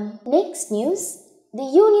Thiruvananthapuram. Next news. The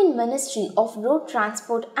Union Ministry of Road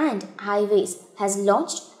Transport and Highways has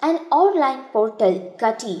launched an online portal,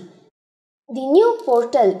 Gati. The new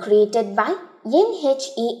portal created by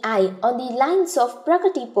NHAI on the lines of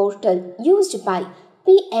Pragati portal used by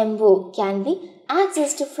PMO can be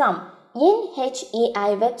accessed from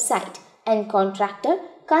NHAI website and contractor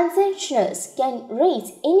concessionaires can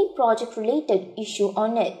raise any project related issue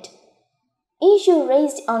on it. Issue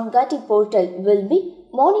raised on Gati portal will be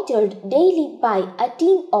monitored daily by a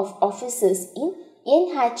team of officers in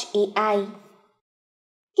NHAI.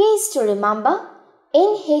 Keys to remember.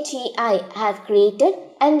 NHAI have created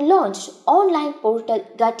and launched online portal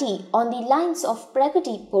Gati on the lines of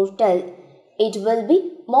Pragati portal. It will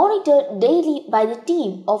be monitored daily by the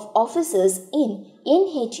team of officers in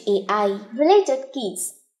NHAI. Related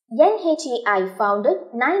keys. NHAI founded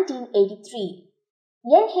 1983.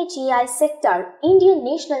 NHAI sector Indian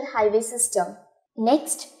National Highway System.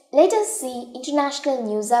 Next, let us see international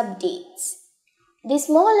news updates. The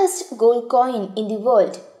smallest gold coin in the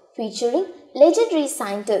world, featuring legendary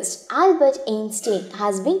scientist Albert Einstein,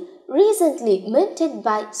 has been recently minted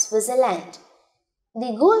by Switzerland.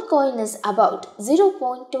 The gold coin is about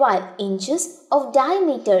 0.12 inches of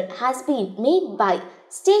diameter, has been made by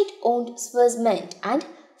state-owned Swiss Mint and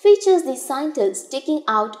features the scientist sticking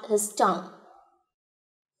out his tongue.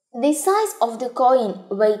 The size of the coin,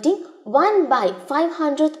 weighing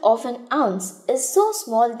 1/500th of an ounce, is so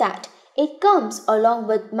small that it comes along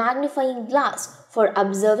with magnifying glass for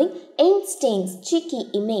observing Einstein's cheeky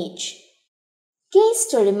image. Keys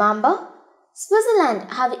to remember.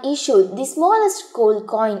 Switzerland have issued the smallest gold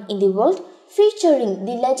coin in the world, featuring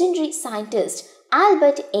the legendary scientist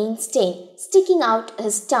Albert Einstein sticking out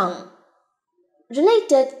his tongue.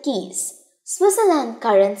 Related keys. Switzerland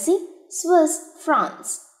currency, Swiss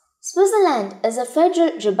francs. Switzerland is a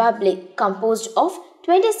federal republic composed of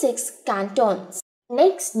 26 cantons.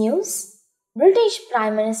 Next news. British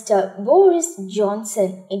Prime Minister Boris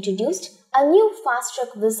Johnson introduced a new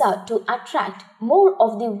fast-track visa to attract more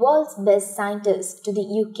of the world's best scientists to the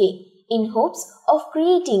UK in hopes of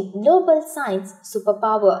creating global science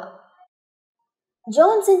superpower.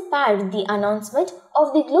 Johnson paired the announcement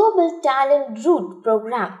of the Global Talent Route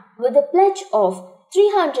program with a pledge of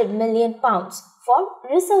 £300 million for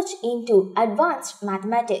research into advanced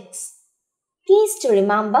mathematics. Pleased to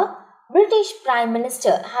remember, British Prime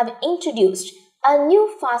Minister have introduced a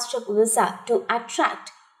new fast-track visa to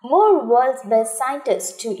attract more world's best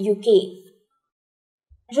scientists to UK.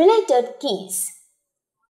 Related keys.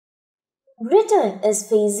 Britain is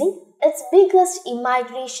facing its biggest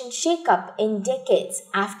immigration shake-up in decades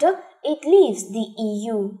after it leaves the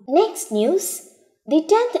EU. Next news. The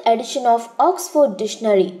 10th edition of Oxford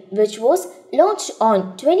Dictionary, which was launched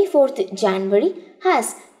on 24th January,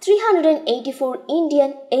 has 384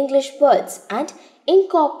 Indian English words and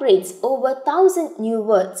incorporates over 1,000 new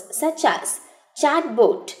words such as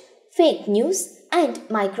chatbot, fake news, and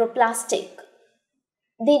microplastic.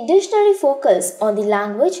 The dictionary focuses on the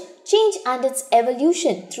language change and its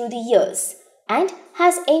evolution through the years and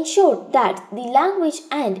has ensured that the language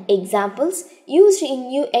and examples used in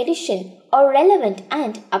new edition are relevant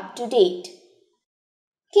and up to date.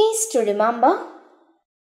 Keys to remember.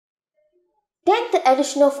 10th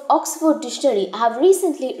edition of Oxford Dictionary have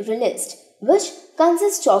recently released, which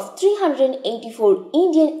consists of 384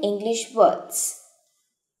 Indian English words.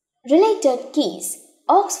 Related keys.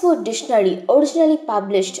 Oxford Dictionary originally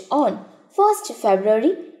published on 1st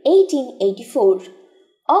February 1884.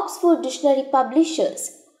 Oxford Dictionary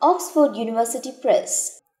Publishers, Oxford University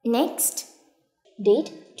Press. Next.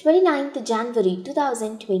 Date 29th January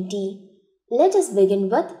 2020. Let us begin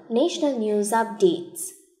with national news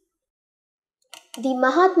updates. The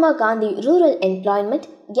Mahatma Gandhi Rural Employment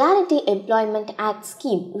Guarantee Employment Act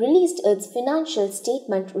scheme released its financial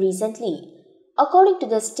statement recently. According to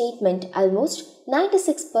the statement, almost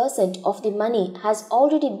 96% of the money has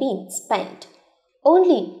already been spent.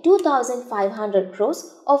 Only 2,500 crores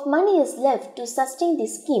of money is left to sustain the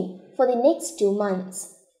scheme for the next 2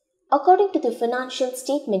 months. According to the financial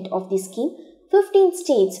statement of the scheme, 15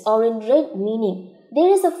 states are in red, meaning there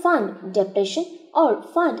is a fund depletion or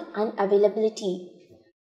fund unavailability.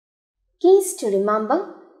 Keys to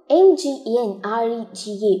remember.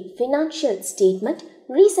 MGNREGA financial statement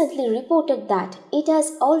recently reported that it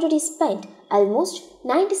has already spent almost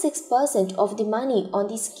 96% of the money on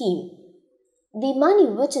the scheme. The money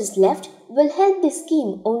which is left will help the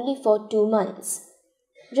scheme only for 2 months.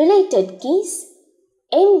 Related keys.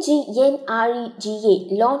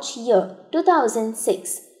 MGNREGA launch year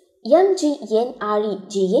 2006.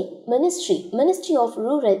 MGNREGA Ministry of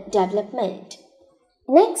Rural Development.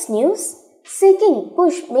 Next news. Seeking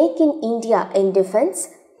push Make in India in defense,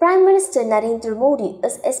 Prime Minister Narendra Modi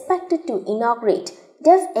is expected to inaugurate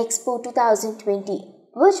Dev Expo 2020,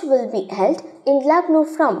 which will be held in Lucknow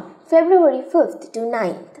from February 5th to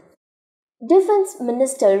 9th. Defense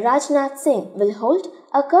Minister Rajnath Singh will hold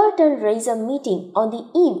a curtain raiser meeting on the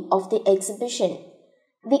eve of the exhibition.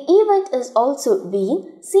 The event is also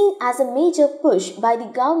being seen as a major push by the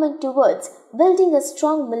government towards building a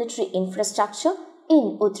strong military infrastructure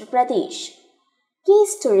in Uttar Pradesh.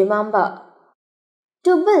 Keys to remember.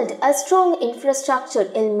 To build a strong infrastructure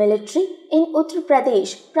in military in Uttar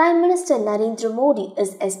Pradesh, Prime Minister Narendra Modi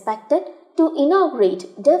is expected to inaugurate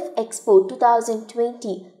Dev Expo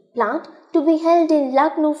 2020, planned to be held in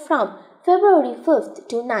Lucknow from February 5th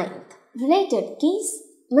to 9th. Related keys.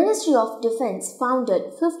 Ministry of Defence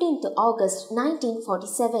founded 15th August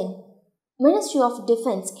 1947. Ministry of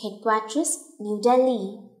Defence Headquarters, New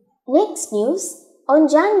Delhi. Next news. On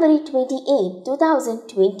January 28,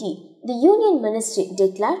 2020, the Union Ministry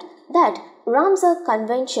declared that Ramsar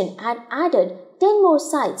Convention had added 10 more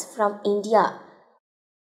sites from India.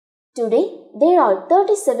 Today, there are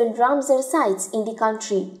 37 Ramsar sites in the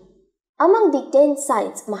country. Among the 10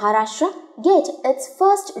 sites, Maharashtra get its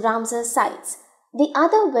first Ramsar sites. The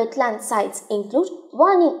other wetland sites include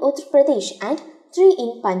 1 in Uttar Pradesh and 3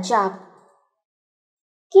 in Punjab.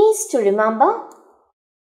 Keys to remember.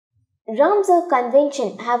 Ramsar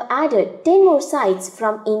Convention have added 10 more sites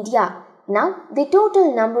from India. Now, the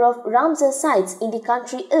total number of Ramsar sites in the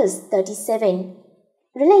country is 37.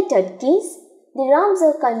 Related keys. The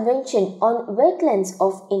Ramsar Convention on Wetlands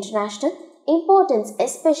of International Importance,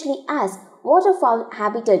 especially as waterfowl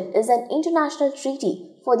habitat, is an international treaty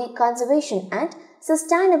for the conservation and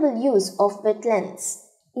sustainable use of wetlands.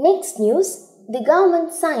 Next news. The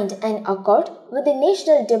government signed an accord with the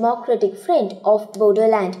National Democratic Front of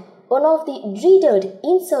Bodoland, one of the dreaded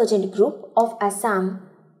insurgent group of Assam.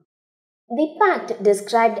 The pact,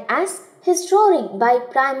 described as historic by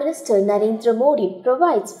Prime Minister Narendra Modi,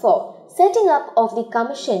 provides for setting up of the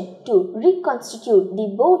Commission to reconstitute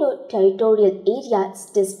the Bodo Territorial Areas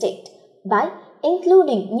district by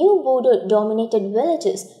including new Bodo-dominated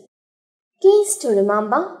villages. Keys to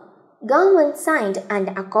remember: Government signed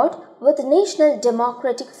an accord with National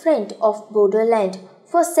Democratic Front of Bodoland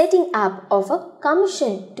for setting up of a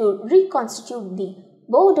commission to reconstitute the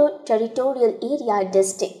Bodo Territorial Area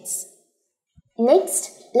districts.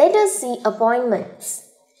 Next, let us see appointments.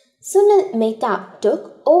 Sunil Mehta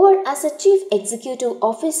took over as a Chief Executive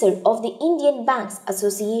Officer of the Indian Banks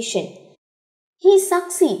Association. He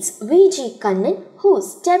succeeds V.G. Kannan, who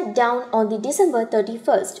stepped down on the December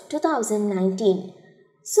 31st, 2019.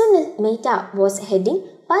 Sunil Mehta was heading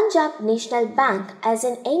Punjab National Bank as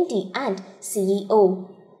an MD and CEO.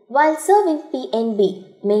 While serving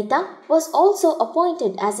PNB, Mehta was also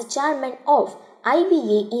appointed as a chairman of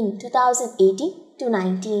IBA in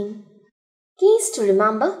 2018-19. Keys to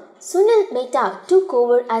remember: Sunil Mehta took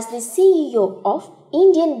over as the CEO of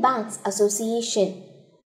Indian Banks Association.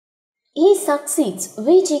 He succeeds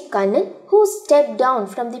V.G. Kannan, who stepped down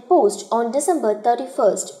from the post on December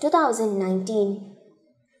 31st, 2019.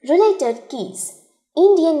 Related keys: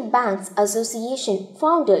 Indian Banks Association,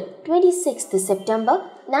 founded 26th September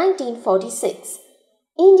 1946.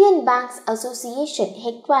 Indian Banks Association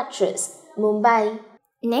headquarters, Mumbai.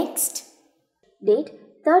 Next, date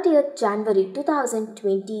 30th January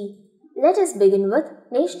 2020. Let us begin with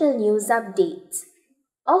national news updates.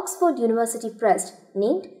 Oxford University Press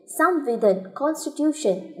named Samvidhan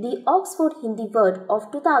Constitution the Oxford Hindi Word of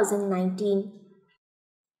 2019.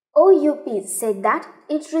 OUP said that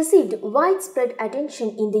it received widespread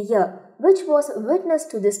attention in the year, which was witness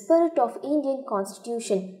to the spirit of Indian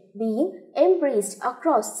Constitution being embraced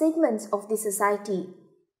across segments of the society.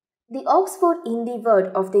 The Oxford Hindi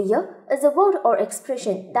Word of the Year is a word or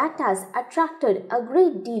expression that has attracted a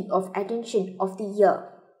great deal of attention of the year.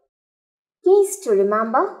 Keys to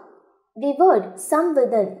remember: the word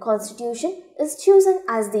Samvidhan Constitution is chosen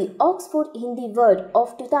as the Oxford Hindi Word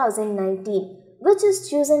of 2019, which is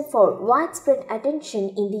chosen for widespread attention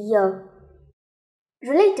in the year.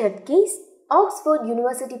 Related keys: Oxford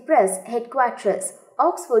University Press headquarters,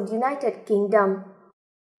 Oxford, United Kingdom.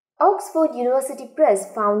 Oxford University Press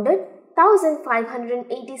founded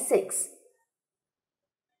 1586.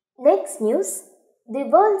 Next news: the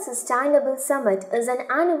World Sustainable Summit is an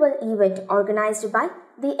annual event organized by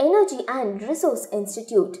the Energy and Resource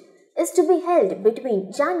Institute. Is to be held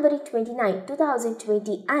between January 29,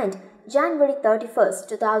 2020 and January 31st,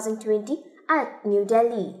 2020 at New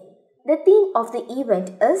Delhi. The theme of the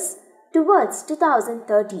event is Towards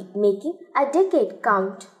 2030, Making a Decade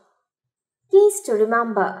Count. Keys to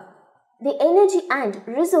remember: the Energy and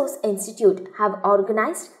Resource Institute have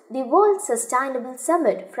organized the World Sustainable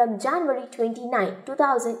Summit from January 29,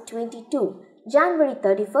 2020 to January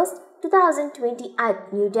 31st, 2020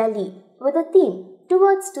 at New Delhi with the theme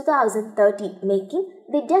Towards 2030, Making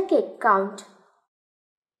the Decade Count.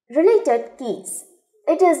 Related keys: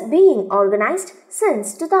 it is being organized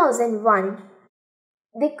since 2001.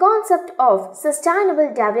 The concept of sustainable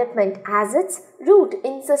development has its root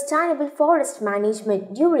in sustainable forest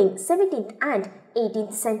management during 17th and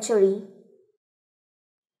 18th century.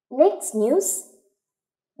 Next news: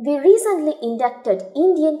 the recently inducted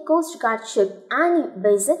Indian Coast Guard ship Annie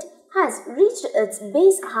Besant has reached its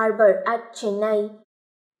base harbour at Chennai.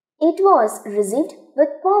 It was received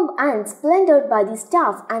with pomp and splendour by the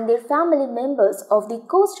staff and their family members of the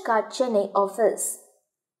Coast Guard Chennai office.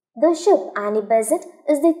 The ship Annie Besant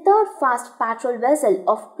is the third fast patrol vessel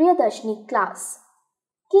of Priyadarshini class.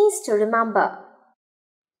 Keys to remember: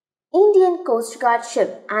 Indian Coast Guard ship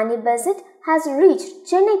Annie Besant has reached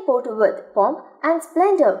Chennai port with pomp and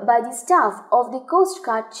splendour by the staff of the Coast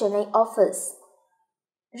Guard Chennai office.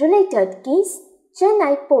 Related keys: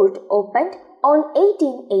 Chennai port opened on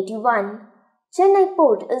 1881. Chennai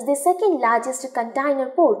port is the second largest container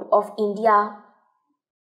port of India.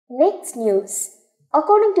 Next news: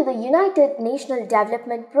 according to the United National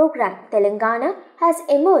Development Programme, Telangana has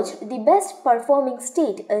emerged the best performing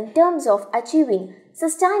state in terms of achieving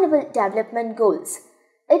sustainable development goals.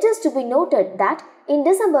 It is to be noted that in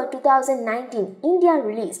December 2019, India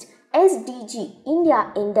released SDG India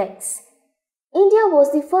Index. India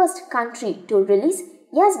was the first country to release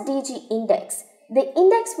SDG Index. The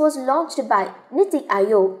index was launched by Niti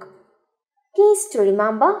Aayog. Keys to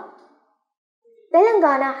remember: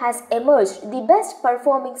 Telangana has emerged the best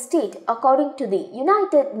performing state according to the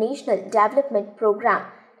United National Development Programme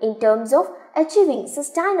in terms of achieving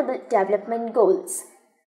sustainable development goals.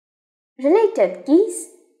 Related keys: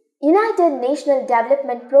 United National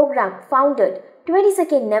Development Program founded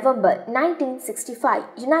 22nd November 1965,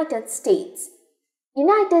 United States.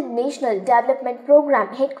 United National Development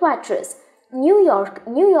Program Headquarters, New York,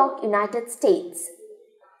 United States.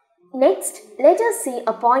 Next, let us see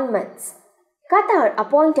appointments. Qatar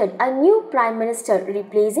appointed a new Prime Minister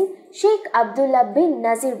replacing Sheikh Abdullah bin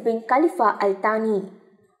Nazir bin Khalifa Al Thani.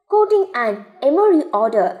 Quoting an Emery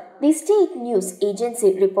order, the state news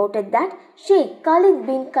agency reported that Sheikh Khalid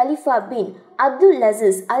bin Khalifa bin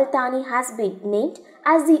Abdulaziz Al Thani has been named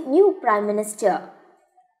as the new Prime Minister.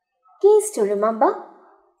 Case to remember: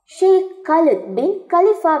 Sheikh Khalid bin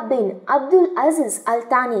Khalifa bin Abdulaziz Al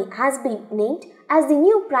Thani has been named as the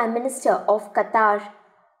new Prime Minister of Qatar.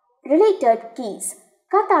 Related keys: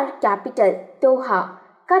 Qatar capital Doha,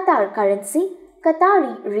 Qatar currency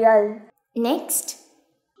Qatari Riyal. Next,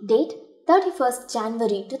 date 31st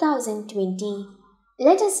January 2020.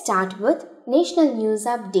 Let us start with national news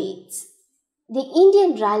updates. The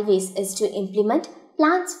Indian Railways is to implement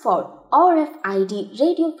plans for RFID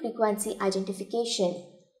radio frequency identification.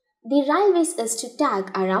 The Railways is to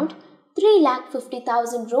tag around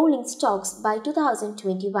 350,000 rolling stocks by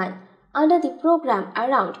 2021. Under the program,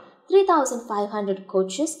 around 3,500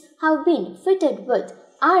 coaches have been fitted with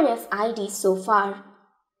RFID so far.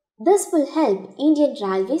 This will help Indian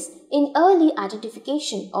Railways in early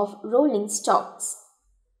identification of rolling stocks.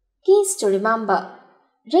 Keys to remember: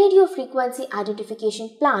 Radio frequency identification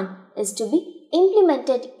plan is to be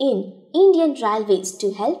implemented in Indian Railways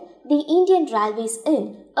to help the Indian Railways in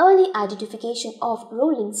early identification of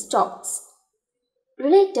rolling stocks.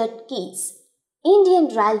 Related keys: Indian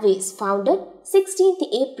Railways founded 16th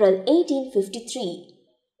April 1853.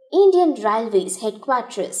 Indian Railways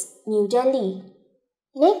headquarters, New Delhi.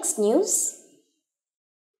 Next news.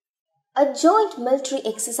 A joint military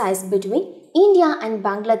exercise between India and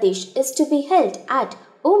Bangladesh is to be held at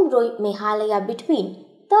Umroi, Meghalaya between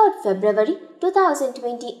 3rd February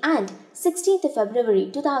 2020 and 16th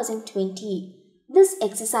February 2020. This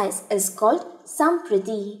exercise is called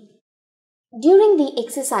Sampriti. During the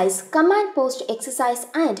exercise, command post exercise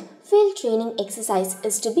and field training exercise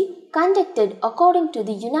is to be conducted according to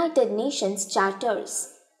the United Nations charters.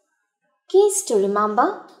 Keys to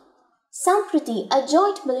remember: Sampriti, a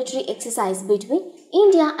joint military exercise between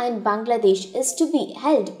India and Bangladesh, is to be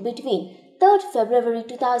held between 3rd February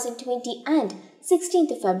 2020 and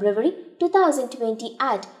 16th February 2020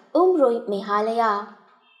 at Umroi, Meghalaya.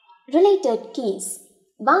 Related keys: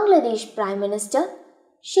 Bangladesh Prime Minister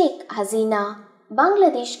Sheikh Hasina,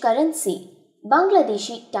 Bangladesh currency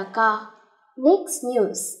Bangladeshi Taka. Next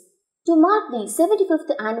news. To mark the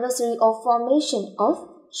 75th anniversary of formation of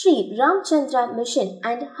Sri Ramchandra Mission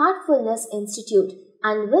and Heartfulness Institute,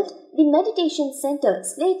 unveiled the meditation center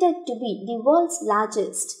slated to be the world's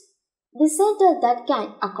largest. The center that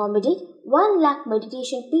can accommodate 1 lakh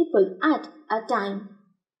meditation people at a time.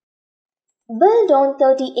 Built on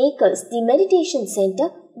 30 acres, the meditation center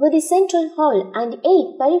with a central hall and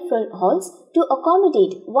 8 peripheral halls to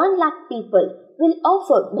accommodate 1 lakh people will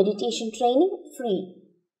offer meditation training free.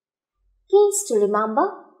 Keys to remember: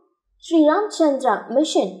 Sri Ramchandra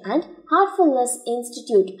Mission and Heartfulness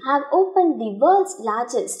Institute have opened the world's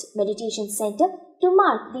largest meditation center to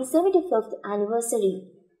mark the 75th anniversary.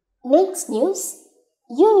 Next news.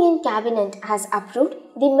 Union Cabinet has approved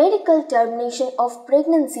the Medical Termination of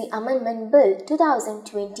Pregnancy Amendment Bill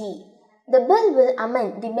 2020. The bill will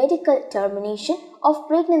amend the Medical Termination of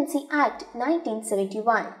Pregnancy Act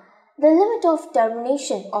 1971. The limit of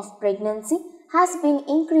termination of pregnancy has been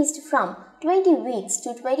increased from 20 weeks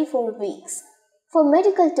to 24 weeks. For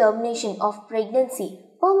medical termination of pregnancy,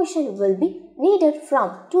 permission will be needed from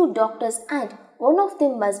 2 doctors and one of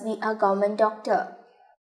them must be a government doctor.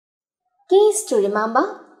 Keys to remember: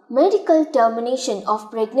 Medical Termination of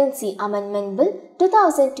Pregnancy Amendment Bill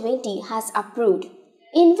 2020 has approved,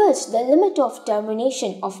 in which the limit of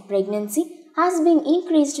termination of pregnancy has been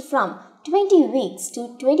increased from 20 weeks to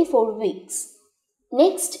 24 weeks.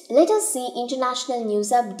 Next, let us see international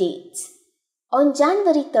news updates. On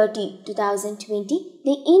January 30, 2020,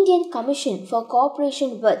 the Indian Commission for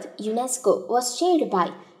Cooperation with UNESCO was chaired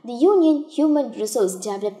by the Union Human Resource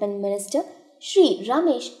Development Minister Shri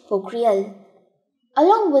Ramesh Pokhriyal.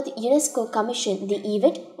 Along with UNESCO Commission, the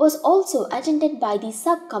event was also attended by the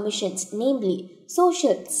sub-commissions, namely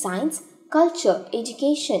Social Science, Culture,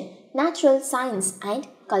 Education, Natural Science and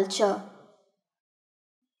Culture.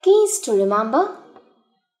 Keys to remember: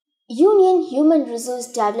 Union Human Resource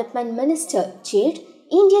Development Minister chaired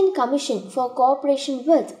Indian Commission for Cooperation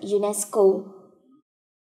with UNESCO.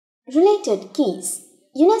 Related keys: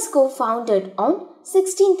 UNESCO founded on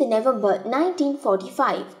 16th November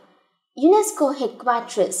 1945. UNESCO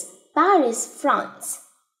Headquarters, Paris, France.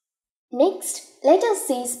 Next, let us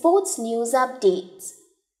see sports news updates.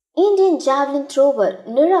 Indian javelin thrower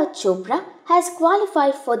Neeraj Chopra has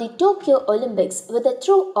qualified for the Tokyo Olympics with a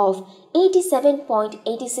throw of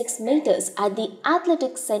 87.86 meters at the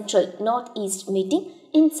Athletics Central Northeast meeting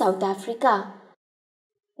in South Africa.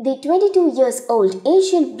 The 22 years old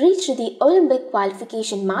Asian breached the Olympic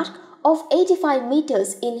qualification mark of 85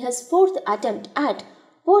 meters in his fourth attempt at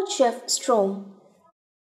Potchefstroom.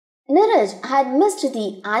 Neeraj had missed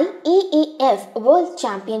the IAAF World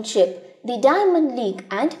Championship, the Diamond League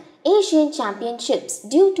and Asian Championships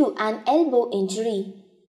due to an elbow injury.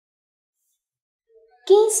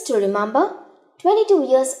 Case to remember: 22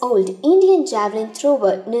 years old Indian javelin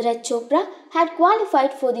thrower Neeraj Chopra had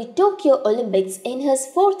qualified for the Tokyo Olympics in his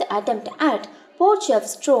fourth attempt at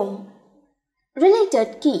Potchefstroom.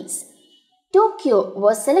 Related keys: Tokyo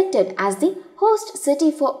was selected as the host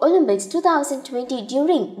city for Olympics 2020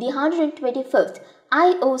 during the 125th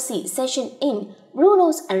IOC session in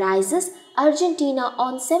Buenos Aires, Argentina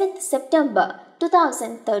on 7th September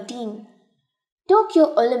 2013.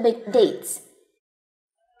 Tokyo Olympic dates: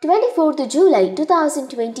 24th July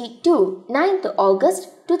 2020 to 9th August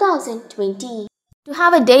 2020. To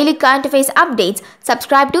have a daily current affairs updates,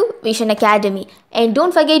 subscribe to Vision Academy and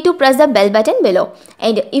don't forget to press the bell button below.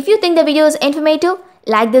 And if you think the video is informative,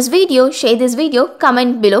 like this video, share this video,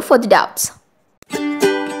 comment below for the doubts.